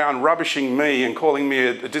going around rubbishing me and calling me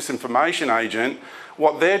a disinformation agent,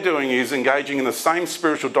 what they're doing is engaging in the same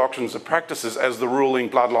spiritual doctrines and practices as the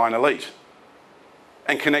ruling bloodline elite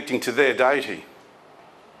and connecting to their deity.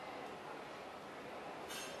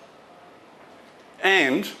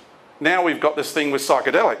 And now we've got this thing with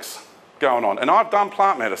psychedelics going on. And I've done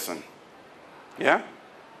plant medicine. Yeah?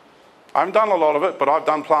 I haven't done a lot of it, but I've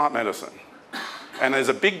done plant medicine. And there's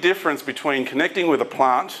a big difference between connecting with a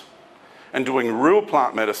plant and doing real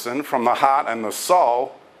plant medicine from the heart and the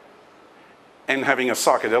soul and having a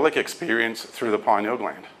psychedelic experience through the pineal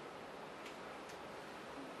gland.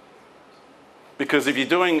 Because if you're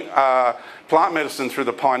doing plant medicine through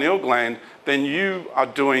the pineal gland, then you are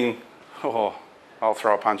doing, I'll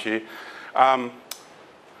throw a punch here.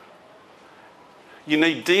 You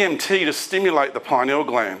need DMT to stimulate the pineal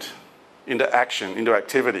gland into action, into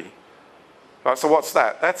activity. Right, so what's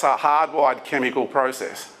that? That's a hardwired chemical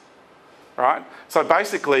process. Right? So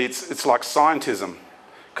basically it's like scientism,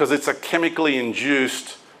 because it's a chemically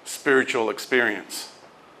induced spiritual experience.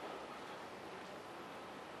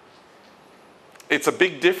 It's a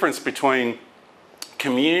big difference between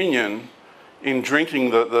communion in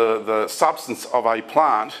drinking the substance of a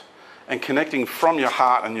plant and connecting from your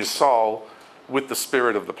heart and your soul with the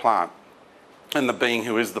spirit of the plant and the being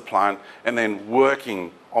who is the plant, and then working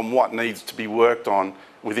on what needs to be worked on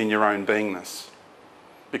within your own beingness.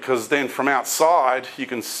 Because then from outside, you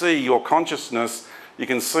can see your consciousness, you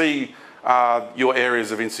can see your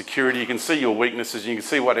areas of insecurity, you can see your weaknesses, you can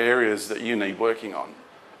see what areas that you need working on.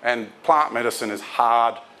 And plant medicine is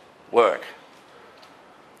hard work.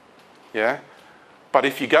 Yeah? But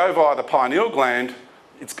if you go via the pineal gland,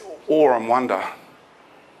 it's awe and wonder.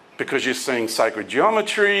 Because you're seeing sacred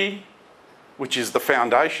geometry, which is the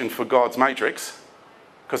foundation for God's matrix,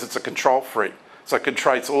 because it's a control freak. So it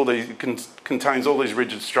contains all these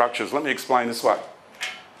rigid structures. Let me explain this way.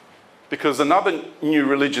 Because another new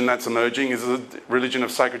religion that's emerging is a religion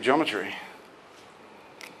of sacred geometry.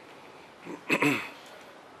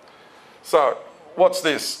 So, what's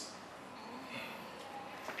this?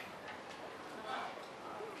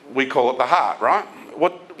 We call it the heart, right?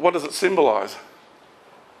 What does it symbolise?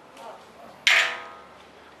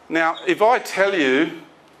 Now, if I tell you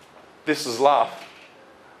this is love,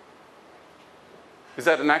 is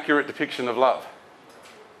that an accurate depiction of love?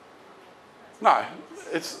 No,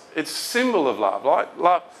 it's a symbol of love. Like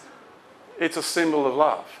love, it's a symbol of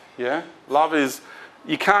love. Yeah, love is,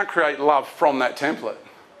 you can't create love from that template.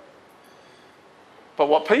 But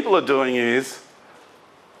what people are doing is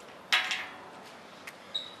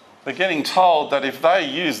they're getting told that if they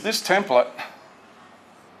use this template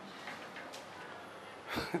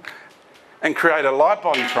and create a light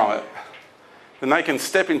body from it, then they can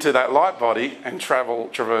step into that light body and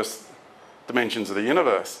traverse dimensions of the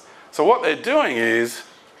universe. So what they're doing is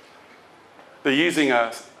they're using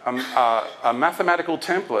a mathematical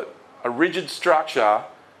template, a rigid structure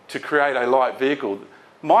to create a light vehicle.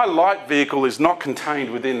 My light vehicle is not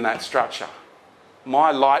contained within that structure.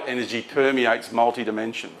 My light energy permeates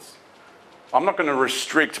multi-dimensions. I'm not going to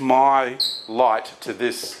restrict my light to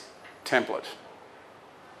this template.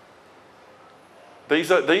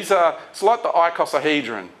 These are, it's like the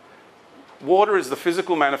icosahedron. Water is the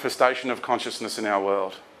physical manifestation of consciousness in our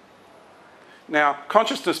world. Now,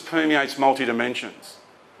 consciousness permeates multi-dimensions.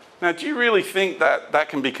 Now, do you really think that that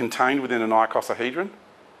can be contained within an icosahedron?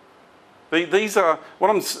 These are, what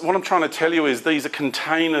I'm trying to tell you is these are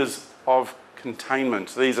containers of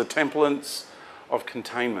containment. These are templates of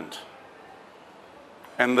containment.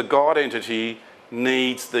 And the God entity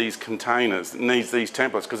needs these containers, needs these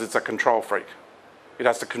templates, because it's a control freak. It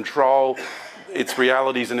has to control its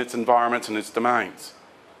realities and its environments and its domains.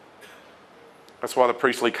 That's why the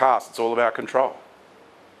priestly caste, it's all about control.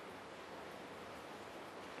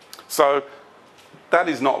 So that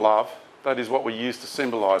is not love. That is what we use to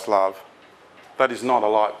symbolise love. That is not a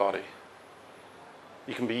light body.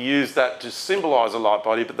 You can be used that to symbolise a light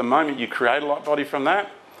body, but the moment you create a light body from that,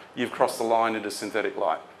 you've crossed the line into synthetic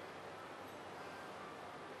light.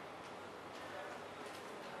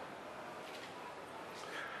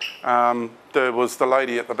 There was the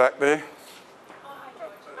lady at the back there.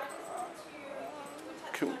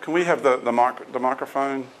 Can we have the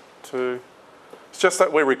microphone too? It's just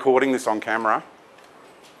that we're recording this on camera.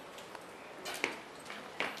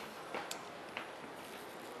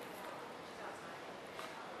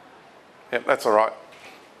 Yep, that's all right.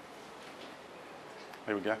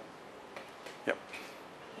 There we go. Yep.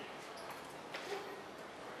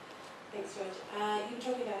 Thanks, George. You were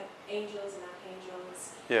talking about angels and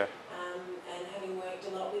archangels. Yeah. And having worked a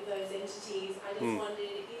lot with those entities, I just wondered,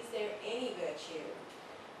 is there any virtue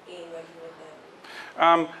in working with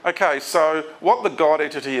them? Okay, so what the God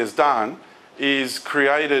entity has done is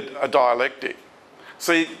created a dialectic.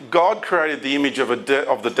 See, God created the image of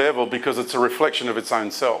the devil because it's a reflection of its own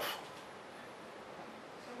self.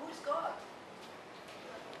 So who's God?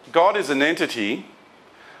 God is an entity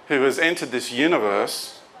who has entered this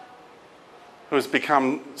universe, who has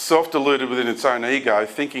become self-deluded within its own ego,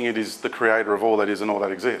 thinking it is the creator of all that is and all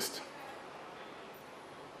that exists.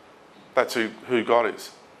 That's who God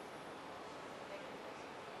is.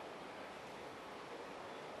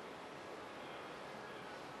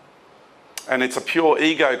 And it's a pure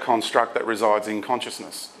ego construct that resides in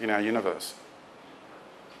consciousness, in our universe.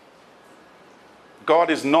 God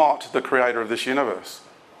is not the creator of this universe.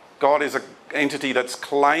 God is an entity that's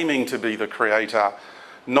claiming to be the creator,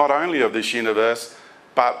 not only of this universe,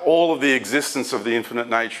 but all of the existence of the infinite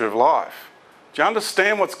nature of life. Do you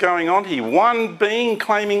understand what's going on here? One being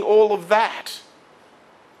claiming all of that.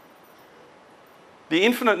 The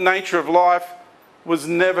infinite nature of life was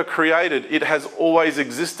never created. It has always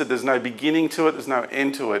existed. There's no beginning to it. There's no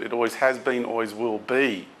end to it. It always has been, always will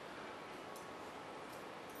be.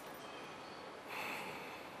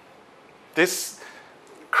 This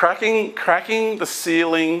cracking the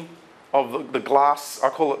ceiling of the glass, I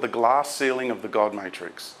call it the glass ceiling of the God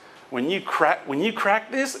matrix. When you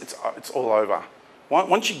crack this, it's all over.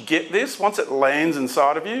 Once you get this, once it lands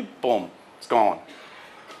inside of you, boom, it's gone.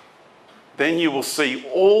 Then you will see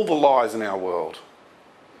all the lies in our world.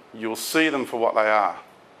 You will see them for what they are.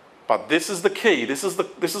 But this is the key. This is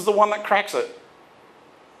the one that cracks it.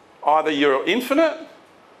 Either you're infinite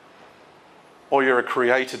or you're a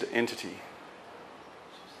created entity.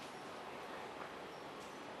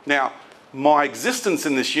 Now, my existence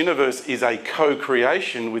in this universe is a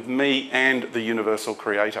co-creation with me and the universal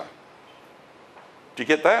creator. Do you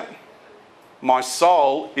get that? My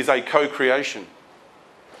soul is a co-creation.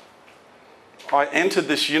 I entered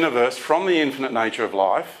this universe from the infinite nature of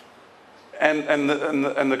life, And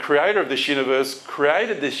the creator of this universe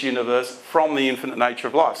created this universe from the infinite nature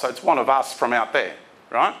of life. So it's one of us from out there,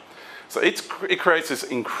 right? So it creates this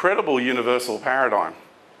incredible universal paradigm.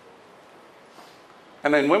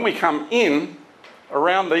 And then when we come in,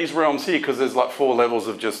 around these realms here, because there's like 4 levels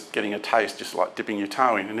of just getting a taste, just like dipping your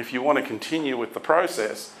toe in. And if you want to continue with the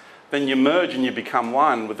process, then you merge and you become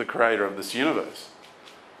one with the creator of this universe.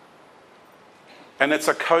 And it's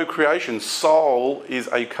a co-creation. Soul is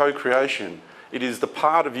a co-creation. It is the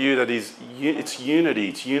part of you that is, it's unity,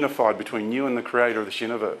 it's unified between you and the creator of this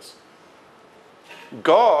universe.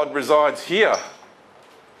 God resides here,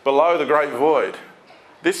 below the great void.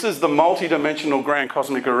 This is the multi-dimensional grand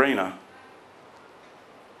cosmic arena.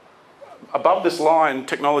 Above this line,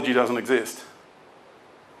 technology doesn't exist.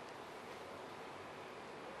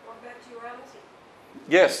 What about duality?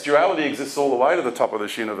 Yes, duality exists all the way to the top of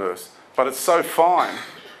this universe, but it's so fine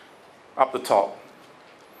up the top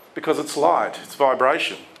because it's light, it's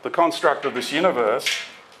vibration. The construct of this universe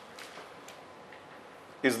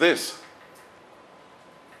is this.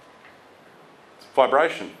 It's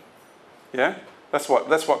vibration. Yeah? That's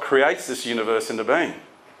what creates this universe into being.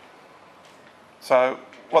 So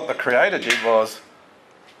what the creator did was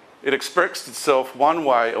it expressed itself one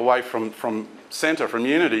way away from centre, from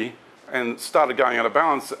unity, and started going out of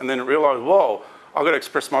balance, and then it realised, whoa, I've got to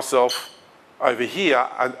express myself over here,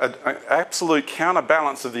 an absolute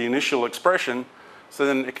counterbalance of the initial expression, so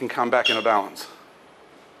then it can come back into balance.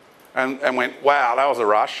 And went, wow, that was a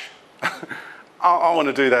rush. I want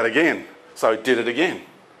to do that again. So it did it again.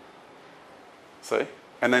 See?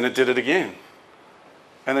 And then it did it again.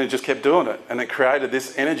 And then it just kept doing it. And it created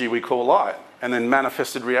this energy we call light, and then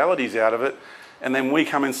manifested realities out of it, and then we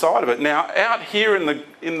come inside of it. Now, out here in the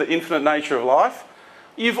infinite nature of life,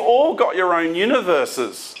 you've all got your own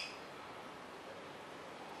universes.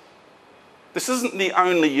 This isn't the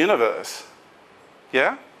only universe.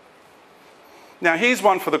 Yeah? Now, here's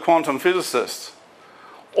one for the quantum physicists.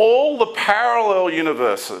 All the parallel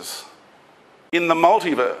universes in the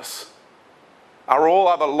multiverse are all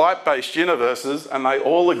other light-based universes, and they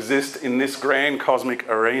all exist in this grand cosmic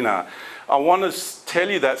arena. I want to tell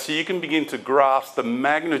you that so you can begin to grasp the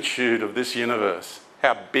magnitude of this universe,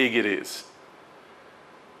 how big it is.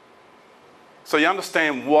 So you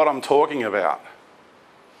understand what I'm talking about.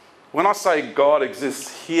 When I say God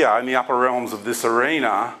exists here in the upper realms of this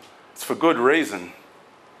arena, it's for good reason.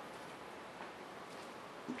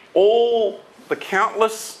 All the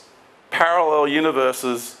countless parallel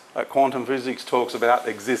universes that quantum physics talks about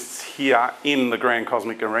exists here in the grand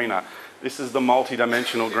cosmic arena. This is the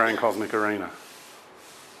multi-dimensional grand cosmic arena.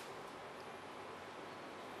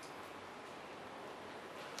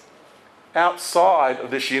 Outside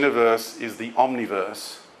of this universe is the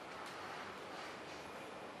omniverse,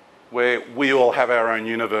 where we all have our own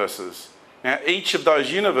universes. Now, each of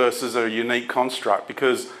those universes are a unique construct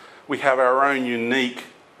because we have our own unique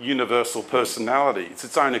universal personality. It's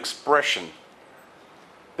its own expression.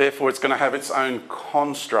 Therefore, it's going to have its own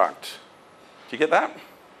construct. Do you get that?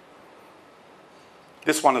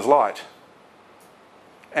 This one is light.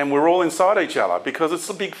 And we're all inside each other because it's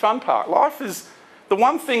the big fun part. Life is... The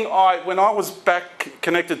one thing when I was back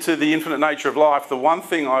connected to the infinite nature of life, the one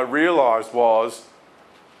thing I realised was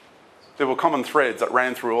there were common threads that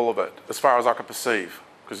ran through all of it, as far as I could perceive,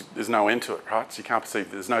 because there's no end to it, right? So you can't perceive,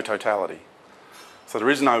 there's no totality. So there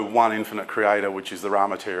is no one infinite creator, which is the raw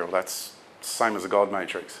material. That's the same as the God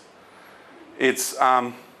matrix. It's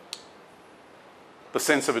the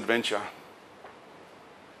sense of adventure.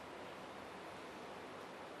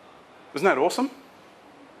 Isn't that awesome?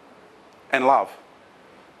 And love.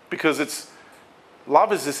 Because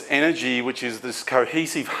love is this energy which is this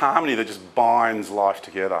cohesive harmony that just binds life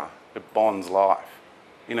together. It bonds life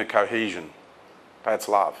in a cohesion. That's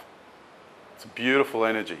love. It's a beautiful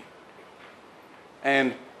energy.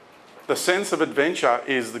 And the sense of adventure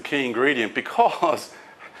is the key ingredient because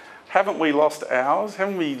haven't we lost ours?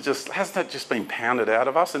 Hasn't that just been pounded out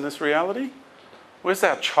of us in this reality? Where's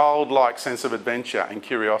our childlike sense of adventure and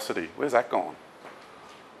curiosity? Where's that gone?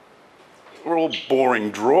 We're all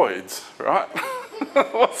boring droids, right?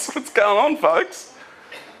 What's going on, folks?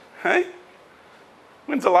 Hey?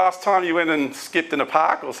 When's the last time you went and skipped in a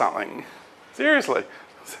park or something? Seriously.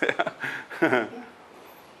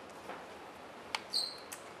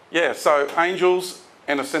 Yeah, so angels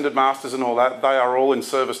and ascended masters and all that, they are all in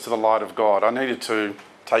service to the light of God. I needed to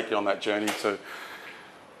take you on that journey to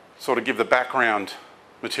sort of give the background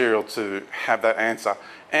material to have that answer.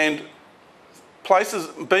 And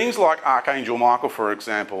beings like Archangel Michael, for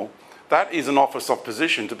example, that is an office of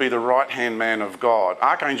position to be the right-hand man of God.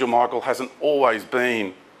 Archangel Michael hasn't always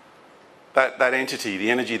been that entity, the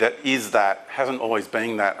energy that is that, hasn't always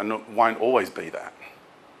been that and won't always be that.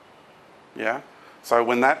 Yeah? So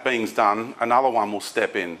when that being's done, another one will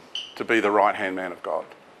step in to be the right-hand man of God.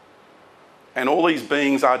 And all these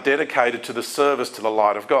beings are dedicated to the service to the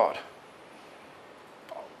light of God.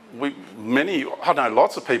 I know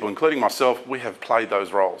lots of people, including myself, we have played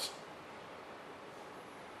those roles.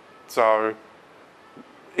 So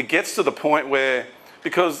it gets to the point where,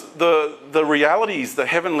 because the realities, the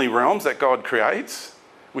heavenly realms that God creates,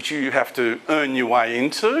 which you have to earn your way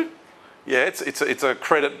into, yeah, it's a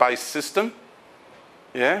credit-based system.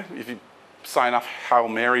 Yeah, if you say enough Hail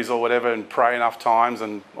Marys or whatever and pray enough times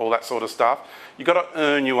and all that sort of stuff, you've got to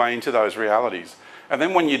earn your way into those realities. And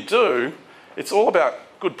then when you do, it's all about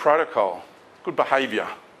good protocol, good behaviour.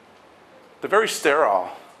 They're very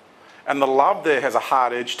sterile. And the love there has a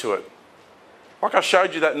hard edge to it. Like I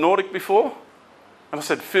showed you that Nordic before, and I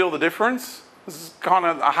said, feel the difference? This is kind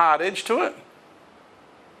of a hard edge to it.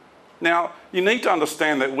 Now, you need to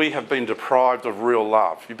understand that we have been deprived of real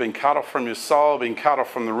love. You've been cut off from your soul, been cut off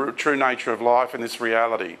from the true nature of life and this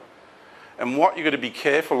reality. And what you've got to be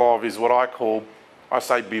careful of is what I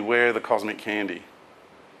say, beware the cosmic candy.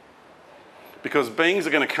 Because beings are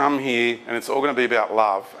going to come here and it's all going to be about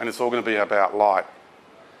love and it's all going to be about light.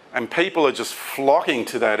 And people are just flocking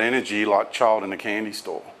to that energy like a child in a candy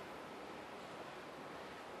store.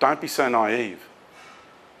 Don't be so naive.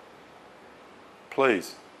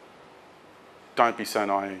 Please. Don't be so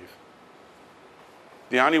naive.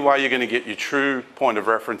 The only way you're going to get your true point of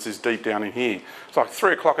reference is deep down in here. It's like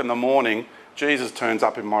 3 o'clock in the morning, Jesus turns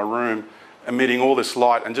up in my room, emitting all this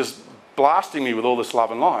light and just blasting me with all this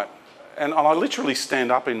love and light. And I literally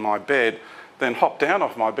stand up in my bed, then hop down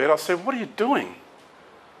off my bed. I said, what are you doing?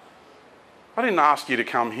 I didn't ask you to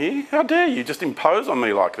come here. How dare you just impose on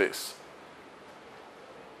me like this?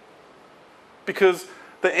 Because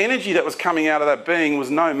the energy that was coming out of that being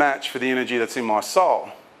was no match for the energy that's in my soul.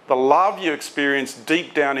 The love you experience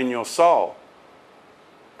deep down in your soul.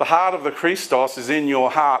 The heart of the Christos is in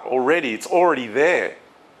your heart already. It's already there.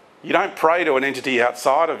 You don't pray to an entity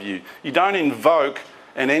outside of you. You don't invoke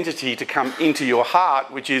an entity to come into your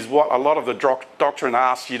heart, which is what a lot of the doctrine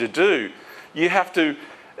asks you to do. You have to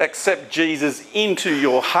accept Jesus into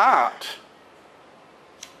your heart,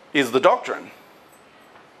 is the doctrine.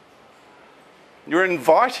 You're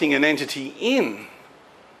inviting an entity in.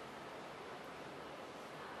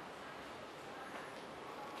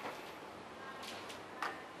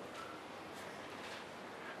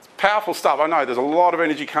 It's powerful stuff. I know there's a lot of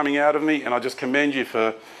energy coming out of me and I just commend you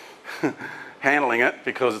for handling it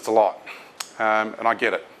because it's a lot. And I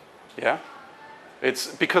get it. Yeah? It's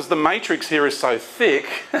because the matrix here is so thick.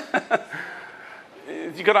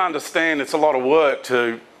 You've got to understand it's a lot of work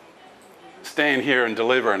to stand here and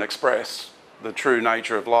deliver and express the true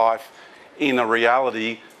nature of life in a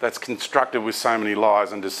reality that's constructed with so many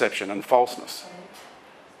lies and deception and falseness.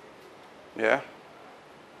 Yeah?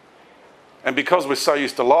 And because we're so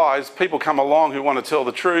used to lies, people come along who want to tell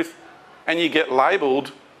the truth and you get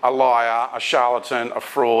labelled a liar, a charlatan, a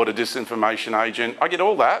fraud, a disinformation agent. I get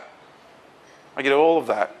all that. I get all of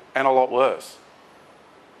that and a lot worse.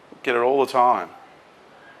 I get it all the time.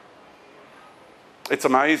 It's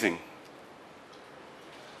amazing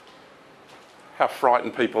how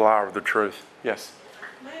frightened people are of the truth. Yes?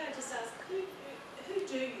 May I just ask, who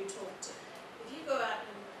do you talk to? If you go out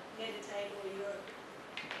and meditate or you're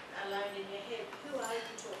alone in your head, who are you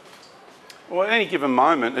talking to? Well, at any given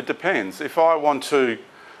moment, it depends. If I want to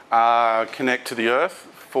connect to the earth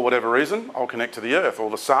for whatever reason, I'll connect to the earth or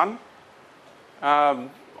the sun.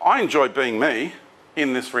 I enjoy being me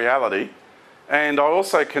in this reality, and I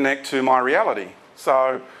also connect to my reality.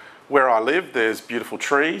 So where I live, there's beautiful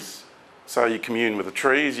trees. So you commune with the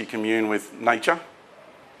trees, you commune with nature,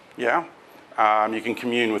 yeah. You can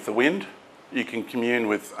commune with the wind, you can commune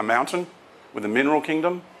with a mountain, with the mineral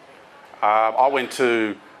kingdom. I went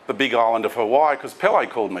to the big island of Hawaii because Pele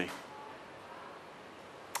called me.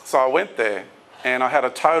 So I went there and I had a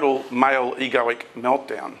total male egoic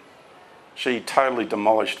meltdown. She totally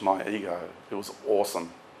demolished my ego. It was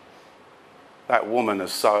awesome. That woman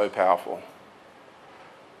is so powerful.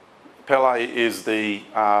 Pele is the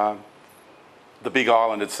big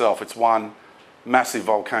island itself. It's one massive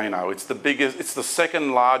volcano. It's the biggest, it's the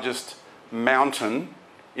second largest mountain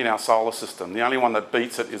in our solar system. The only one that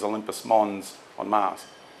beats it is Olympus Mons on Mars.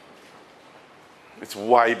 It's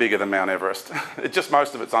way bigger than Mount Everest. Just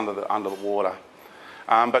most of it's under the water.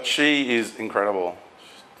 But she is incredible.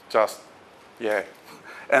 Just, yeah.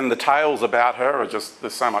 And the tales about her are just,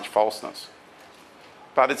 there's so much falseness.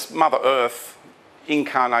 But it's Mother Earth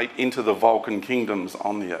incarnate into the Vulcan kingdoms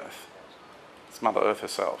on the Earth. It's Mother Earth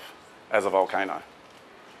herself. as a volcano.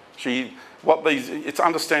 It's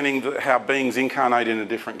understanding how beings incarnate into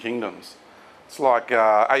different kingdoms. It's like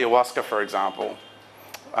ayahuasca, for example,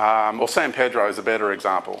 or San Pedro is a better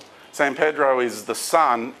example. San Pedro is the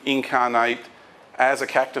sun incarnate as a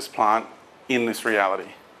cactus plant in this reality,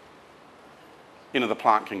 into the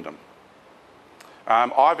plant kingdom.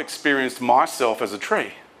 I've experienced myself as a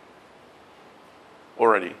tree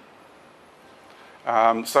already.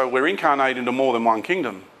 So we're incarnated into more than one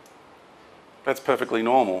kingdom. That's perfectly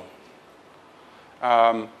normal.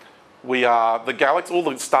 We are the galaxy, all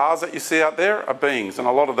the stars that you see out there are beings, and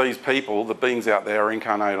a lot of these people, the beings out there, are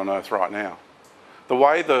incarnated on Earth right now. The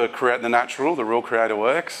way the real creator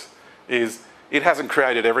works is it hasn't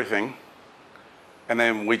created everything, and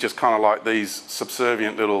then we just kind of like these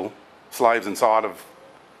subservient little slaves inside of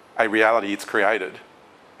a reality it's created,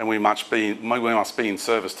 and we must be in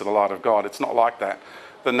service to the light of God. It's not like that.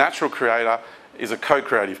 The natural creator is a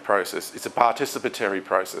co-creative process. It's a participatory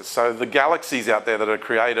process. So the galaxies out there that are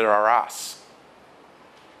created are us,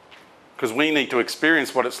 because we need to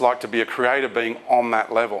experience what it's like to be a creator being on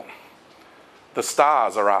that level. The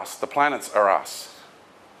stars are us. The planets are us.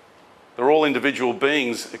 They're all individual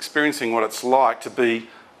beings experiencing what it's like to be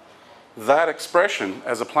that expression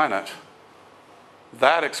as a planet,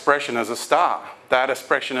 that expression as a star, that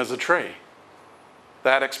expression as a tree,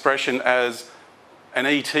 that expression as an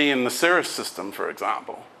ET in the Sirius system, for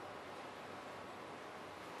example.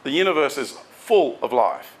 The universe is full of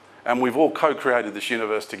life, and we've all co-created this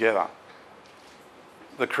universe together.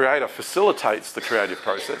 The creator facilitates the creative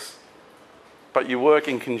process, but you work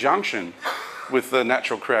in conjunction with the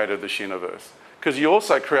natural creator of this universe, because you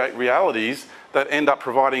also create realities that end up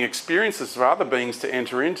providing experiences for other beings to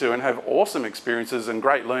enter into and have awesome experiences, and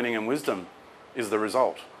great learning and wisdom is the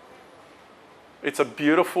result. It's a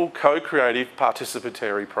beautiful, co-creative,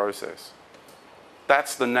 participatory process.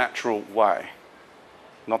 That's the natural way,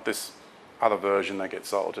 not this other version that gets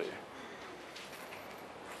sold to you.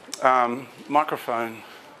 Microphone.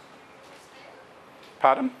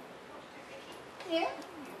 Pardon? Yeah.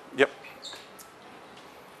 Yep.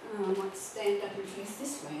 I might stand up and face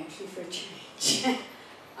this way actually for a change.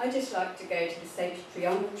 I just like to go to the sacred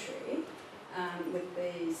geometry with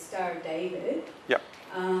the Star of David. Yep.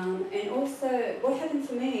 And also, what happened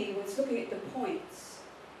for me was looking at the points,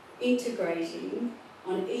 integrating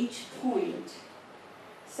on each point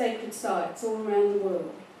sacred sites all around the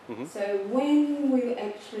world. Mm-hmm. So when we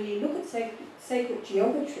actually look at sacred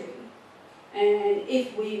geometry, and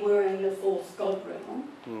if we were in the fourth God realm,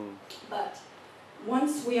 but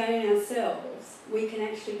once we own ourselves, we can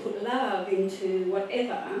actually put love into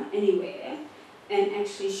whatever, anywhere, and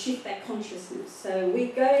actually shift that consciousness. So we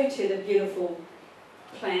go to the beautiful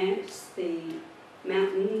plants, the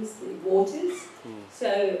mountains, the waters.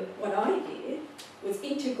 So what I did was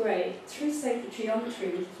integrate through sacred geometry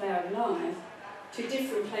with Flower of Life to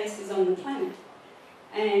different places on the planet.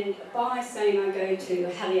 And by saying I go to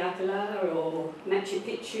Haleakala or Machu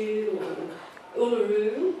Picchu or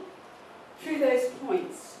Uluru, through those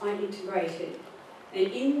points I integrated. And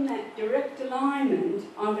in that direct alignment,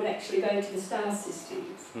 I would actually go to the star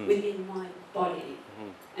systems within my body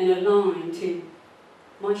and align to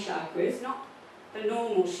my chakras, not the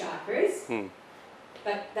normal chakras,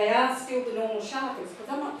 but they are still the normal chakras, because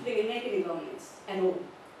I'm not putting a negative on this at all.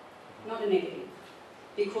 Not a negative.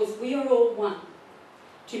 Because we are all one.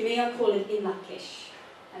 To me, I call it in Lakesh.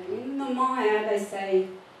 And in the Maya, they say,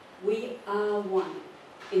 we are one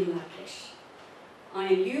in Lakesh. I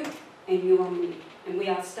am you, and you are me. And we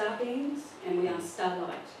are star beings, and we are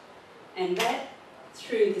starlight. And that,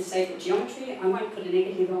 through the sacred geometry, I won't put a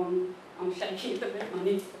negative on. I'm shaking the bit, my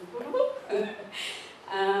knees.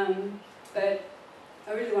 But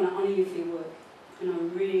I really want to honour you for your work, and I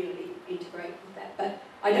really integrate with that. But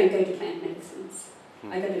I don't go to plant medicines.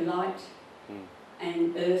 I go to light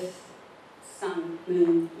and earth, sun,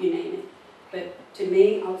 moon, you name it. But to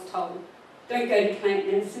me, I was told, don't go to plant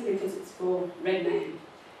medicine because it's for red man.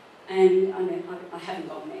 And I haven't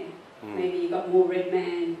gone there. Maybe you've got more red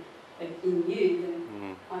man in you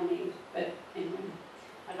than I need. But anyway,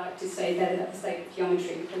 I'd like to say that about the sacred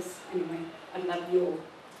geometry because, anyway, I love your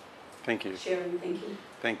sharing. Thank you.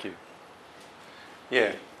 Thank you.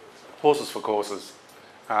 Yeah, horses for courses.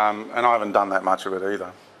 And I haven't done that much of it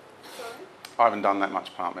either. Sorry? I haven't done that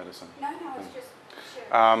much plant medicine. No, it's just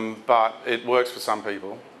sharing. But it works for some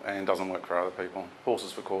people and doesn't work for other people.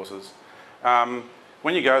 Horses for courses.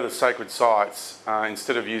 When you go to the sacred sites,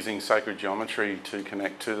 instead of using sacred geometry to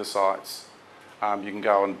connect to the sites, you can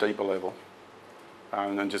go on a deeper level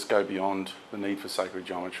and just go beyond the need for sacred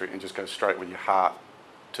geometry and just go straight with your heart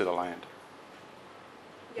to the land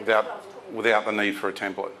without the need for a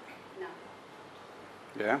template. No.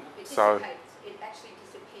 Yeah. It So dissipates. It actually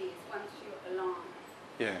disappears once you're aligned.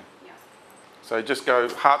 yeah. Yeah. So just go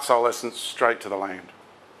heart, soul, essence straight to the land,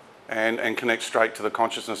 and connect straight to the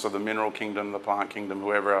consciousness of the mineral kingdom, the plant kingdom,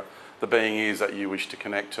 whoever the being is that you wish to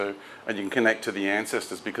connect to, and you can connect to the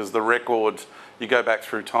ancestors, because the records, you go back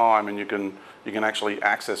through time and you can actually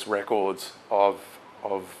access records of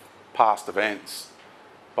past events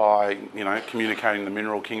by communicating the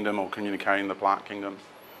mineral kingdom or communicating the plant kingdom,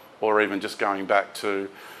 or even just going back to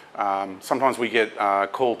sometimes we get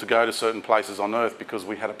called to go to certain places on earth because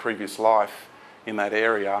we had a previous life in that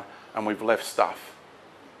area and we've left stuff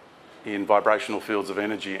in vibrational fields of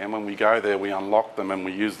energy, and when we go there we unlock them and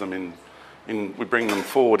we use them we bring them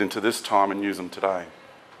forward into this time and use them today.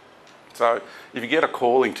 So if you get a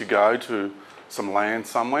calling to go to some land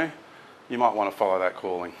somewhere, you might want to follow that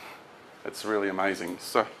calling. It's really amazing.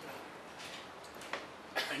 So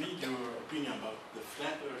I need your opinion about the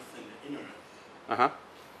flat earth and the inner earth.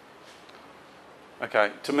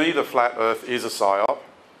 Okay, to me the flat earth is a psyop.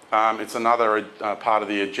 It's another part of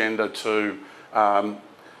the agenda to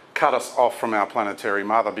cut us off from our planetary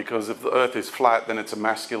mother, because if the earth is flat, then it's a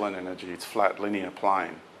masculine energy, it's flat linear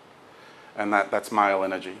plane, and that's male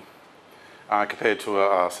energy compared to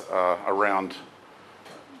a round.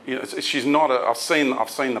 She's not I've seen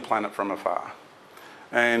the planet from afar,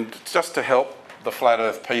 and just to help the flat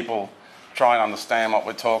earth people try and understand what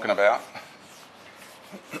we're talking about.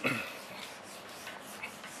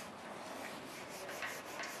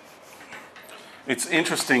 It's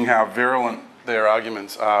interesting how virulent their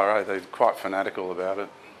arguments are. They're quite fanatical about it.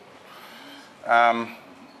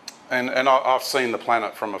 And I've seen the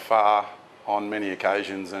planet from afar on many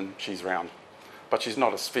occasions, and she's round. But she's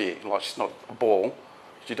not a sphere, like she's not a ball.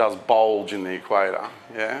 She does bulge in the equator,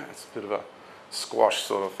 yeah? It's a bit of a squash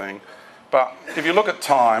sort of thing. But if you look at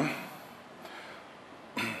time,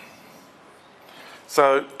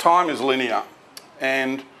 so time is linear,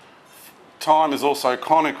 and time is also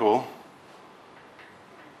conical,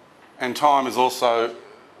 and time is also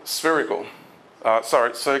spherical.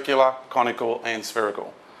 Circular, conical, and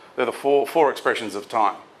spherical. They're the four expressions of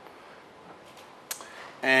time.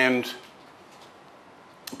 And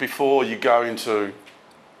before you go into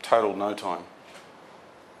total no time,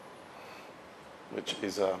 which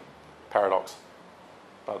is a paradox,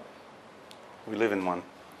 but we live in one.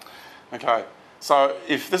 Okay, so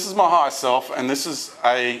if this is my higher self and this is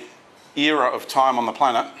a era of time on the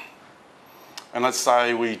planet, and let's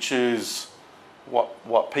say we choose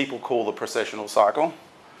what people call the precessional cycle,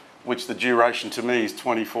 which the duration to me is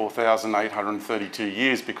 24,832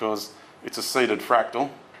 years, because it's a seated fractal,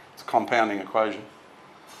 it's a compounding equation,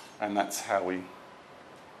 and that's how we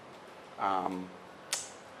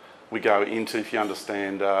go into, if you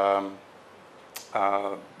understand the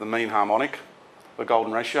mean harmonic, the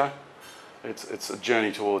golden ratio, it's a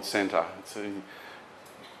journey towards centre. It's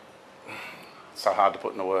so hard to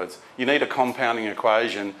put into words. You need a compounding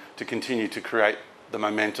equation to continue to create the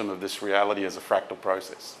momentum of this reality as a fractal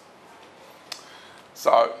process.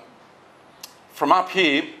 So from up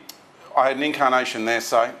here, I had an incarnation there,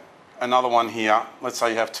 say, another one here. Let's say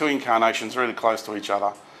you have two incarnations really close to each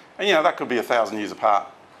other, and that could be 1,000 years apart.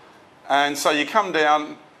 And so you come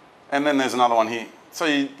down, and then there's another one here.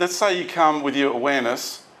 So let's say you come with your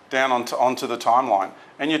awareness down onto the timeline,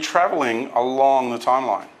 and you're travelling along the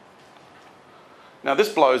timeline. Now this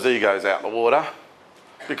blows egos out the water,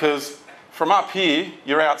 because from up here,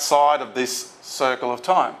 you're outside of this circle of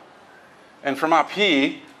time. And from up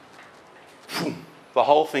here, the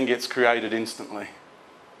whole thing gets created instantly.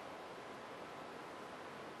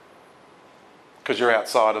 Because you're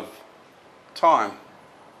outside of time.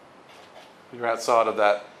 You're outside of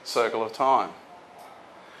that circle of time.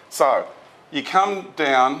 So, you come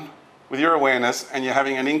down with your awareness and you're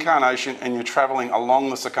having an incarnation and you're travelling along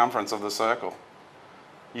the circumference of the circle.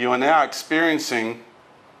 You are now experiencing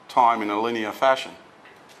time in a linear fashion.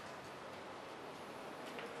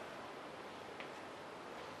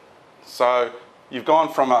 So you've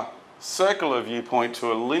gone from a circular viewpoint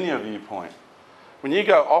to a linear viewpoint. When you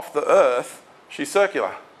go off the earth, she's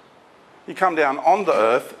circular. You come down on the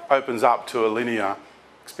earth, opens up to a linear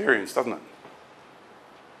experience, doesn't it?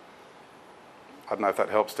 I don't know if that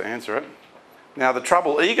helps to answer it. Now the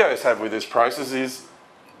trouble egos have with this process is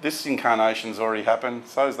this incarnation's already happened,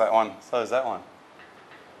 so's that one, so's that one.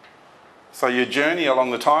 So your journey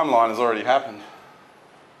along the timeline has already happened.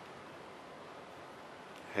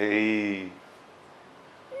 Hey.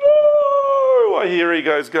 No, I hear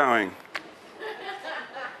egos going.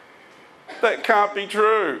 That can't be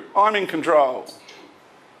true. I'm in control.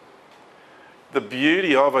 The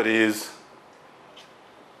beauty of it is,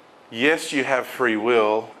 yes, you have free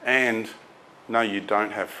will, and No, you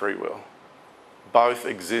don't have free will. Both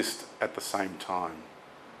exist at the same time.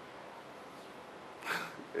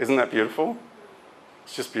 Isn't that beautiful?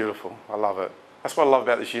 It's just beautiful. I love it. That's what I love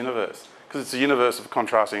about this universe, because it's a universe of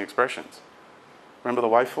contrasting expressions. Remember the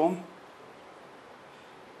waveform?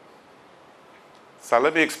 So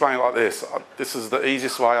let me explain like this. This is the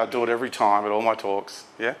easiest way. I do it every time at all my talks.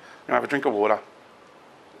 Yeah? I'm going to have a drink of water.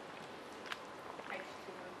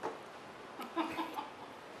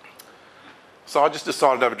 So I just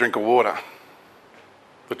decided to have a drink of water.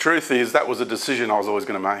 The truth is, that was a decision I was always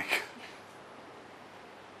going to make.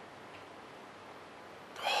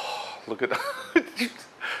 Oh, look at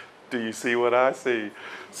Do you see what I see?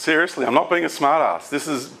 Seriously, I'm not being a smart ass. This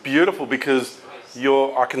is beautiful because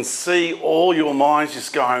I can see all your minds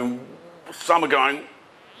just going, some are going,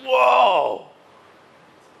 whoa.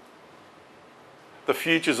 The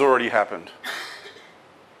future's already happened.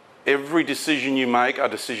 Every decision you make are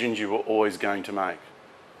decisions you were always going to make.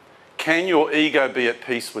 Can your ego be at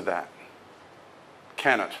peace with that?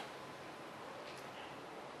 Can it?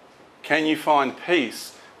 Can you find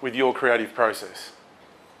peace with your creative process?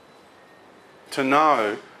 To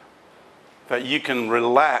know that you can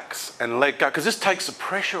relax and let go, because this takes the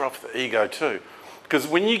pressure off the ego too. Because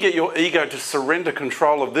when you get your ego to surrender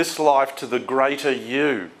control of this life to the greater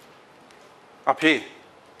you, up here,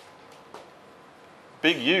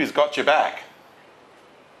 big U's got your back.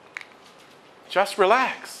 Just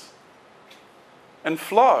relax and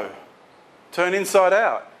flow. Turn inside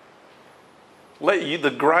out. Let you,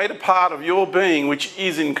 the greater part of your being, which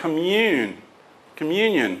is in communion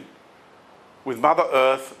with Mother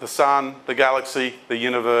Earth, the Sun, the galaxy, the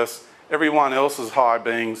universe, everyone else's higher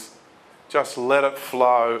beings, just let it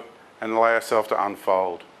flow and allow yourself to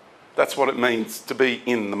unfold. That's what it means to be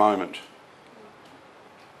in the moment.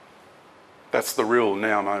 That's the real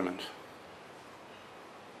now moment.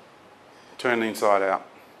 Turn inside out.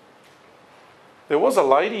 There was a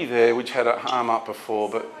lady there which had her arm up before,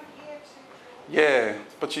 but yeah,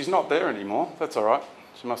 but she's not there anymore. That's all right.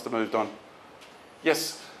 She must have moved on.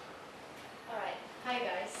 Yes? All right. Hi,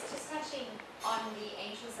 guys. Just touching on the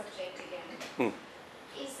angel subject again.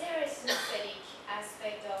 Is there a synthetic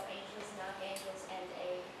aspect of angels and archangels and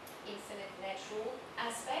a infinite natural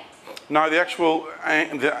aspect? No,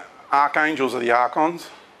 the archangels are the archons.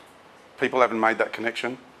 People haven't made that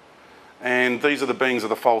connection. And these are the beings of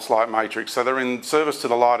the false light matrix. So they're in service to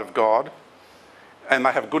the light of God, and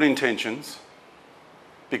they have good intentions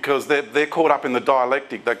because they're caught up in the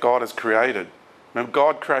dialectic that God has created. Remember,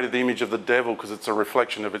 God created the image of the devil because it's a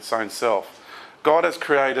reflection of its own self. God has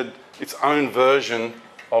created its own version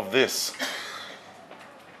of this.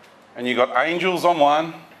 And you've got angels on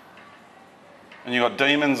one, and you've got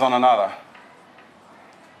demons on another.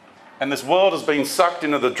 And this world has been sucked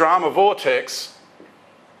into the drama vortex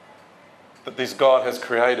that this God has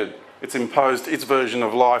created. It's imposed its version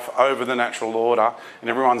of life over the natural order, and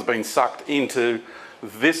everyone's been sucked into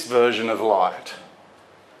this version of light.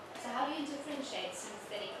 So how do you differentiate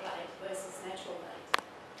synthetic light versus natural light?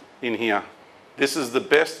 In here. This is the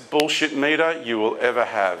best bullshit meter you will ever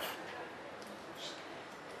have.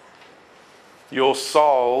 Your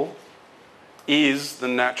soul is the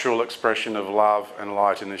natural expression of love and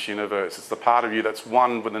light in this universe. It's the part of you that's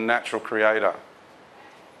one with the natural creator.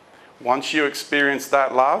 Once you experience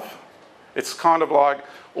that love, it's kind of like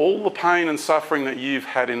all the pain and suffering that you've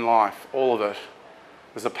had in life, all of it.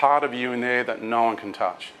 There's a part of you in there that no one can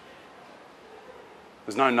touch.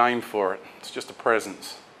 There's no name for it. It's just a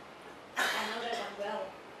presence. I know that one well.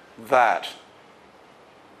 That.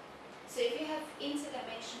 So if you have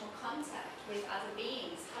interdimensional contact with other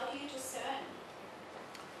beings, how do you discern?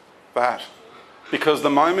 That. Because the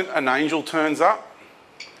moment an angel turns up,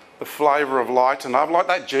 the flavour of light and love, like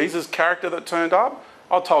that Jesus character that turned up,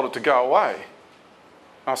 I told it to go away.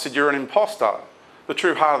 I said, you're an imposter. The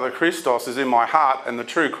true heart of the Christos is in my heart, and the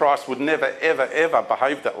true Christ would never, ever, ever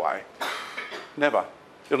behave that way. Never.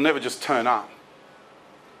 It'll never just turn up.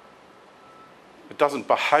 It doesn't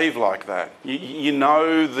behave like that. You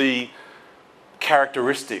know the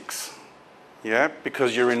characteristics, yeah,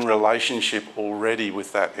 because you're in relationship already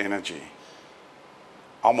with that energy.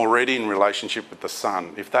 I'm already in relationship with the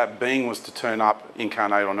sun. If that being was to turn up,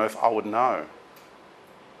 incarnate on earth, I would know.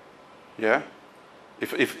 Yeah?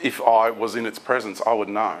 If I was in its presence, I would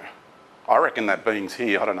know. I reckon that being's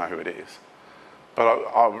here. I don't know who it is. But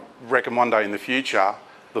I reckon one day in the future,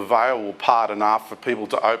 the veil will part enough for people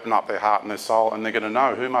to open up their heart and their soul, and they're going to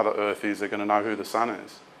know who Mother Earth is. They're going to know who the sun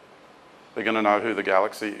is. They're going to know who the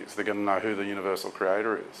galaxy is. They're going to know who the universal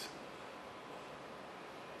creator is.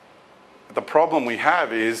 The problem we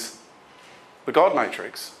have is the God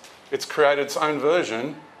matrix. It's created its own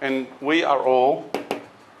version, and we are all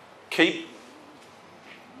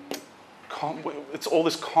it's all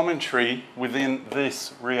this commentary within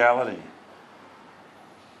this reality.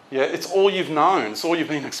 Yeah, it's all you've known. It's all you've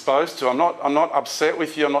been exposed to. I'm not upset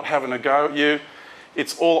with you. I'm not having a go at you.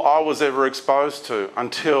 It's all I was ever exposed to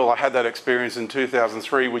until I had that experience in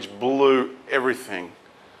 2003, which blew everything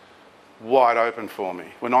wide open for me.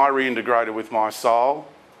 When I reintegrated with my soul,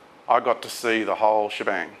 I got to see the whole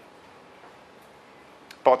shebang.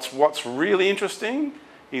 But what's really interesting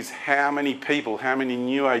is how many people, how many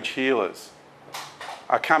New Age healers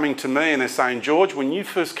are coming to me and they're saying, George, when you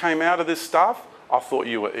first came out of this stuff, I thought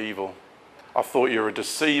you were evil. I thought you were a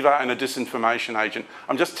deceiver and a disinformation agent.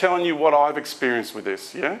 I'm just telling you what I've experienced with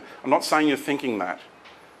this, yeah? I'm not saying you're thinking that,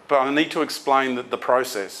 but I need to explain the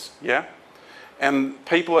process, yeah? And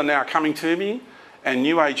people are now coming to me and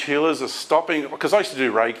New Age healers are stopping, because I used to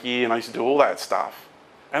do Reiki and I used to do all that stuff.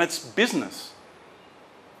 And it's business.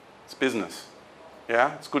 It's business.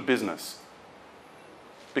 Yeah, it's good business.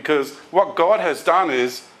 Because what God has done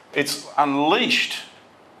is it's unleashed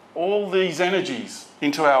all these energies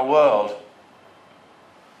into our world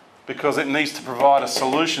because it needs to provide a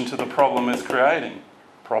solution to the problem it's creating.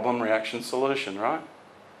 Problem, reaction, solution, right?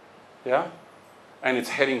 Yeah? And it's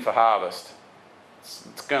heading for harvest.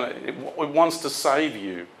 It wants to save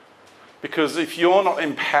you. Because if you're not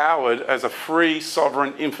empowered as a free,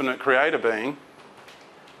 sovereign, infinite creator being,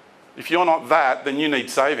 if you're not that, then you need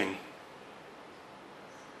saving.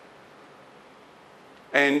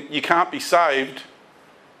 And you can't be saved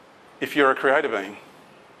if you're a creator being.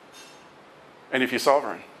 And if you're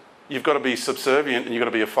sovereign. You've got to be subservient and you've got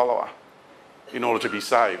to be a follower in order to be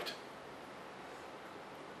saved.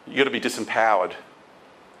 You've got to be disempowered.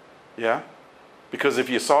 Yeah? Because if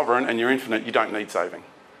you're sovereign and you're infinite, you don't need saving.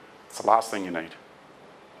 It's the last thing you need.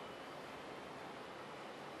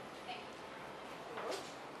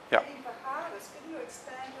 Yeah. Can you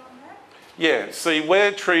expand on that? Yeah, see,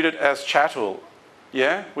 we're treated as chattel.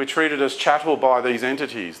 Yeah? We're treated as chattel by these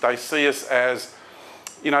entities. They see us as,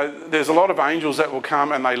 you know, there's a lot of angels that will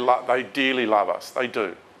come and they dearly love us. They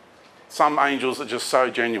do. Some angels are just so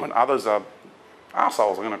genuine. Others are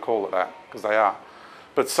arseholes, I'm going to call it that, because they are.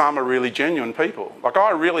 But some are really genuine people. Like,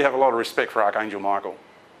 I really have a lot of respect for Archangel Michael.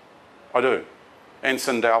 I do. And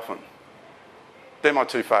St. Dalphin. They're my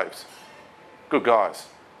two faves. Good guys.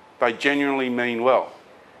 They genuinely mean well.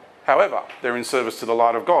 However, they're in service to the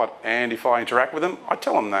light of God. And if I interact with them, I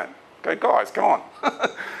tell them that. Go, guys, come on.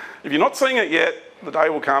 If you're not seeing it yet, the day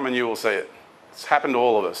will come and you will see it. It's happened to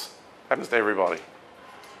all of us. It happens to everybody.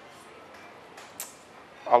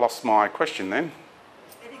 I lost my question then.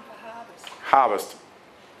 Heading for harvest. Harvest.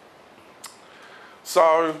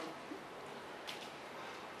 So,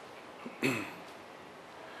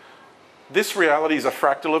 this reality is a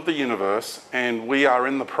fractal of the universe, and we are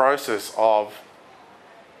in the process of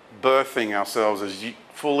birthing ourselves as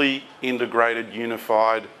fully integrated,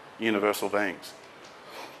 unified, universal beings.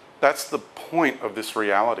 That's the point of this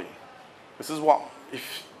reality. This is what,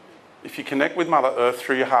 if you connect with Mother Earth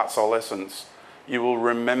through your heart soul essence, you will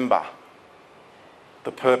remember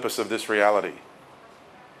the purpose of this reality.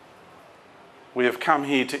 We have come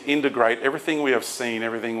here to integrate everything we have seen,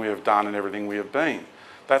 everything we have done, and everything we have been.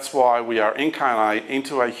 That's why we are incarnate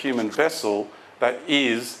into a human vessel that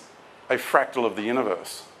is a fractal of the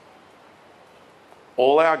universe.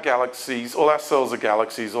 All our galaxies, all our cells are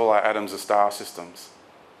galaxies, all our atoms are star systems.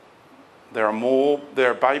 There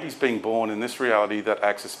are babies being born in this reality that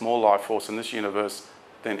access more life force in this universe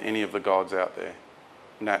than any of the gods out there,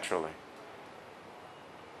 naturally.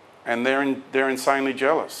 And they're insanely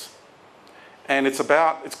jealous. And it's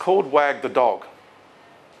called wag the dog.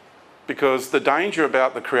 Because the danger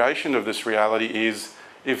about the creation of this reality is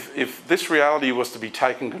if this reality was to be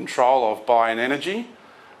taken control of by an energy,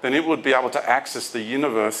 then it would be able to access the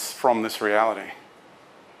universe from this reality.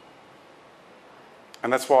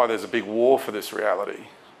 And that's why there's a big war for this reality.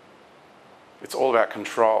 It's all about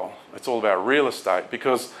control. It's all about real estate.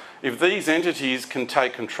 Because if these entities can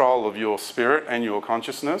take control of your spirit and your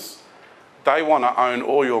consciousness, they want to own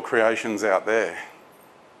all your creations out there.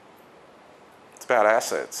 It's about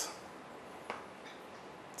assets.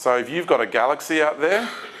 So if you've got a galaxy out there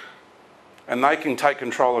and they can take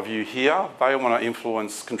control of you here, they want to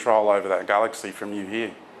influence control over that galaxy from you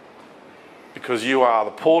here. Because you are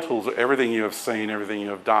the portals of everything you have seen, everything you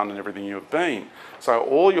have done, and everything you have been. So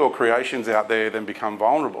all your creations out there then become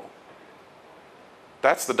vulnerable.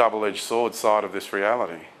 That's the double-edged sword side of this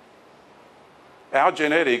reality. Our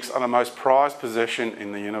genetics are the most prized possession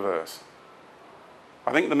in the universe.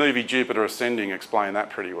 I think the movie Jupiter Ascending explained that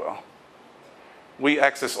pretty well. We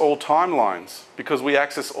access all timelines because we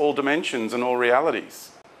access all dimensions and all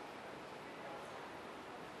realities.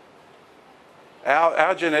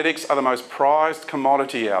 Our genetics are the most prized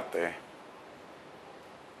commodity out there.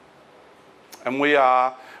 And we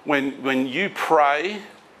are, when you pray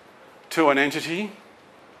to an entity,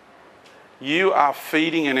 you are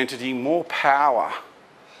feeding an entity more power.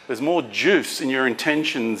 There's more juice in your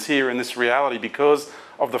intentions here in this reality because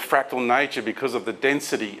of the fractal nature, because of the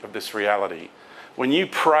density of this reality. When you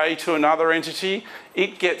pray to another entity,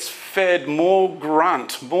 it gets fed more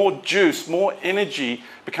grunt, more juice, more energy,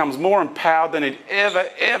 becomes more empowered than it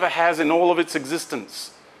ever has in all of its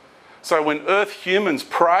existence. So when Earth humans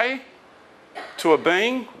pray to a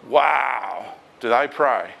being, wow, do they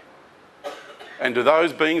pray? And do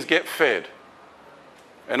those beings get fed?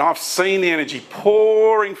 And I've seen the energy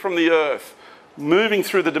pouring from the Earth, moving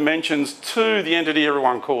through the dimensions to the entity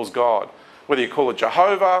everyone calls God. Whether you call it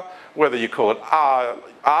Jehovah, whether you call it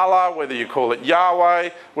Allah, whether you call it Yahweh,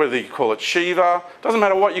 whether you call it Shiva, doesn't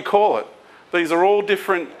matter what you call it. These are all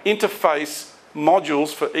different interface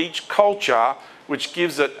modules for each culture, which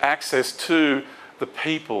gives it access to the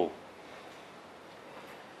people.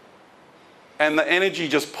 And the energy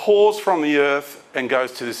just pours from the Earth and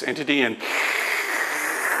goes to this entity, and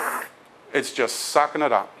it's just sucking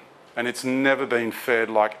it up. And it's never been fed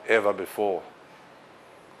like ever before.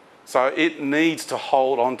 So it needs to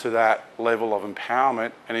hold on to that level of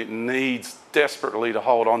empowerment, and it needs desperately to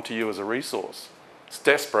hold on to you as a resource. It's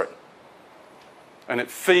desperate. And it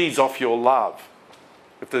feeds off your love.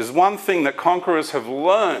 If there's one thing that conquerors have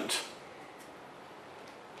learnt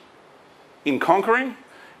in conquering,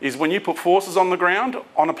 is when you put forces on the ground,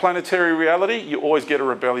 on a planetary reality, you always get a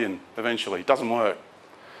rebellion eventually. It doesn't work.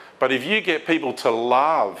 But if you get people to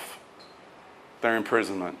love their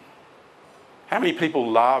imprisonment, how many people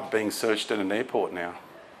love being searched at an airport now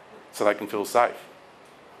so they can feel safe?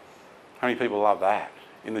 How many people love that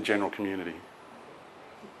in the general community?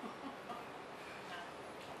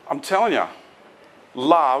 I'm telling you,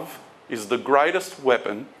 love is the greatest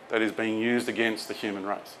weapon that is being used against the human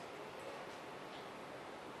race.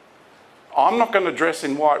 I'm not going to dress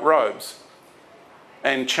in white robes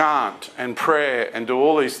and chant and pray and do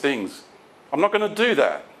all these things. I'm not going to do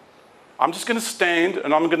that. I'm just going to stand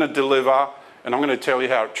and I'm going to deliver, and I'm going to tell you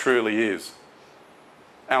how it truly is.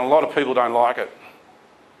 And a lot of people don't like it.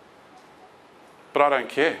 But I don't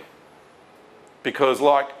care. Because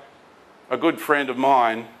like a good friend of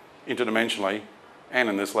mine, interdimensionally, and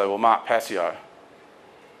in this level, Mark Passio,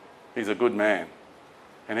 he's a good man.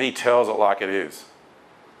 And he tells it like it is.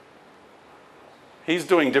 He's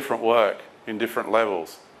doing different work in different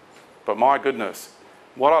levels. But my goodness,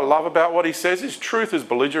 what I love about what he says is truth is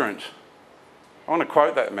belligerent. I want to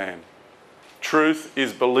quote that man. Truth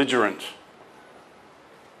is belligerent.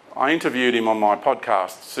 I interviewed him on my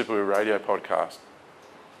podcast, Super Radio podcast.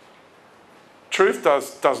 Truth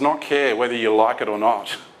does not care whether you like it or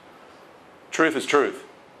not. Truth is truth.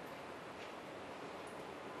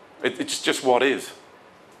 It's just what is.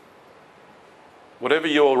 Whatever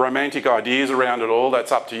your romantic ideas around it all,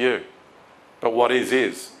 that's up to you. But what is,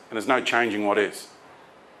 and there's no changing what is.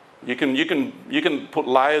 You can put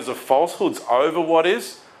layers of falsehoods over what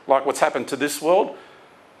is, like what's happened to this world.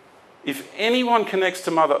 If anyone connects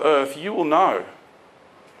to Mother Earth, you will know.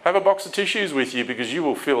 Have a box of tissues with you because you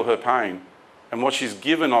will feel her pain and what she's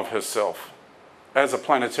given of herself as a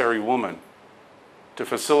planetary woman to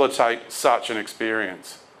facilitate such an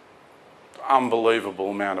experience.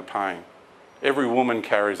 Unbelievable amount of pain. Every woman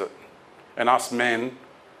carries it. And us men,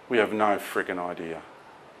 we have no freaking idea.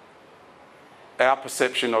 Our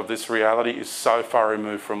perception of this reality is so far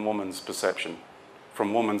removed from woman's perception,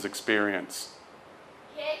 from woman's experience.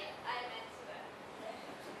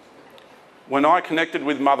 When I connected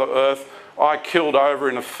with Mother Earth, I killed over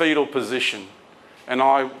in a fetal position.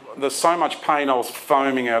 And there's so much pain I was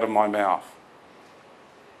foaming out of my mouth.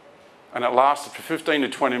 And it lasted for 15 to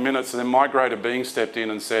 20 minutes, and then my greater being stepped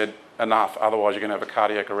in and said, enough, otherwise you're going to have a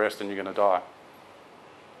cardiac arrest and you're going to die.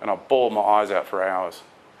 And I bawled my eyes out for hours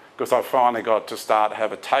because I finally got to start to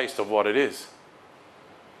have a taste of what it is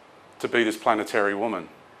to be this planetary woman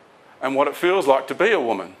and what it feels like to be a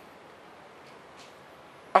woman.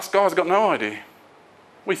 Us guys got no idea.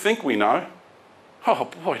 We think we know. Oh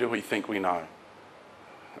boy, do we think we know.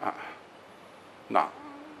 No.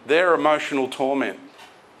 Their emotional torment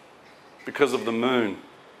because of the moon.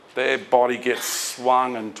 Their body gets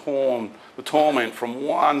swung and torn, the torment from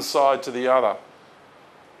one side to the other.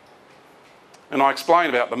 And I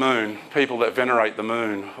explained about the moon, people that venerate the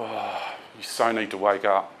moon. Oh, you so need to wake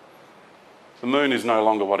up. The moon is no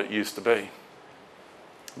longer what it used to be.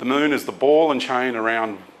 The moon is the ball and chain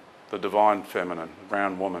around the divine feminine, the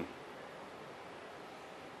brown woman.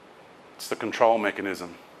 It's the control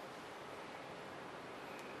mechanism.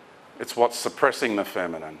 It's what's suppressing the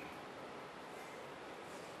feminine.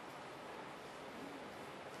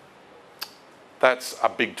 That's a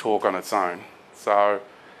big talk on its own. So,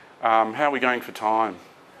 how are we going for time?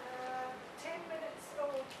 10 minutes or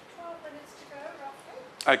 12 minutes to go,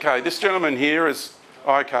 roughly. Okay, this gentleman here is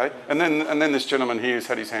okay, and then this gentleman here has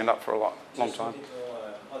had his hand up for a long time.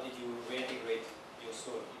 How did you reintegrate your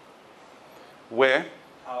soul? Where?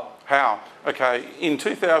 How? Okay, in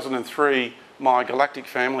 2003, my galactic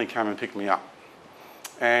family came and picked me up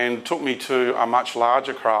and took me to a much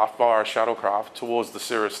larger craft via a shuttlecraft towards the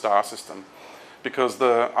Sirius star system, because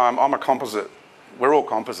I'm a composite. We're all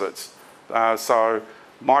composites. So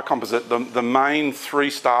my composite, the main 3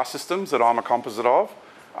 star systems that I'm a composite of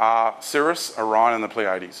are Sirius, Orion and the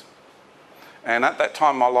Pleiades. And at that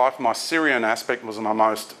time in my life, my Sirian aspect was my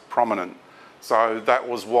most prominent. So that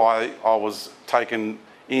was why I was taken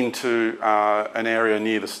into an area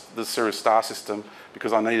near the Sirius star system,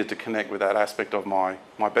 because I needed to connect with that aspect of my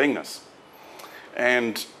beingness.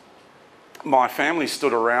 And my family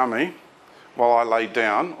stood around me while I laid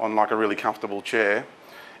down on like a really comfortable chair,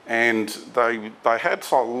 and they had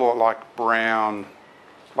sort of like brown,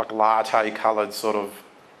 like latte coloured sort of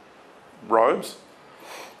robes,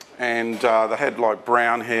 and they had like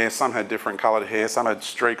brown hair, some had different coloured hair, some had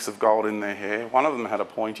streaks of gold in their hair, one of them had a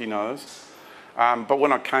pointy nose. But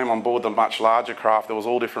when I came on board the much larger craft, there was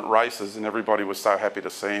all different races and everybody was so happy to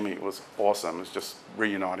see me. It was awesome. It was just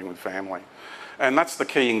reuniting with family. And that's the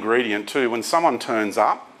key ingredient too. When someone turns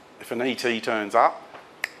up, if an ET turns up,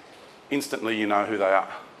 instantly you know who they are.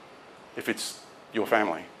 If it's your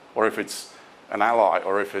family, or if it's an ally,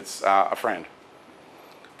 or if it's a friend.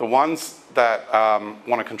 The ones that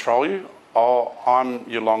want to control you, oh, I'm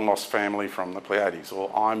your long lost family from the Pleiades,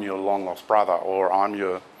 or I'm your long lost brother, or I'm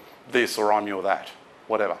your this, or I'm your that,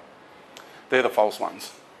 whatever. They're the false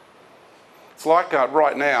ones. It's like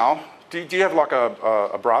right now, do you have like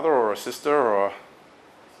a brother or a sister or a...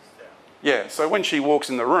 Yeah, so when she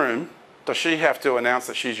walks in the room, does she have to announce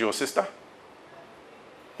that she's your sister?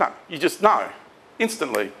 No, you just know,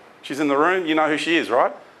 instantly. She's in the room, you know who she is,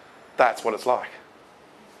 right? That's what it's like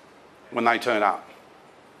when they turn up.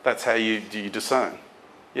 That's how you discern,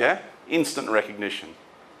 yeah? Instant recognition.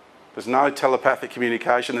 There's no telepathic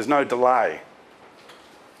communication, there's no delay,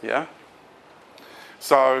 yeah?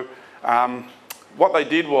 So what they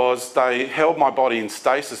did was they held my body in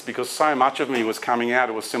stasis because so much of me was coming out,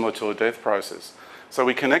 it was similar to a death process. So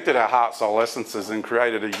we connected our heart soul essences and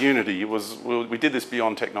created a unity. We did this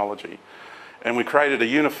beyond technology. And we created a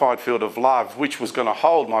unified field of love which was going to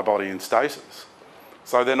hold my body in stasis.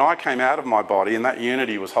 So then I came out of my body and that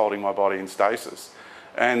unity was holding my body in stasis.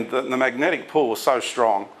 And the magnetic pull was so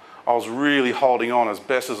strong, I was really holding on as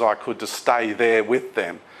best as I could to stay there with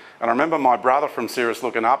them. And I remember my brother from Sirius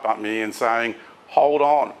looking up at me and saying, hold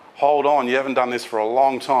on, you haven't done this for a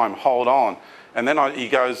long time, hold on. And then he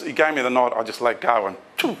gave me the nod, I just let go and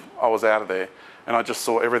poof, I was out of there. And I just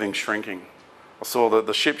saw everything shrinking. I saw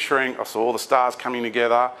the ship shrink, I saw all the stars coming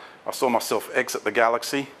together, I saw myself exit the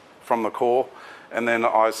galaxy from the core, and then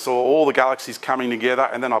I saw all the galaxies coming together,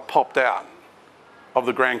 and then I popped out of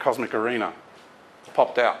the grand cosmic arena.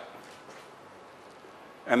 Popped out.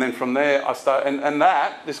 And then from there I started, and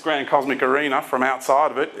this grand cosmic arena, from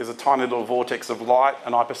outside of it, is a tiny little vortex of light,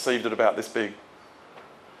 and I perceived it about this big.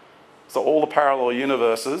 So all the parallel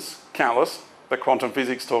universes, countless, that quantum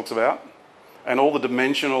physics talks about, and all the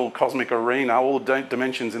dimensional cosmic arena, all the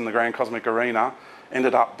dimensions in the grand cosmic arena,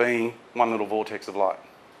 ended up being one little vortex of light.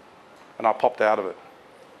 And I popped out of it.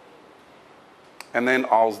 And then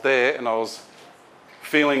I was there, and I was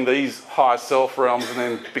feeling these higher self realms and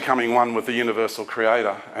then becoming one with the universal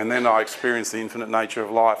creator. And then I experienced the infinite nature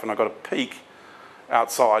of life, and I got a peek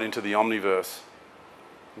outside into the omniverse,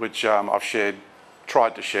 which I've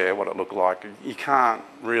tried to share what it looked like. You can't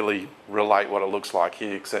really relate what it looks like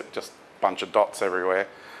here except just a bunch of dots everywhere.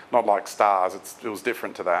 Not like stars, it was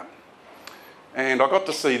different to that. And I got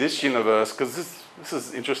to see this universe, because this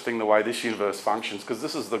is interesting the way this universe functions, because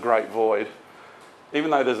this is the great void. Even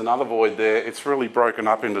though there's another void there, it's really broken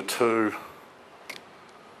up into two.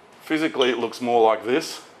 Physically, it looks more like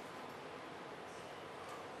this.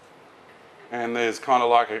 And there's kind of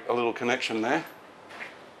like a little connection there.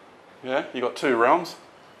 Yeah, you've got two realms.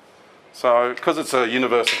 So, because it's a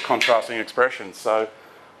universe of contrasting expressions, so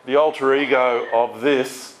the alter ego of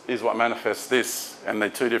this is what manifests this, and they're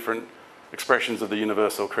two different expressions of the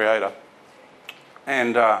universal creator.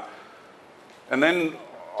 And then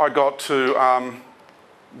I got to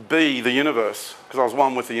be the universe, because I was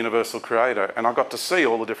one with the universal creator, and I got to see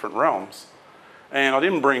all the different realms. And I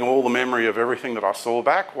didn't bring all the memory of everything that I saw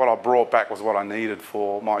back. What I brought back was what I needed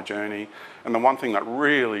for my journey. And the one thing that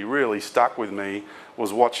really, really stuck with me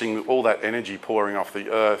was watching all that energy pouring off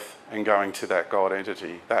the earth and going to that God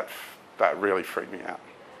entity. That really freaked me out.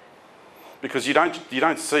 Because you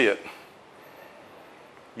don't see it.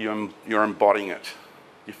 You're embodying it.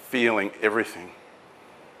 You're feeling everything.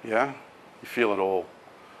 Yeah? You feel it all.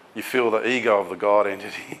 You feel the ego of the God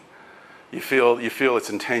entity. You feel its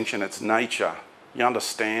intention, its nature. You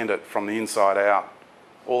understand it from the inside out,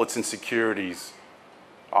 all its insecurities.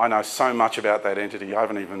 I know so much about that entity, I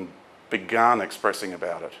haven't even begun expressing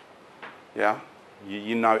about it. Yeah?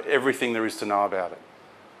 You know everything there is to know about it.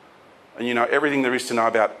 And you know everything there is to know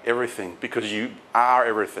about everything because you are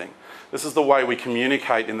everything. This is the way we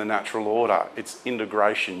communicate in the natural order. It's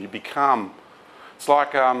integration. You become... It's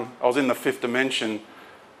like I was in the fifth dimension,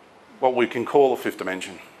 what we can call the fifth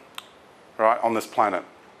dimension, right, on this planet.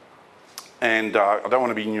 And I don't want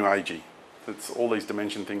to be new agey. It's all these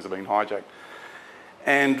dimension things have been hijacked.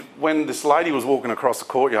 And when this lady was walking across the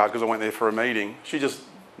courtyard, because I went there for a meeting, she just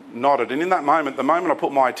nodded. And in that moment, the moment I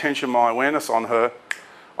put my attention, my awareness on her,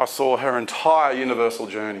 I saw her entire universal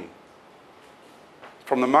journey.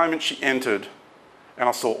 From the moment she entered, and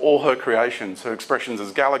I saw all her creations, her expressions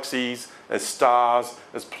as galaxies, as stars,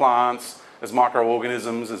 as plants, as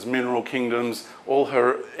microorganisms, as mineral kingdoms, all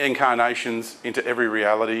her incarnations into every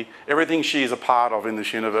reality, everything she is a part of in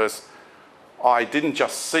this universe, I didn't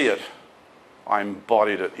just see it, I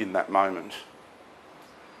embodied it in that moment.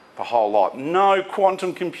 The whole lot. No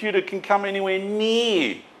quantum computer can come anywhere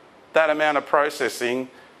near that amount of processing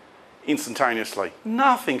instantaneously.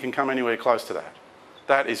 Nothing can come anywhere close to that.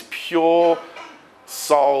 That is pure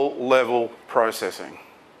soul level processing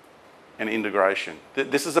and integration.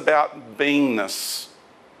 This is about beingness.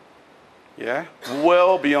 Yeah?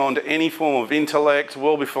 Well beyond any form of intellect,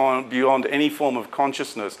 well beyond any form of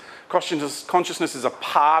consciousness. Consciousness is a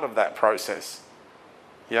part of that process.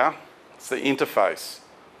 Yeah? It's the interface.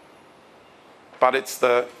 But it's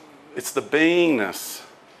the beingness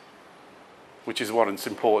which is what is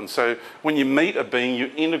important. So when you meet a being,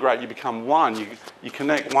 you integrate, you become one. You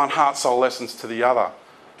connect one heart soul essence to the other.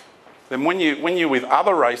 Then when you're with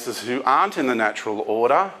other races who aren't in the natural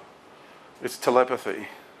order, it's telepathy.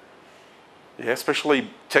 Yeah, especially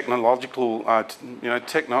technologically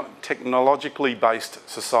based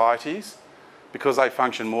societies, because they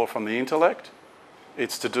function more from the intellect.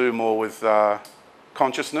 It's to do more with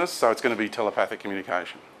consciousness, so it's going to be telepathic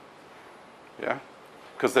communication. Yeah,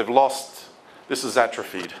 because they've lost. This is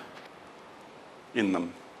atrophied in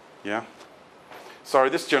them. Yeah. Sorry,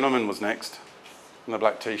 this gentleman was next. In the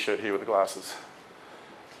black t-shirt here with the glasses.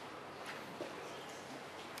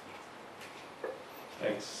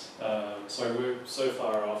 Thanks. So we're so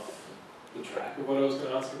far off the track of what I was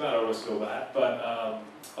going to ask about. I always feel that, but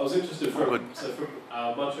I was interested from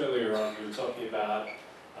much earlier on. You were talking about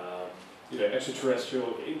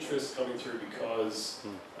extraterrestrial interest coming through because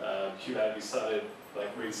humanity started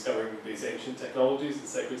rediscovering these ancient technologies and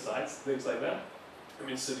sacred sites, things like that. I'm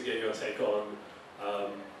interested to get your take on.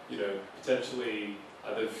 Potentially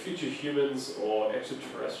either future humans or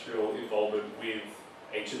extraterrestrial involvement with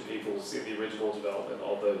ancient peoples in the original development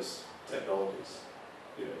of those technologies.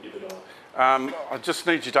 I just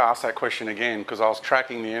need you to ask that question again because I was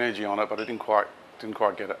tracking the energy on it, but I didn't quite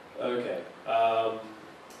get it. Okay.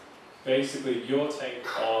 Basically, your take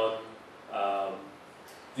on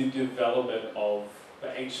the development of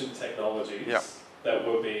the ancient technologies that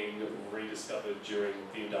were being rediscovered during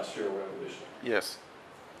the Industrial Revolution. Yes.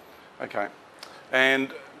 Okay.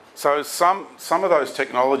 And so some of those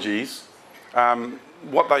technologies,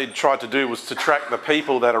 what they tried to do was to track the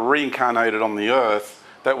people that are reincarnated on the earth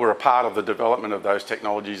that were a part of the development of those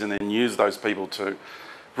technologies and then use those people to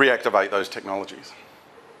reactivate those technologies.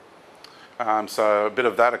 So a bit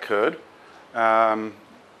of that occurred. I'm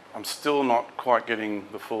still not quite getting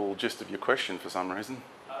the full gist of your question for some reason.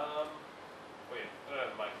 I don't have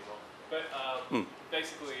the mic anymore. But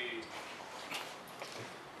basically,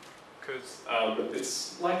 because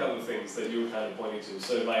it's like other things that you were kind of pointing to.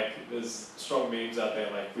 So there's strong memes out there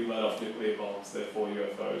we let off nuclear bombs, therefore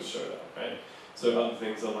UFOs showed up, right? So other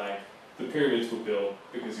things are the pyramids were built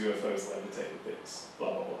because UFOs levitated things,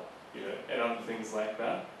 blah blah blah, and other things like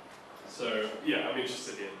that. So yeah, I'm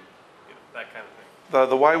interested in that kind of thing.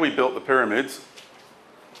 The way we built the pyramids,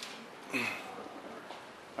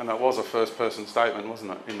 and it was a first-person statement,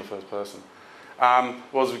 wasn't it, in the first person,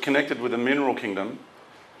 was we connected with the mineral kingdom,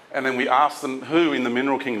 and then we asked them who in the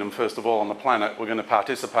mineral kingdom, first of all, on the planet, were going to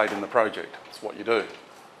participate in the project. That's what you do.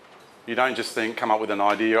 You don't just come up with an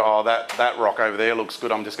idea, oh, that rock over there looks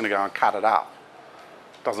good, I'm just going to go and cut it up.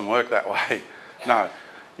 It doesn't work that way. No.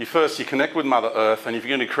 You connect with Mother Earth, and if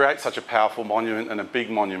you're going to create such a powerful monument and a big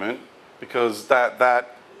monument, because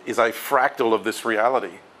that is a fractal of this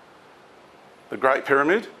reality. The Great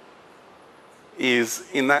Pyramid is,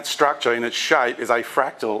 in that structure, in its shape, is a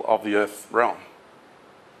fractal of the Earth realm.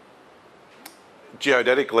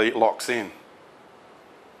 Geodetically, it locks in.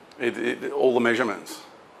 All the measurements.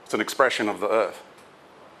 It's an expression of the Earth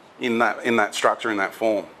in that structure, in that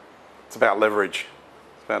form. It's about leverage.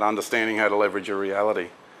 It's about understanding how to leverage your reality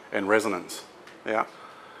and resonance. Yeah.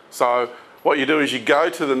 So what you do is you go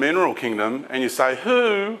to the mineral kingdom and you say,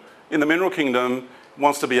 who in the mineral kingdom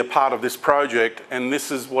wants to be a part of this project, and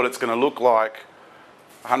this is what it's going to look like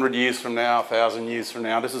 100 years from now, 1,000 years from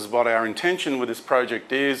now. This is what our intention with this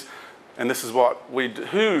project is, and this is what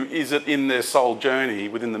who is it in their soul journey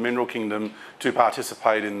within the mineral kingdom to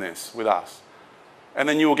participate in this with us. And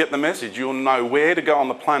then you will get the message. You'll know where to go on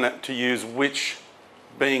the planet to use which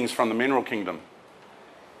beings from the mineral kingdom.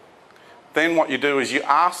 Then what you do is you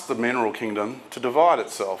ask the mineral kingdom to divide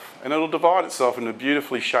itself, and it'll divide itself into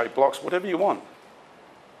beautifully shaped blocks, whatever you want.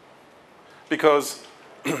 Because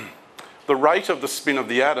the rate of the spin of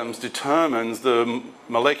the atoms determines the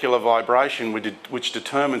molecular vibration which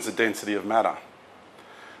determines the density of matter.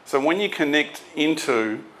 So when you connect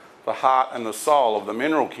into the heart and the soul of the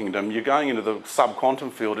mineral kingdom, you're going into the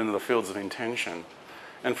subquantum field, into the fields of intention.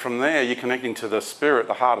 And from there, you're connecting to the spirit,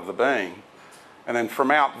 the heart of the being. And then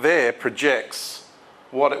from out there projects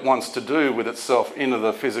what it wants to do with itself into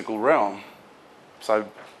the physical realm. So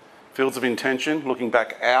fields of intention, looking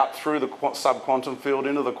back out through the subquantum field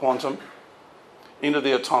into the quantum, into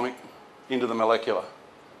the atomic, into the molecular.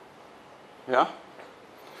 Yeah?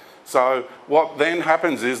 So what then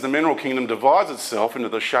happens is the mineral kingdom divides itself into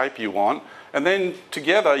the shape you want, and then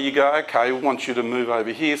together you go, okay, we want you to move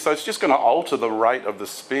over here. So it's just going to alter the rate of the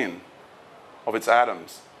spin of its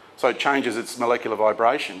atoms. So it changes its molecular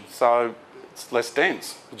vibration. So it's less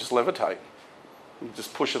dense. You just levitate. You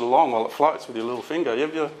just push it along while it floats with your little finger.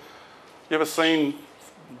 You ever seen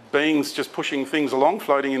beings just pushing things along,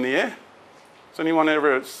 floating in the air? Has anyone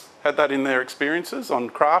ever had that in their experiences on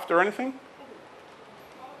craft or anything?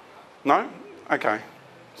 No? Okay.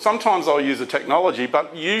 Sometimes I'll use a technology,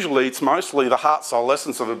 but usually it's mostly the heart, soul,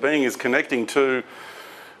 essence of a being is connecting to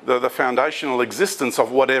the foundational existence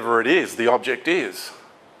of whatever it is, the object is.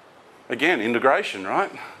 Again, integration,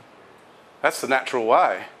 right? That's the natural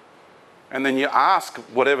way. And then you ask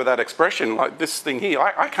whatever that expression, like this thing here,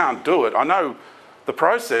 I can't do it. I know the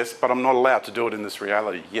process, but I'm not allowed to do it in this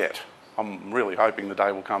reality yet. I'm really hoping the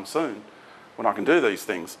day will come soon when I can do these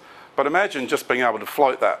things. But imagine just being able to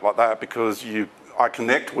float that like that, because I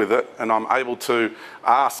connect with it and I'm able to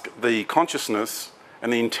ask the consciousness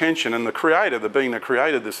and the intention and the creator, the being that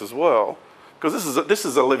created this as well, because this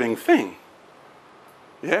is a living thing.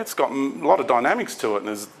 Yeah, it's got a lot of dynamics to it, and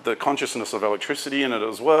there's the consciousness of electricity in it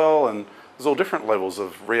as well, and there's all different levels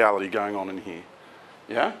of reality going on in here.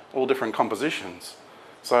 Yeah, all different compositions.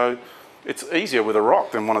 So it's easier with a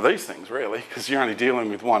rock than one of these things, really, because you're only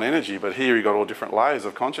dealing with one energy, but here you've got all different layers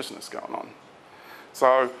of consciousness going on.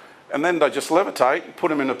 So, and then they just levitate, put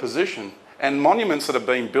them in a position, and monuments that have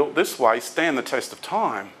been built this way stand the test of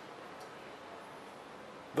time.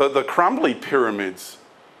 The crumbly pyramids,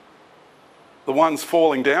 the ones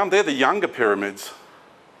falling down, they're the younger pyramids.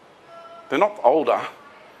 They're not older.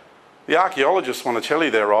 The archaeologists want to tell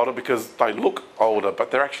you they're older because they look older,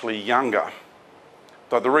 but they're actually younger.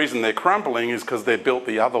 But the reason they're crumbling is because they're built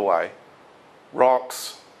the other way.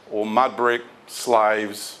 Rocks or mud brick,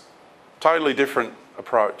 slaves, totally different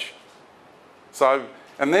approach. So,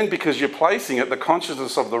 and then because you're placing it, the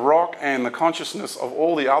consciousness of the rock and the consciousness of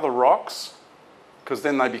all the other rocks, because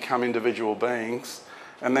then they become individual beings,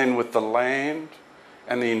 and then with the land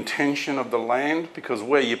and the intention of the land, because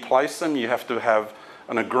where you place them, you have to have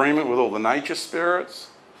an agreement with all the nature spirits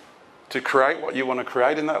to create what you want to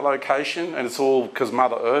create in that location, and it's all because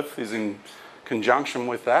Mother Earth is in conjunction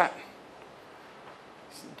with that.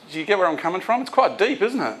 Do you get where I'm coming from? It's quite deep,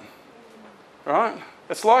 isn't it? Right?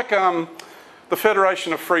 It's like the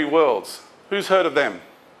Federation of Free Worlds. Who's heard of them?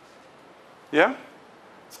 Yeah?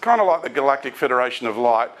 It's kind of like the Galactic Federation of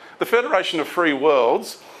Light. The Federation of Free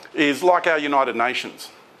Worlds is like our United Nations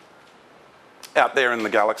out there in the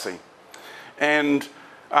galaxy. And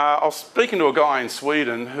I was speaking to a guy in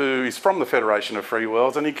Sweden who is from the Federation of Free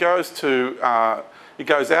Worlds, and he goes out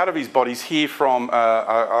of his body. He's here from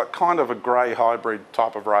a kind of a grey hybrid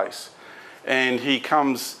type of race. And he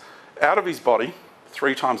comes out of his body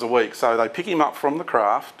 3 times a week. So they pick him up from the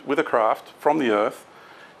craft, with a craft, from the Earth.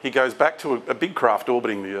 He goes back to a big craft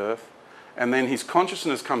orbiting the Earth. and then his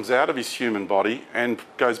consciousness comes out of his human body and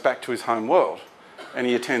goes back to his home world, and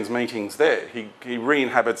he attends meetings there. He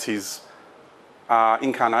re-inhabits his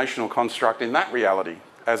incarnational construct in that reality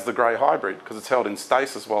as the grey hybrid, because it's held in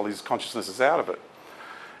stasis while his consciousness is out of it.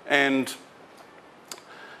 And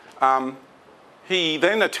he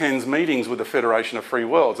then attends meetings with the Federation of Free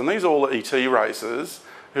Worlds, and these are all ET races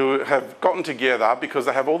who have gotten together because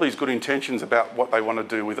they have all these good intentions about what they want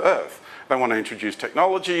to do with Earth. They want to introduce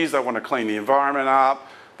technologies, they want to clean the environment up.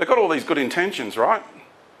 They've got all these good intentions, right?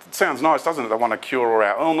 It sounds nice, doesn't it? They want to cure all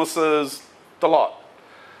our illnesses, the lot.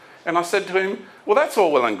 And I said to him, well, that's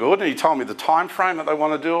all well and good. And he told me the time frame that they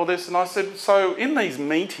want to do all this. And I said, so in these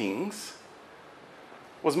meetings,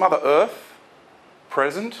 was Mother Earth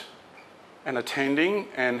present and attending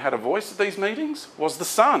and had a voice at these meetings? Was the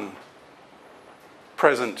sun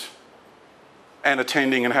present and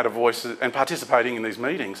attending and had a voice and participating in these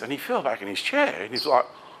meetings? And he fell back in his chair. And he's like,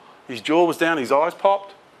 his jaw was down, his eyes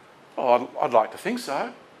popped. Oh, I'd like to think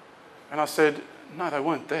so. And I said, no, they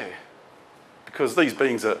weren't there. Because these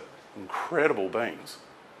beings are incredible beings,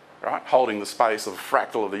 right? Holding the space of a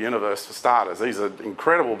fractal of the universe for starters. These are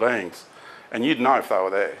incredible beings. And you'd know if they were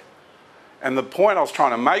there. And the point I was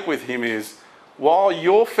trying to make with him is, while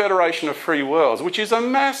your Federation of Free Worlds, which is a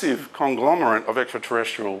massive conglomerate of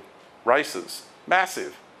extraterrestrial races,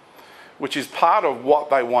 massive, which is part of what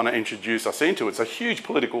they want to introduce us into. It's a huge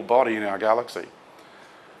political body in our galaxy.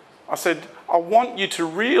 I said, I want you to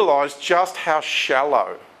realise just how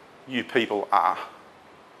shallow you people are.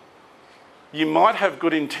 You might have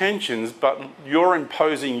good intentions, but you're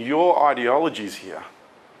imposing your ideologies here.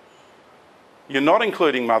 You're not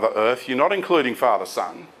including Mother Earth, you're not including Father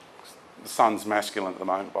Sun. The sun's masculine at the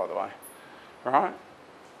moment, by the way. Right?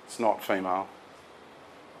 It's not female.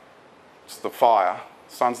 It's the fire.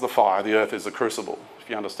 The sun's the fire, the earth is the crucible, if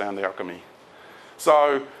you understand the alchemy.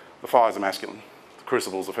 So the fire's the masculine, the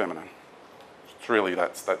crucible's the feminine. It's really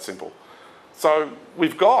that simple. So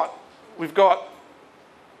we've got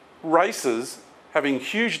races having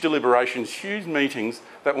huge deliberations, huge meetings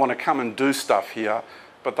that want to come and do stuff here,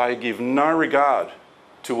 but they give no regard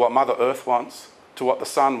to what Mother Earth wants, to what the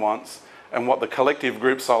sun wants, and what the collective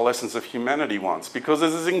group soul essence of humanity wants. Because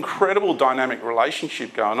there's this incredible dynamic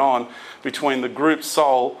relationship going on between the group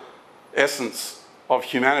soul essence of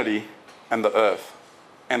humanity and the earth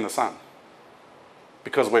and the sun.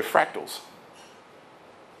 Because we're fractals.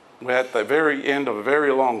 We're at the very end of a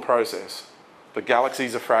very long process. The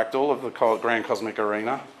galaxy's a fractal of the grand cosmic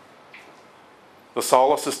arena. The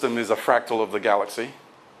solar system is a fractal of the galaxy.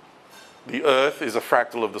 The earth is a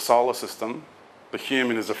fractal of the solar system. The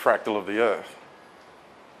human is a fractal of the earth.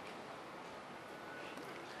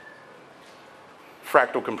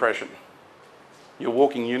 Fractal compression. You're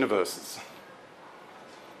walking universes.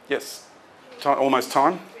 Yes? Almost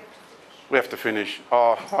time? We have to finish.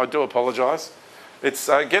 Oh, I do apologise.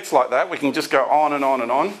 It gets like that. We can just go on and on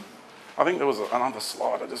and on. I think there was another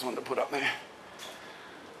slide I just wanted to put up there.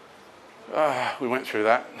 We went through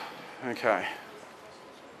that. Okay.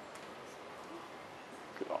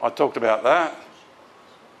 I talked about that.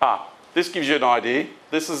 This gives you an idea.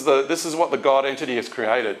 This is what the God entity has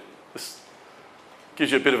created. This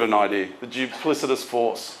gives you a bit of an idea. The duplicitous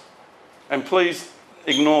force. And please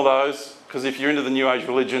ignore those, because if you're into the New Age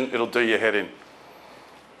religion, it'll do your head in.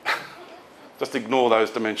 Just ignore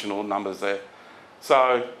those dimensional numbers there.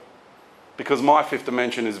 So, because my fifth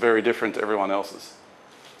dimension is very different to everyone else's.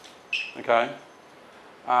 Okay?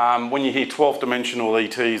 When you hear 12th dimensional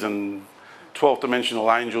ETs and 12th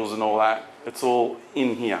dimensional angels and all that, it's all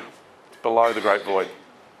in here, below the Great Void,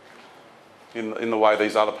 in the way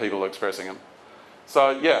these other people are expressing them.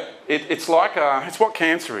 So yeah, it's like, it's what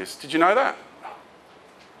cancer is. Did you know that?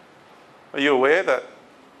 Are you aware that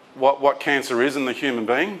what cancer is in the human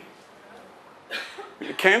being?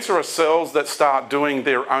 Cancer are cells that start doing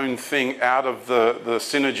their own thing out of the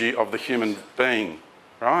synergy of the human being,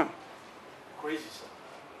 right? Crazy cell.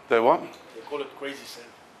 They're what? They call it crazy cell.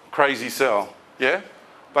 Crazy cell, yeah?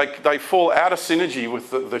 They fall out of synergy with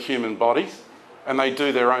the human body and they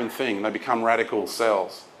do their own thing. They become radical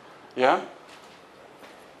cells, yeah?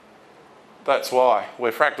 That's why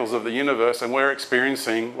we're fractals of the universe and we're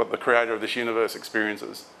experiencing what the creator of this universe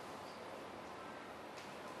experiences.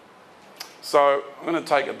 So I'm going to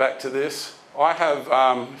take it back to this. I have,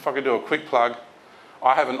 if I could do a quick plug,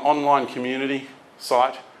 I have an online community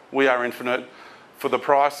site, We Are Infinite. For the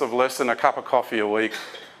price of less than a cup of coffee a week,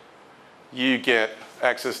 you get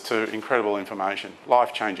access to incredible information,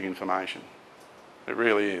 life-changing information. It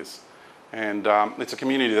really is. And it's a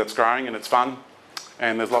community that's growing and it's fun.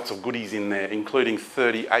 And there's lots of goodies in there, including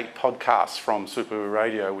 38 podcasts from Super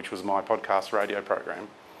Radio, which was my podcast radio program.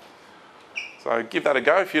 So give that a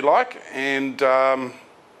go if you'd like. And I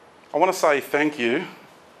want to say thank you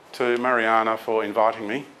to Mariana for inviting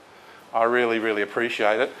me. I really, really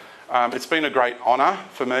appreciate it. It's been a great honour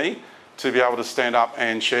for me to be able to stand up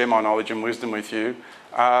and share my knowledge and wisdom with you.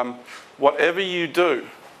 Whatever you do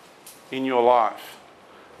in your life,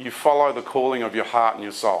 you follow the calling of your heart and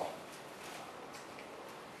your soul.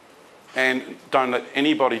 And don't let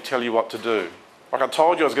anybody tell you what to do. Like I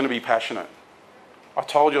told you I was going to be passionate. I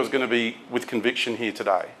told you I was going to be with conviction here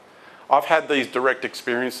today. I've had these direct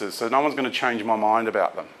experiences, so no one's going to change my mind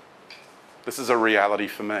about them. This is a reality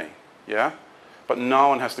for me, yeah? But no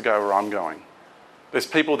one has to go where I'm going. There's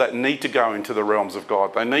people that need to go into the realms of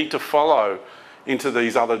God. They need to follow into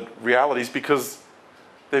these other realities because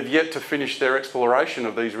they've yet to finish their exploration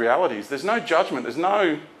of these realities. There's no judgment. There's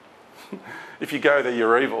no, if you go there,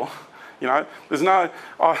 you're evil. You know, there's no,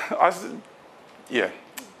 yeah,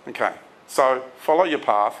 okay. So follow your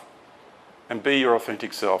path and be your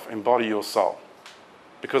authentic self. Embody your soul.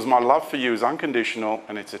 Because my love for you is unconditional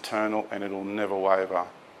and it's eternal and it'll never waver.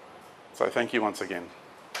 So thank you once again.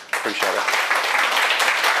 Appreciate it.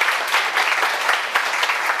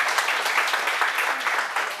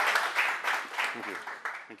 Thank you.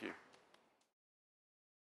 Thank you.